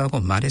늘어나고 있다고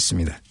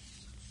말했습니다.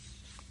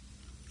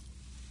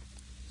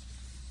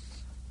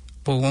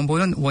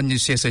 보건부는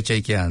원뉴스에서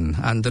제기한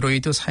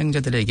안드로이드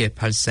사용자들에게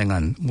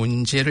발생한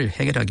문제를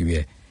해결하기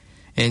위해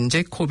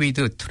엔제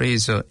코비드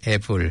트레이서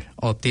앱을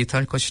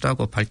업데이트할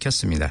것이라고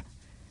밝혔습니다.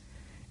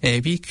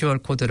 앱이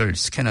QR코드를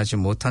스캔하지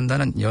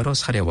못한다는 여러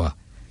사례와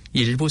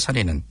일부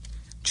사례는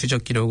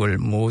추적 기록을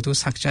모두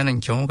삭제하는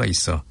경우가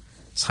있어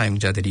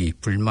사용자들이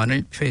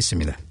불만을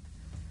표했습니다.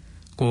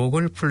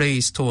 구글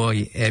플레이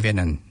스토어의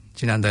앱에는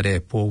지난달에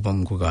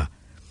보건부가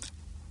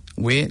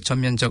왜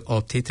전면적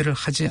업데이트를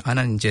하지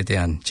않았는지에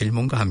대한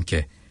질문과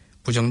함께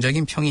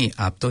부정적인 평이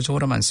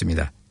압도적으로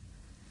많습니다.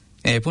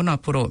 앱은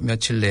앞으로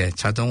며칠 내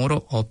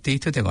자동으로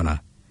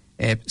업데이트되거나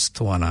앱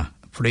스토어나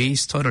플레이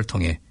스토어를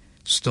통해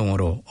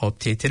수동으로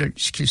업데이트를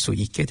시킬 수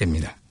있게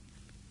됩니다.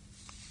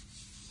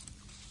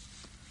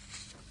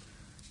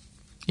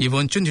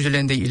 이번 주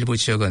뉴질랜드의 일부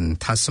지역은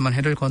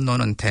타스만해를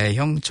건너는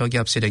대형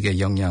저기압 세력의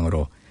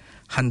영향으로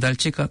한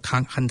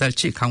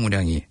달치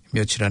강우량이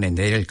며칠 안에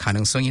내릴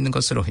가능성이 있는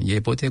것으로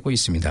예보되고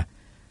있습니다.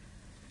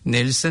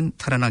 넬슨,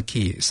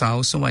 타라나키,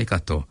 사우스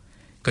와이카토,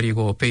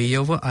 그리고 베이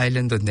오브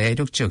아일랜드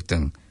내륙 지역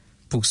등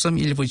북섬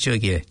일부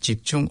지역에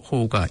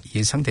집중호우가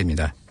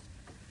예상됩니다.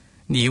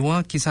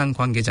 니와 기상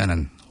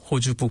관계자는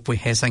호주 북부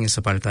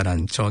해상에서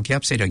발달한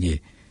저기압 세력이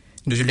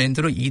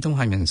뉴질랜드로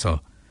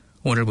이동하면서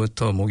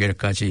오늘부터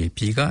목요일까지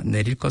비가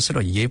내릴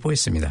것으로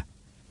예보했습니다.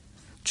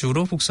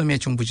 주로 북섬의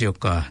중부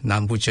지역과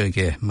남부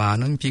지역에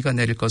많은 비가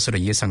내릴 것으로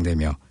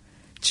예상되며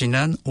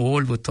지난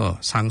 5월부터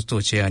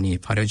상수도 제한이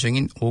발효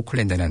중인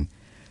오클랜드는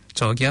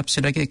저기압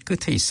세력의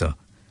끝에 있어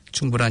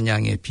충분한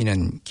양의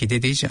비는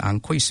기대되지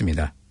않고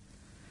있습니다.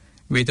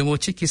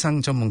 웨더워치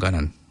기상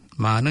전문가는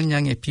많은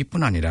양의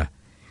비뿐 아니라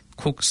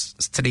쿡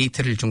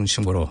스트레이트를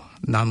중심으로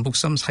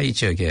남북섬 사이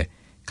지역에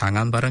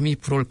강한 바람이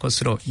불어올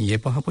것으로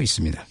예보하고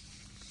있습니다.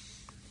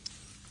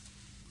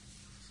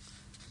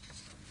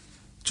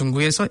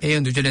 중국에서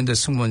에어 뉴질랜드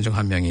승무원 중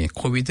한 명이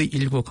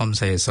코비드-19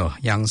 검사에서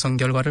양성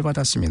결과를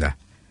받았습니다.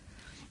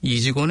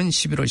 이 직원은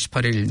 11월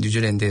 18일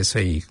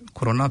뉴질랜드에서의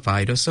코로나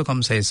바이러스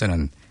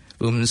검사에서는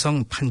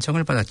음성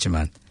판정을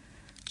받았지만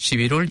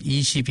 11월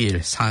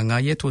 22일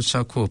상하이에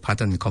도착 후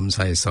받은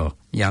검사에서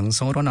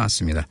양성으로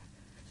나왔습니다.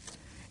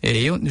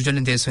 에어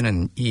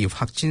뉴질랜드에서는 이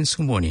확진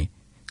승무원이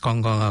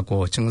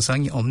건강하고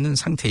증상이 없는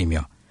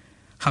상태이며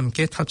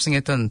함께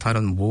탑승했던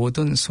다른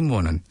모든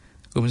승무원은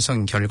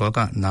음성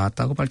결과가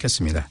나왔다고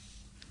밝혔습니다.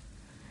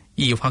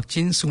 이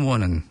확진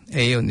승무원은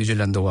에어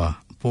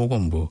뉴질랜드와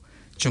보건부,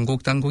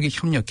 중국 당국이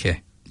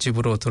협력해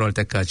집으로 돌아올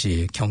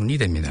때까지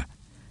격리됩니다.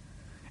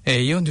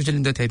 에어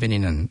뉴질랜드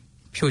대변인은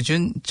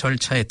표준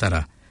절차에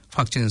따라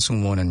확진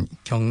승무원은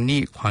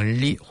격리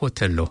관리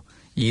호텔로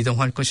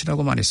이동할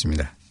것이라고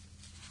말했습니다.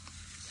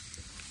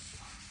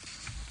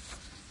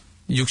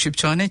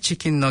 60초 안에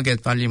치킨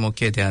너겟 빨리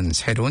먹기에 대한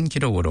새로운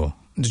기록으로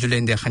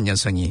뉴질랜드의 한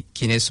여성이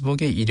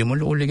기네스북에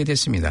이름을 올리게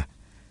됐습니다.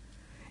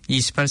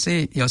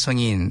 28세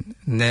여성인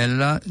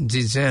넬라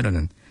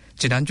지제르는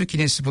지난주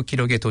기네스북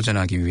기록에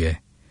도전하기 위해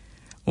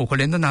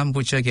오클랜드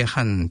남부 지역의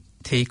한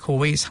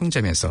테이크어웨이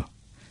상점에서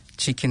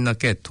치킨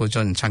너겟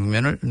도전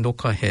장면을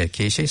녹화해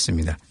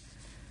게시했습니다.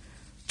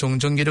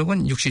 종전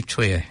기록은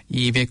 60초에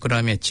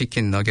 200g의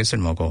치킨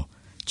너겟을 먹어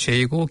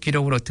최고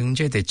기록으로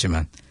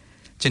등재됐지만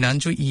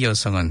지난주 이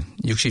여성은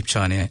 60초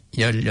안에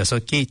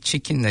 16개의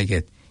치킨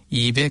너겟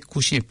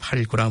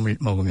 298g을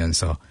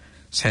먹으면서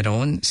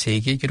새로운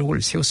세계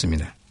기록을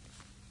세웠습니다.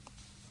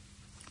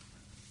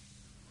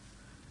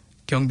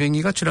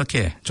 경비행기가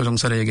추락해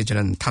조종사를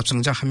여겨지는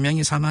탑승자 한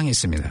명이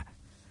사망했습니다.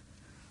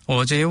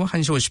 어제 오후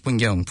 1시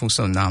 50분경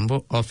북섬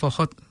남부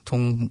어퍼헛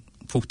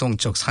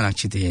북동쪽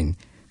산악지대인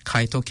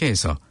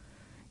카이토케에서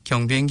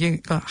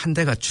경비행기가 한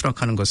대가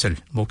추락하는 것을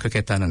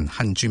목격했다는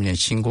한 주민의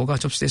신고가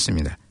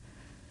접수됐습니다.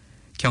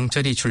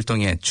 경찰이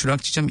출동해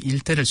추락 지점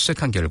일대를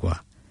수색한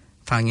결과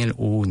당일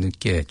오후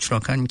늦게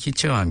추락한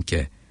기체와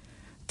함께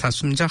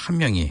탑승자 한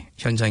명이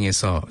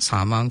현장에서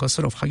사망한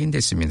것으로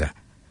확인됐습니다.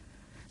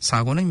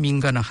 사고는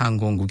민간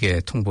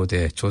항공국에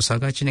통보돼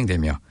조사가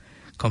진행되며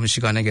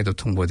검시관에게도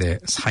통보돼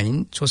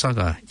사인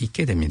조사가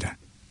있게 됩니다.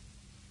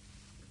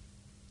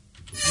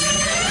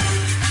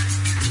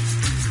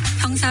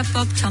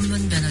 형사법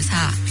전문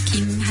변호사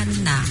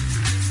김한나,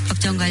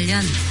 법정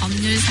관련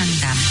법률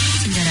상담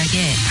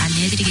친절하게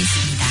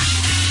안내해드리겠습니다.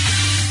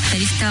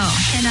 베리스터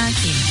해나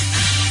김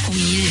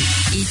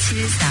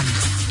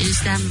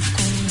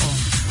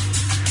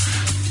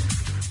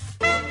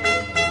 01-273-1300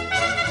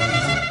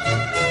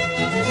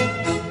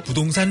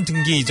 부동산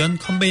등기 이전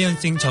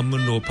컨베이언싱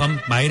전문 로펌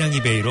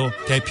마이랑이베이로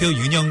대표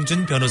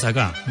윤영준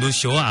변호사가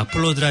노쇼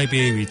아폴로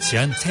드라이브에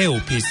위치한 새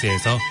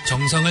오피스에서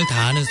정성을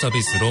다하는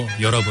서비스로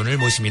여러분을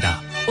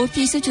모십니다.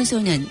 오피스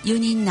주소는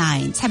유닛 9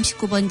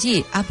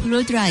 39번지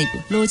아폴로 드라이브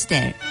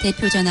로즈델,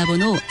 대표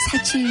전화번호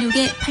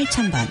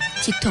 476-8000번,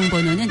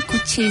 직통번호는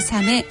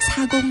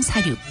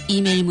 973-4046,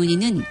 이메일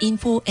문의는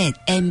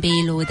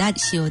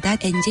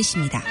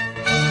info@mbailo.co.nz입니다.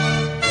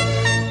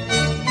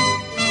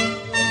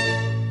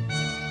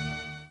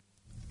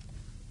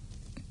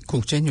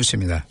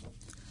 국제뉴스입니다.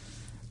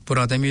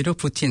 블라디미르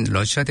푸틴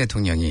러시아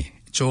대통령이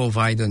조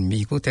바이든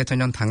미국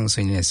대통령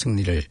당선인의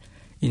승리를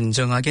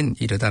인정하긴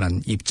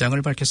이르다는 입장을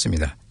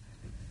밝혔습니다.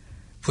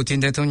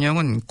 푸틴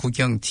대통령은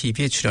국영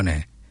TV에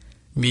출연해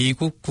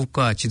미국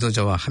국가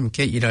지도자와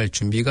함께 일할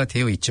준비가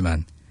되어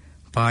있지만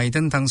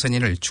바이든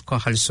당선인을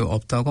축하할 수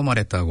없다고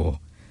말했다고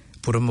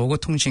브룸버그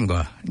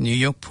통신과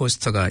뉴욕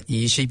포스트가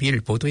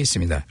 22일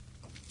보도했습니다.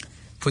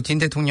 푸틴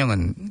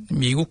대통령은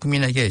미국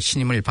국민에게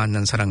신임을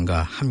받는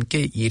사람과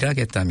함께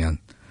일하겠다면서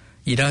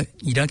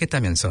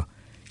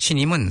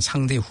신임은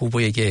상대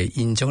후보에게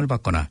인정을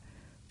받거나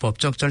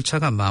법적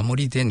절차가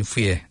마무리된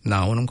후에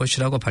나오는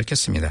것이라고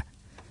밝혔습니다.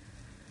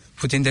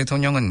 푸틴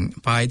대통령은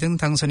바이든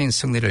당선인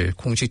승리를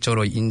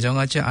공식적으로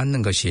인정하지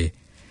않는 것이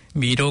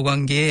미로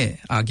관계에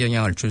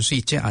악영향을 줄 수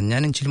있지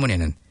않냐는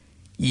질문에는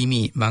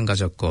이미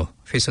망가졌고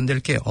훼손될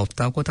게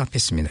없다고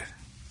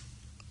답했습니다.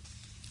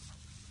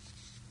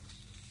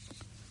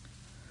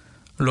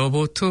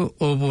 로버트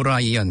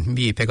오브라이언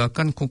미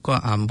백악관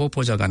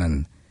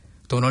국가안보보좌관은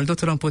도널드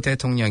트럼프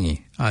대통령이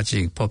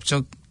아직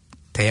법적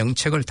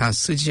대응책을 다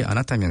쓰지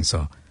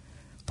않았다면서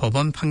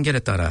법원 판결에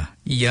따라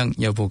이양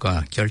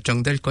여부가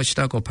결정될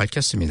것이라고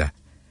밝혔습니다.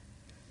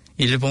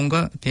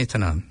 일본과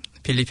베트남,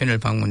 필리핀을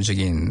방문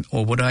중인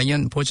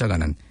오브라이언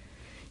보좌관은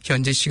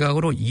현지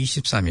시각으로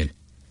 23일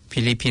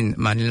필리핀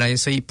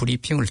마닐라에서의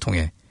브리핑을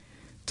통해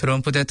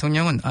트럼프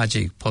대통령은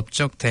아직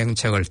법적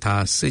대응책을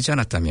다 쓰지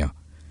않았다며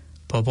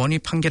법원이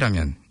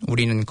판결하면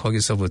우리는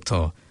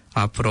거기서부터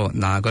앞으로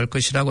나아갈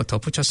것이라고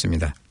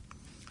덧붙였습니다.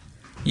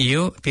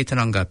 이어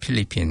베트남과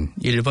필리핀,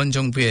 일본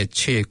정부의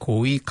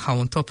최고위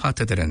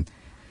카운터파트들은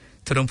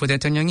트럼프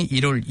대통령이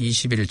 1월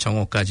 20일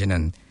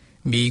정오까지는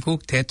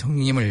미국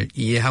대통령임을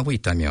이해하고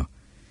있다며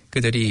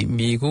그들이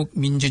미국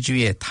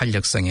민주주의의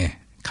탄력성에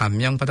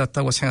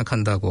감명받았다고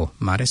생각한다고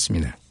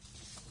말했습니다.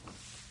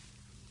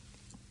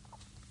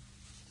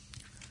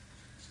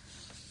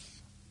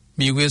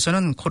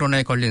 미국에서는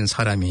코로나에 걸린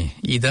사람이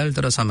이달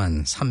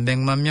들어서만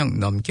 300만 명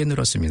넘게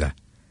늘었습니다.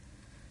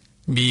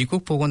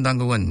 미국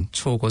보건당국은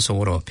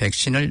초고속으로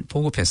백신을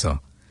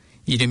보급해서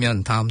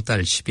이르면 다음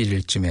달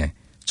 11일쯤에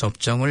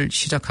접종을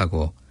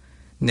시작하고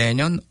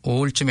내년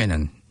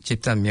 5월쯤에는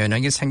집단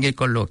면역이 생길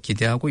걸로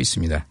기대하고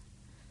있습니다.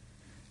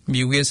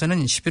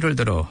 미국에서는 11월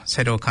들어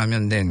새로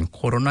감염된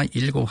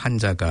코로나19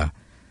 환자가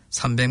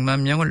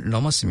 300만 명을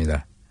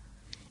넘었습니다.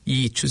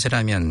 이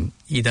추세라면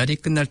이달이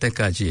끝날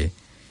때까지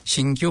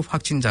신규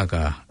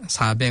확진자가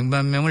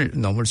 400만 명을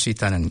넘을 수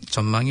있다는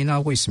전망이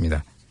나오고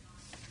있습니다.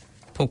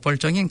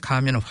 폭발적인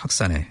감염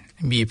확산에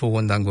미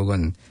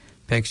보건당국은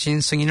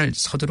백신 승인을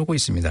서두르고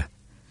있습니다.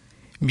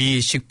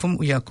 미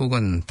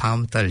식품의약국은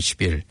다음 달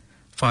 10일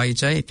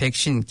파이자의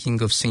백신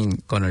긴급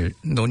승인권을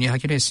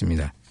논의하기로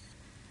했습니다.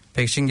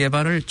 백신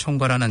개발을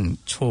총괄하는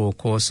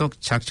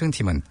초고속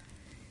작전팀은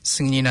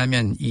승인이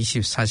나면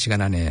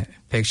 24시간 안에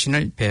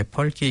백신을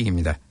배포할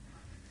계획입니다.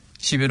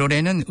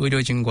 11월에는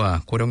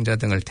의료진과 고령자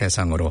등을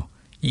대상으로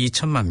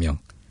 2천만 명,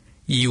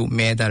 이후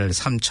매달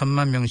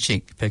 3천만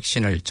명씩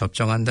백신을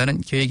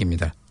접종한다는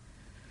계획입니다.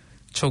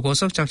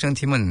 초고속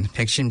작전팀은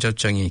백신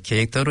접종이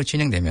계획대로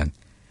진행되면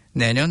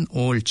내년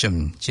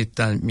 5월쯤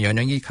집단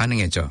면역이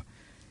가능해져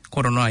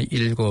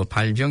코로나19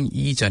 발병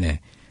이전에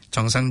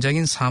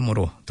정상적인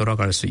삶으로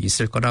돌아갈 수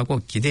있을 거라고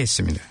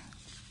기대했습니다.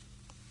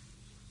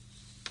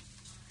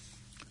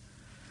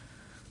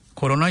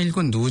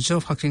 코로나19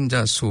 누적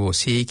확진자 수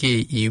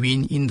세계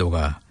 2위인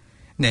인도가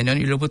내년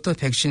 1월부터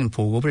백신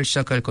보급을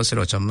시작할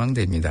것으로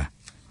전망됩니다.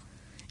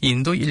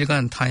 인도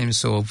일간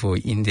타임스 오브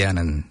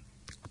인디아는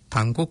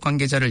당국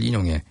관계자를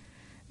인용해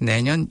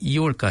내년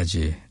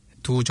 2월까지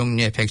두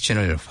종류의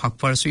백신을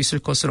확보할 수 있을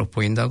것으로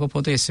보인다고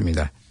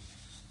보도했습니다.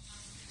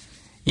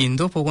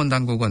 인도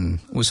보건당국은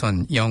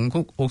우선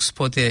영국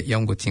옥스퍼드의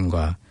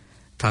연구팀과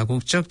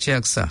다국적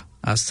제약사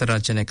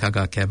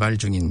아스트라제네카가 개발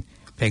중인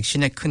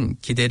백신에 큰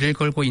기대를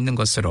걸고 있는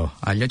것으로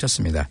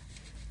알려졌습니다.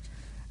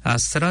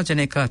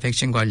 아스트라제네카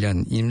백신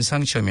관련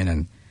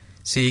임상시험에는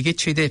세계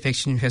최대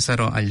백신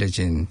회사로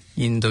알려진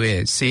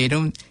인도의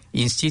세럼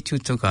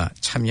인스티튜트가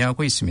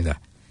참여하고 있습니다.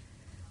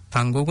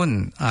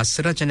 당국은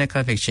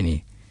아스트라제네카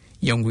백신이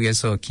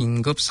영국에서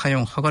긴급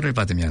사용 허가를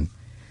받으면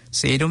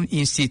세럼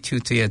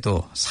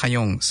인스티튜트에도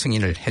사용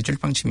승인을 해줄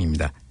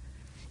방침입니다.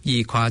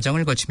 이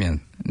과정을 거치면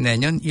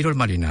내년 1월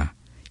말이나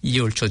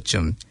 2월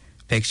초쯤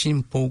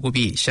백신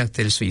보급이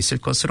시작될 수 있을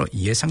것으로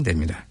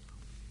예상됩니다.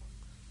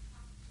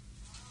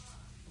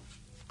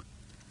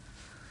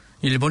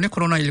 일본의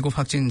코로나19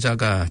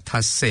 확진자가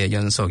닷새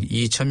연속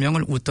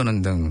 2,000명을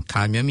웃도는 등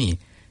감염이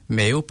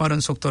매우 빠른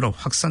속도로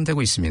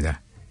확산되고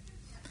있습니다.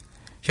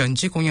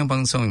 현지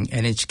공영방송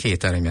NHK에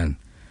따르면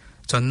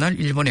전날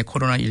일본의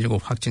코로나19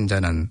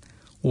 확진자는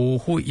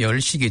오후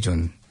 10시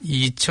기준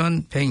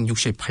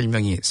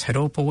 2,168명이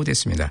새로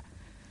보고됐습니다.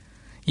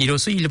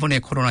 이로써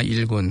일본의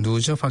코로나19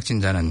 누적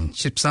확진자는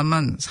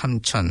 13만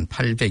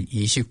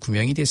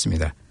 3,829명이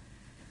됐습니다.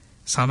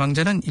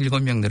 사망자는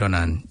 7명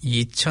늘어난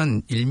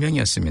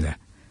 2,001명이었습니다.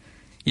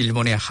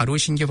 일본의 하루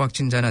신규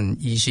확진자는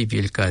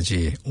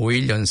 22일까지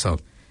 5일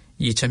연속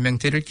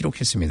 2,000명대를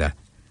기록했습니다.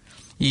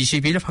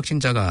 22일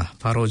확진자가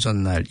바로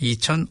전날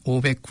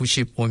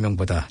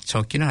 2,595명보다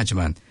적기는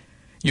하지만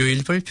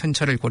요일별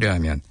편차를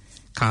고려하면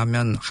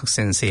감염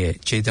확산세에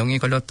제동이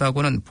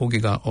걸렸다고는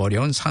보기가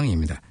어려운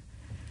상황입니다.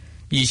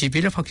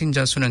 21일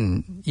확진자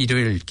수는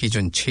일요일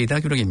기준 최다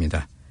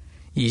기록입니다.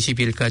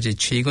 20일까지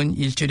최근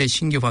일주일의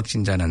신규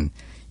확진자는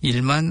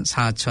 1만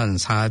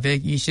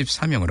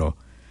 4,423명으로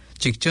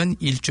직전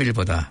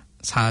일주일보다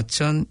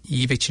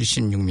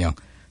 4,276명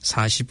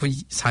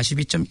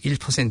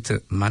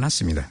 42.1%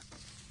 많았습니다.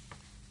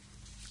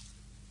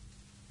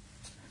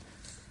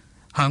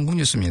 한국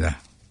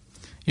뉴스입니다.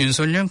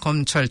 윤석열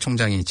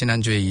검찰총장이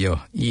지난주에 이어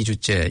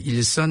 2주째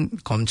일선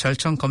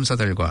검찰청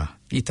검사들과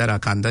잇따라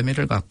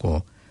간담회를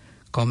갖고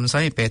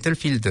검사의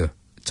배틀필드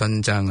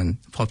전장은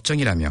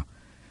법정이라며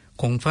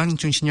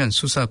공판중심형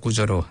수사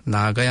구조로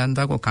나아가야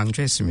한다고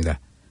강조했습니다.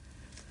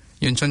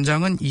 윤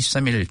총장은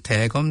 23일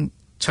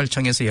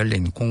대검찰청에서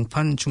열린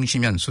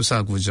공판중심형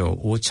수사 구조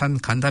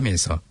 5찬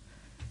간담회에서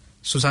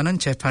수사는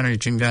재판을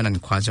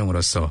준비하는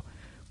과정으로서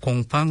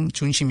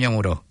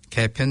공판중심형으로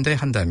개편돼야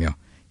한다며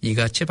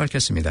이같이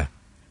밝혔습니다.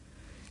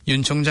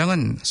 윤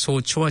총장은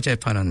소추와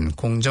재판은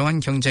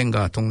공정한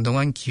경쟁과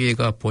동등한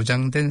기회가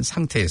보장된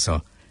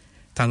상태에서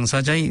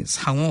당사자의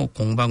상호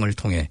공방을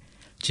통해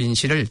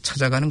진실을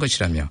찾아가는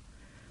것이라며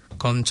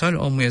검찰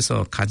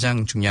업무에서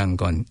가장 중요한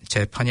건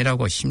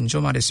재판이라고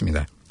힘줘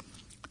말했습니다.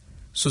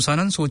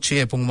 수사는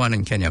소추에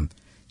복무하는 개념,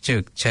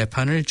 즉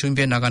재판을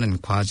준비해 나가는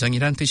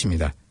과정이란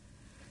뜻입니다.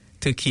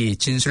 특히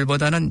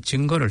진술보다는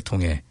증거를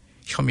통해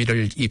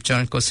혐의를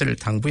입증할 것을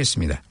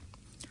당부했습니다.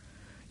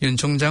 윤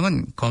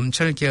총장은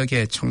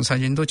검찰개혁의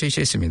청사진도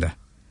제시했습니다.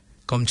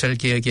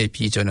 검찰개혁의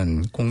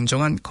비전은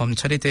공정한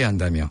검찰이 되어야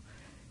한다며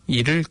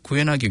이를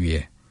구현하기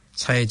위해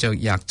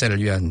사회적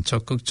약자를 위한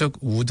적극적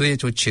우대의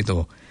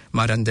조치도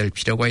마련될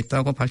필요가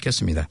있다고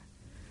밝혔습니다.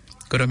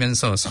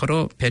 그러면서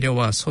서로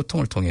배려와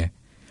소통을 통해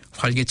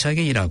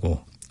활기차게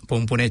일하고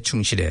본분에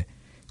충실해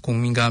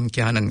국민과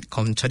함께하는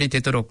검찰이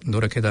되도록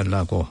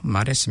노력해달라고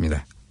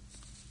말했습니다.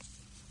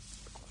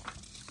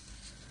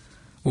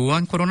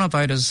 우한 코로나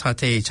바이러스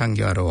사태의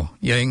장기화로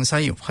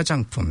여행사의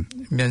화장품,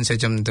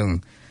 면세점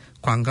등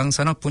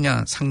관광산업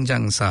분야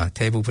상장사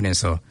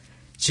대부분에서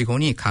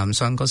직원이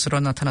감소한 것으로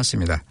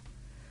나타났습니다.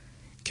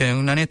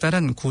 경영난에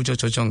따른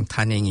구조조정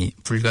단행이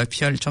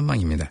불가피할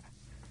전망입니다.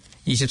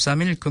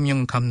 23일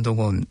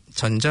금융감독원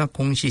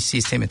전자공시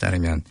시스템에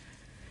따르면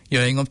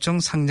여행업종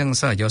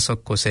상장사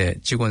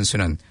 6곳의 직원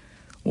수는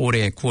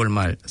올해 9월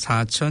말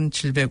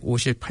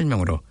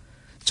 4,758명으로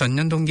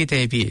전년 동기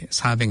대비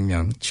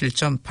 400명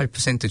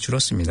 7.8%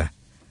 줄었습니다.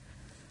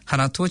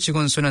 하나투어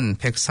직원 수는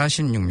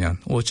 146명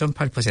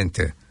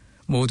 5.8%,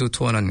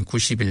 모두투어는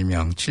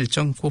 91명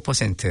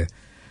 7.9%,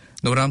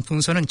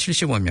 노란풍선은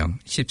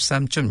 75명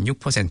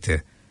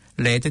 13.6%,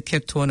 레드캡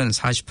투어는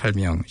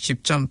 48명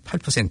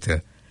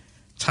 10.8%,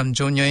 참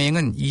좋은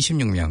여행은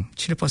 26명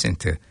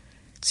 7%,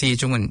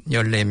 세종은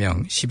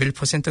 14명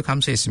 11%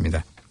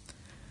 감소했습니다.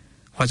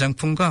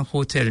 화장품과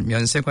호텔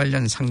면세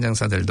관련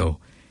상장사들도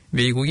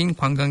외국인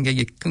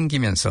관광객이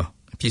끊기면서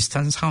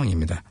비슷한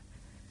상황입니다.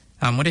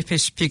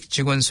 아모레패시픽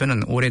직원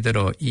수는 올해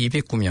들어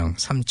 209명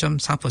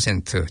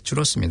 3.4%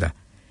 줄었습니다.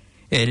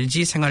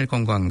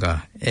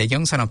 LG생활건강과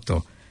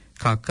애경산업도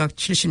각각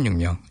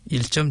 76명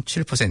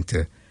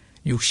 1.7%,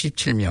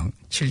 67명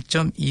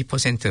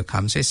 7.2%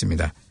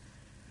 감소했습니다.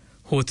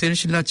 호텔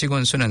신라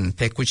직원 수는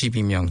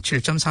 192명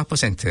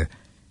 7.4%,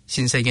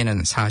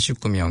 신세계는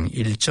 49명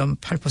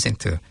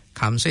 1.8%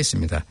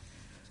 감소했습니다.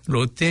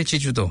 롯데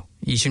지주도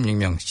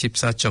 26명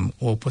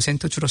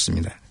 14.5%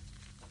 줄었습니다.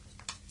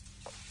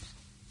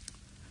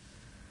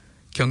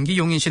 경기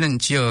용인시는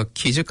지역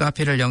키즈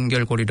카페를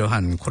연결고리로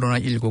한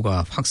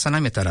코로나19가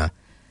확산함에 따라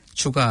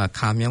추가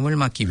감염을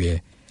막기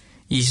위해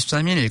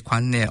 23일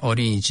관내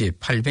어린이집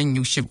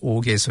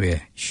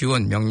 865개소에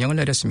휴원 명령을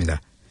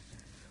내렸습니다.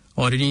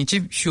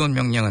 어린이집 휴원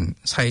명령은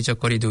사회적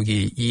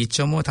거리두기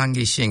 2.5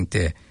 단계 시행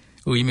때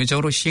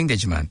의무적으로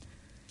시행되지만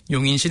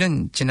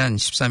용인시는 지난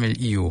 13일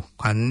이후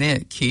관내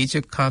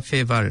키즈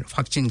카페발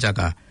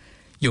확진자가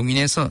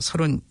용인에서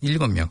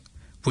 37명,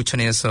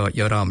 부천에서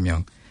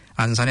 19명,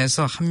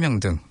 안산에서 1명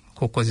등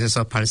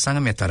곳곳에서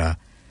발생함에 따라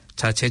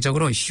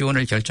자체적으로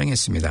휴원을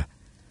결정했습니다.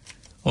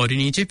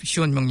 어린이집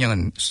휴원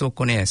명령은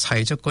수도권의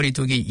사회적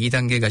거리두기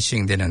 2단계가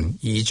시행되는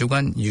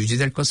 2주간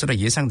유지될 것으로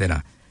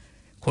예상되나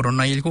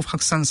코로나19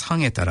 확산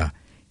상황에 따라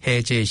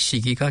해제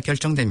시기가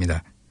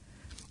결정됩니다.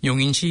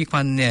 용인시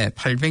관내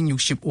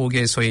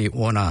 865개소의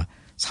원화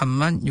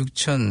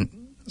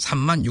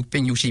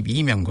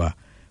 36,662명과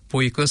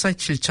보이콧의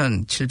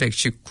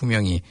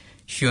 7,719명이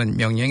휴원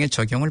명령의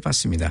적용을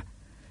받습니다.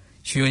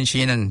 휴원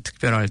시에는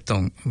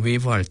특별활동,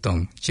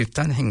 외부활동,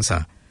 집단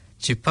행사,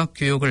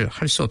 집합교육을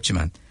할 수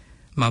없지만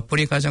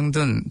맞벌이 가정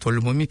등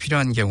돌봄이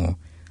필요한 경우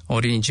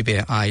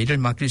어린이집에 아이를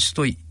맡길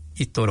수도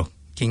있도록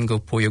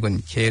긴급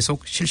보육은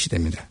계속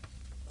실시됩니다.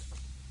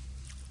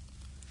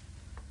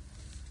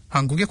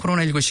 한국의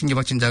코로나19 신규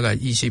확진자가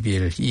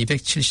 22일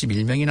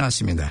 271명이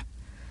나왔습니다.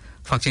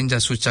 확진자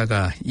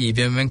숫자가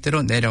 200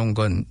 명대로 내려온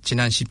건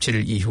지난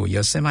 17일 이후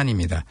엿새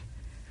만입니다.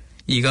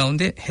 이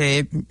가운데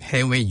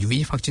해외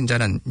유입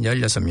확진자는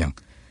 16명,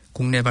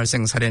 국내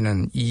발생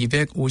사례는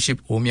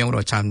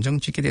 255명으로 잠정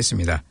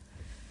집계됐습니다.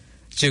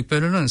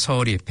 지역별로는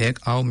서울이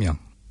 109명,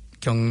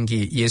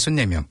 경기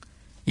 64명,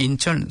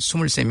 인천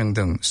 23명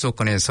등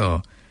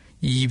수도권에서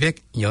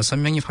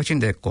 206명이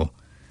확진됐고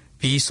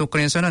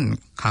비수도권에서는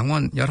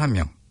강원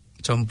 11명,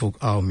 전북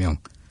 9명,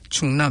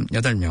 충남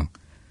 8명,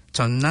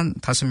 전남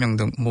 5명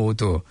등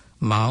모두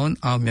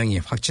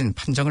 49명이 확진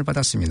판정을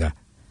받았습니다.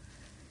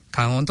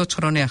 강원도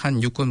철원의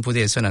한 육군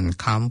부대에서는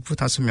간부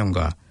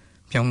 5명과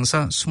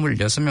병사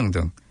 26명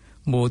등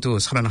모두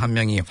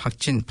 31명이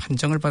확진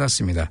판정을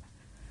받았습니다.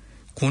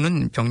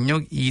 군은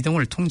병력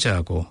이동을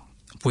통제하고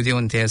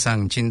부대원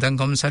대상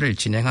진단검사를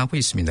진행하고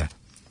있습니다.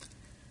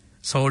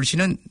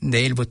 서울시는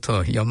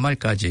내일부터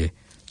연말까지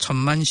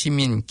 1,000만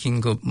시민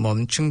긴급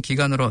멈춤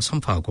기간으로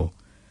선포하고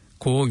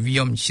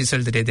고위험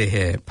시설들에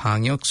대해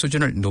방역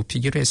수준을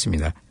높이기로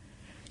했습니다.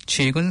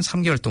 최근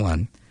 3개월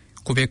동안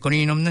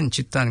 900건이 넘는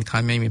집단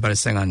감염이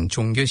발생한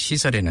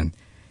종교시설에는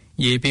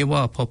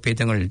예배와 법회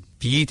등을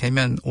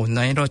비대면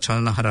온라인으로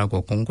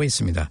전환하라고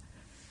공고했습니다.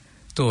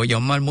 또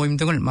연말 모임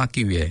등을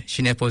막기 위해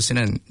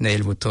시내버스는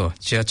내일부터,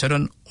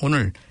 지하철은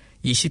오늘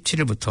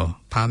 27일부터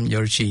밤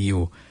 10시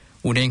이후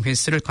운행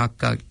횟수를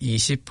각각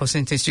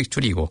 20%씩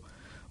줄이고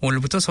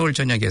오늘부터 서울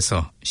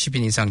전역에서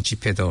 10인 이상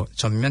집회도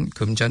전면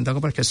금지한다고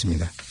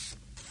밝혔습니다.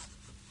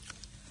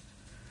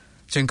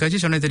 지금까지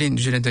전해드린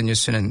뉴질랜드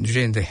뉴스는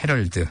뉴질랜드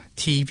헤럴드,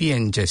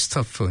 TVNZ,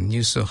 스타프,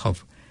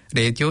 뉴스허브,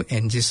 라디오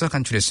NG에서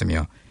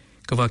간추렸으며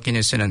그 밖의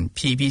뉴스는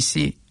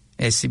PBC,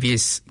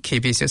 SBS,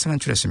 KBS에서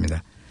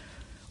간추렸습니다.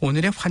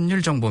 오늘의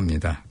환율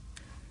정보입니다.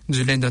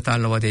 뉴질랜드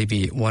달러와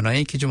대비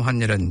원화의 기준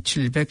환율은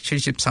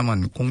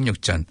 773원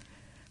 06전,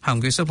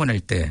 한국에서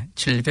보낼 때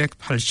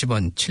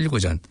 780원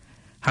 79전,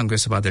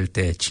 한국에서 받을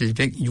때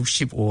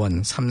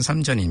 765원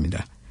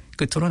 33전입니다.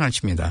 끝으로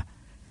날씨입니다.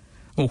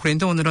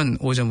 오클랜드 오늘은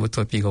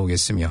오전부터 비가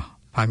오겠으며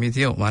밤이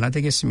되어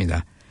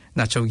완화되겠습니다.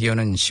 낮 최고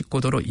기온은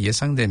 19도로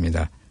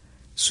예상됩니다.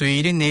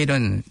 수요일인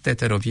내일은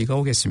때때로 비가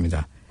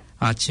오겠습니다.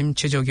 아침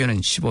최저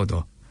기온은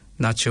 15도,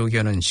 낮 최고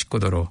기온은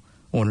 19도로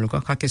오늘과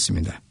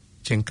같겠습니다.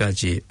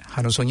 지금까지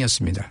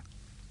한우성이었습니다.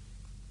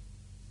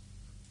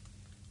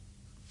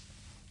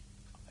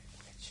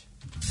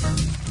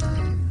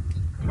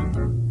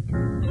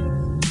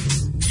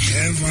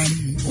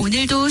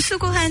 오늘도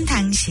수고한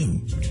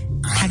당신.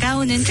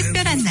 다가오는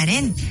특별한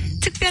날엔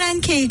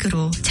특별한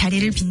케이크로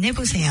자리를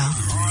빛내보세요.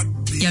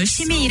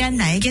 열심히 일한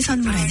나에게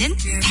선물하는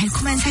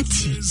달콤한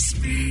사치.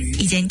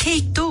 이젠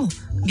케이크도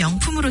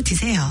명품으로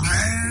드세요.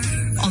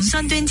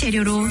 엄선된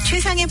재료로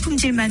최상의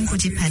품질만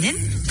고집하는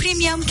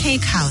프리미엄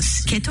케이크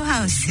하우스,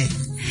 게토하우스.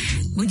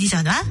 문의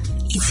전화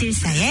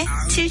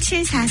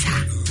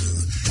 274-7744.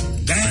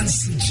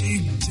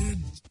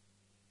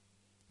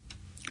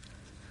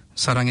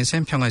 사랑의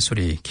샘 평화의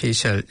소리,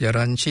 KCR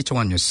 11시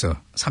종합뉴스,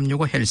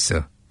 365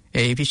 헬스,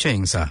 ABC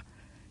행사,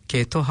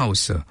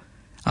 게토하우스,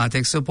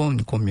 아덱스 보험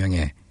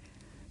공명회,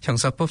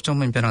 형사법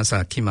전문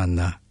변호사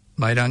김한나,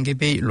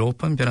 마이랑기베이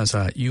로펌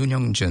변호사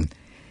윤형준,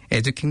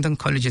 에듀킹덤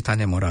컬리지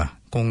다네모라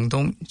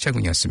공동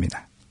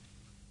제공이었습니다.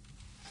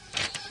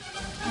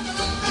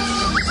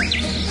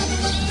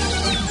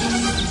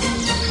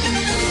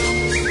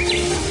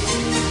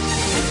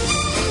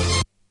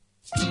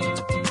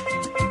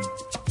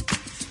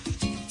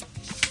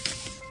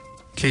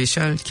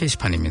 KCR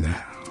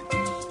게시판입니다.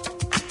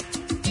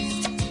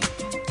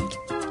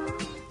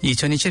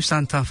 2020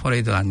 산타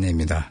퍼레이드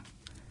안내입니다.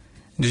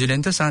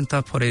 뉴질랜드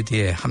산타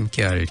퍼레이드에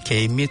함께할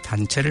개인 및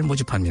단체를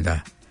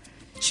모집합니다.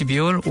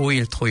 12월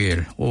 5일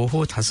토요일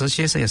오후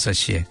 5시에서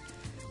 6시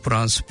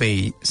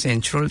브라운스베이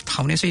센트럴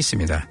타운에서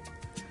있습니다.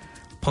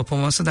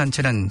 퍼포먼스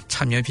단체는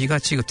참여비가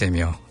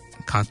지급되며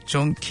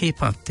각종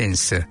K-팝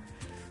댄스,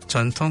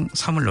 전통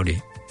사물놀이,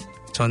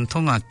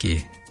 전통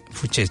악기,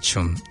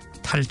 부채춤,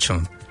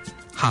 탈춤,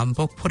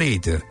 한복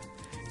퍼레이드,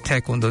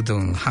 태권도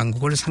등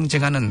한국을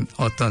상징하는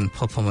어떤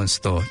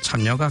퍼포먼스도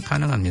참여가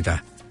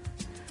가능합니다.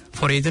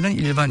 퍼레이드는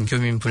일반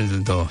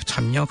교민분들도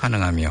참여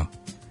가능하며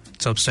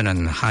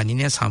접수는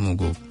한인의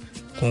사무국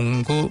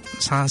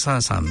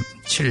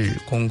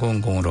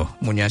 09-443-7000으로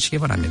문의하시기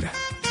바랍니다.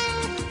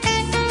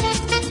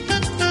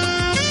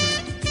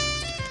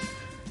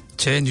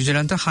 제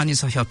뉴질랜드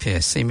한의사협회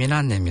세미나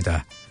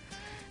안내입니다.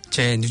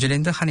 제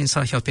뉴질랜드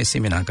한의사협회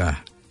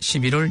세미나가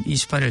 11월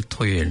 28일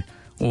토요일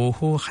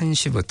오후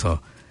 1시부터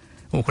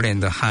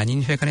오클랜드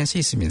한인회관에서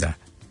있습니다.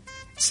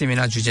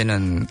 세미나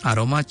주제는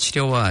아로마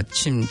치료와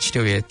침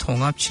치료의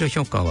통합 치료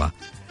효과와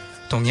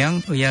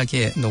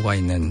동양의학에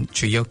녹아있는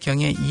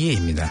주역경의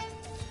이해입니다.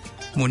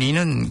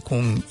 문의는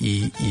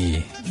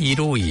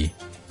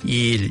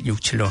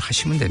 022-152-2167로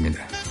하시면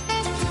됩니다.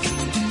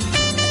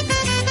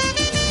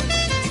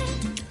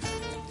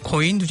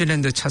 코인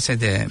뉴질랜드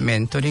차세대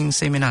멘토링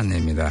세미나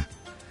안내입니다.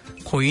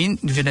 코인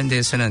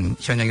뉴질랜드에서는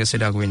현역에서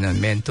일하고 있는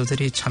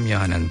멘토들이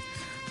참여하는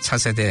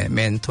차세대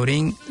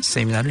멘토링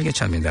세미나를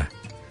개최합니다.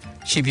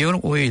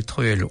 12월 5일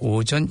토요일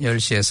오전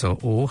 10시에서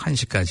오후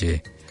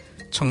 1시까지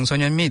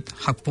청소년 및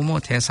학부모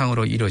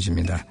대상으로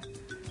이루어집니다.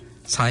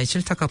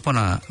 427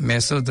 타카포나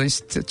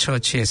메소디스트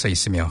처치에서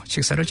있으며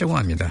식사를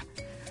제공합니다.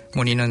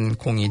 문의는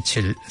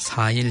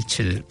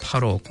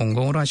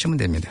 027-417-8500으로 하시면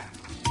됩니다.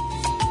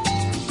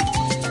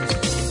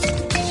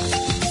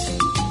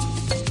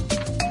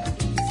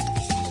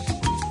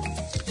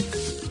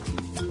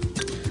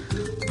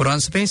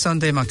 브란스베이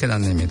선데이 마켓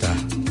안내입니다.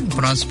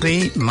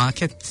 브란스베이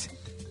마켓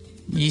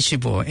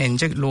 25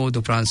 엔잭 로드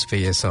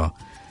브란스베이에서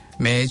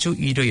매주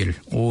일요일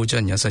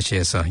오전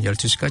 6시에서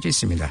 12시까지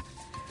있습니다.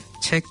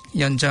 책,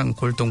 연장,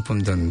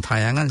 골동품 등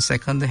다양한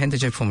세컨드 핸드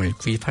제품을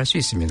구입할 수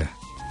있습니다.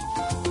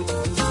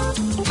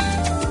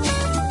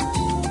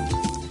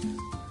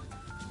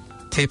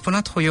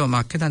 테이프나 토요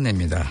마켓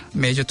안내입니다.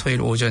 매주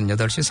토요일 오전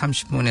 8시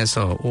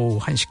 30분에서 오후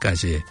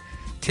 1시까지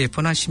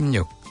테이프나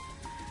 16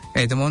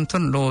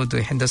 에드몬턴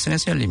로드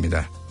핸더슨에서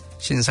열립니다.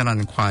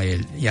 신선한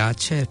과일,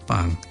 야채,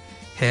 빵,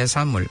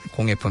 해산물,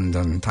 공예품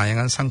등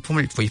다양한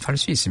상품을 구입할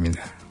수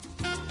있습니다.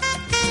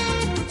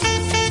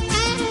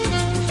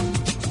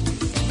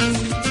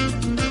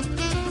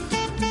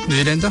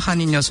 뉴질랜드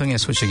한인 여성의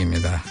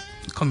소식입니다.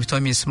 컴퓨터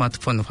및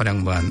스마트폰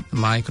활용반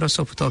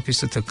마이크로소프트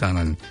오피스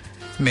특강은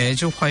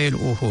매주 화요일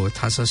오후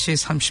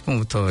 5시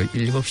 30분부터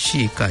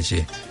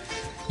 7시까지,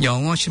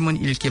 영어 신문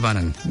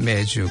읽기반은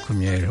매주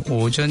금요일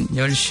오전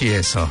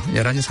 10시에서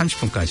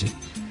 11시 30분까지,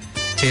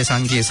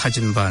 재산기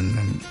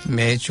사진반은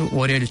매주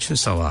월요일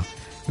출사와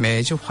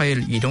매주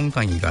화요일 이론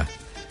강의가,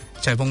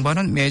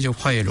 재봉반은 매주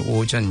화요일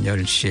오전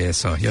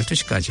 10시에서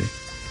 12시까지,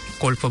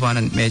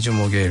 골프반은 매주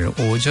목요일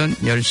오전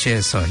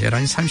 10시에서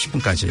 11시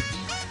 30분까지,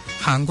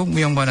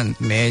 한국무용반은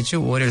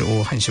매주 월요일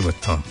오후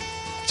 1시부터,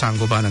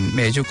 장구반은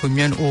매주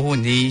금요일 오후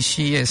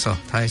 4시에서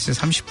 5시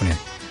 30분에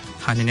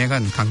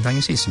한인회관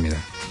강당에서 있습니다.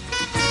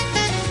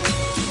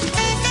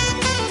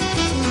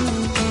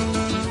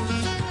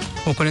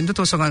 오클랜드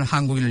도서관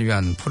한국인을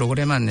위한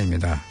프로그램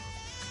안내입니다.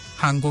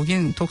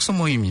 한국인 독서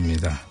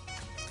모임입니다.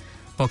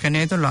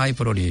 버케네이드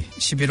라이브러리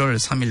 11월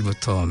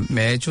 3일부터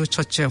매주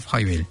첫째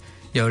화요일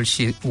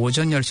 10시,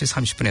 오전 10시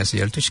 30분에서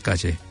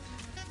 12시까지,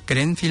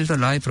 그랜필드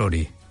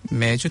라이브러리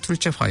매주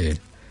둘째 화요일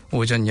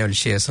오전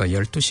 10시에서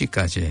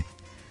 12시까지,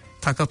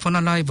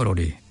 타카포나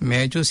라이브러리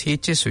매주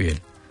셋째 수요일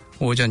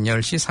오전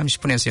 10시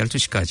 30분에서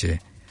 12시까지,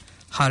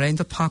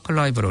 하랜드 파크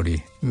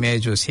라이브러리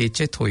매주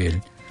셋째 토요일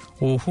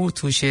오후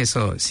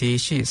 2시에서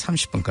 3시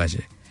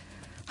 30분까지,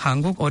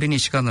 한국 어린이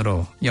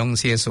시간으로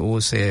 0세에서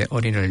 5세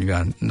어린이를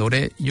위한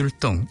노래,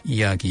 율동,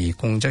 이야기,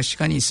 공작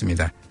시간이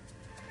있습니다.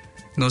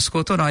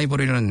 노스코트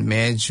라이브러리는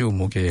매주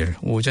목요일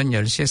오전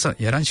 10시에서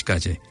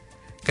 11시까지,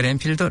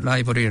 그랜필드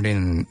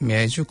라이브러리는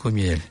매주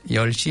금요일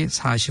 10시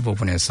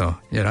 45분에서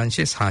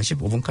 11시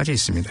 45분까지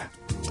있습니다.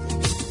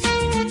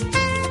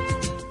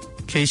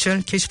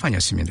 KCR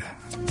게시판이었습니다.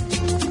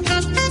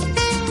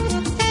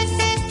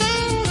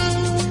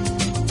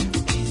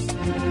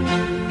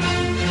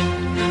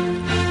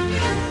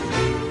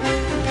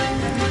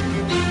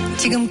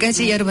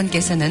 지금까지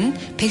여러분께서는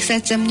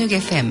 104.6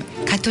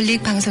 FM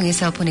가톨릭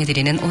방송에서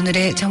보내드리는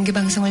오늘의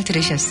정규방송을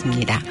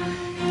들으셨습니다.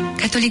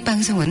 가톨릭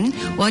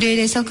방송은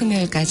월요일에서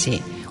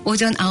금요일까지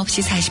오전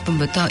 9시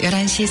 40분부터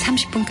 11시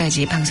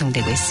 30분까지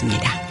방송되고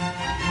있습니다.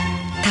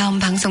 다음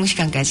방송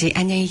시간까지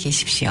안녕히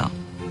계십시오.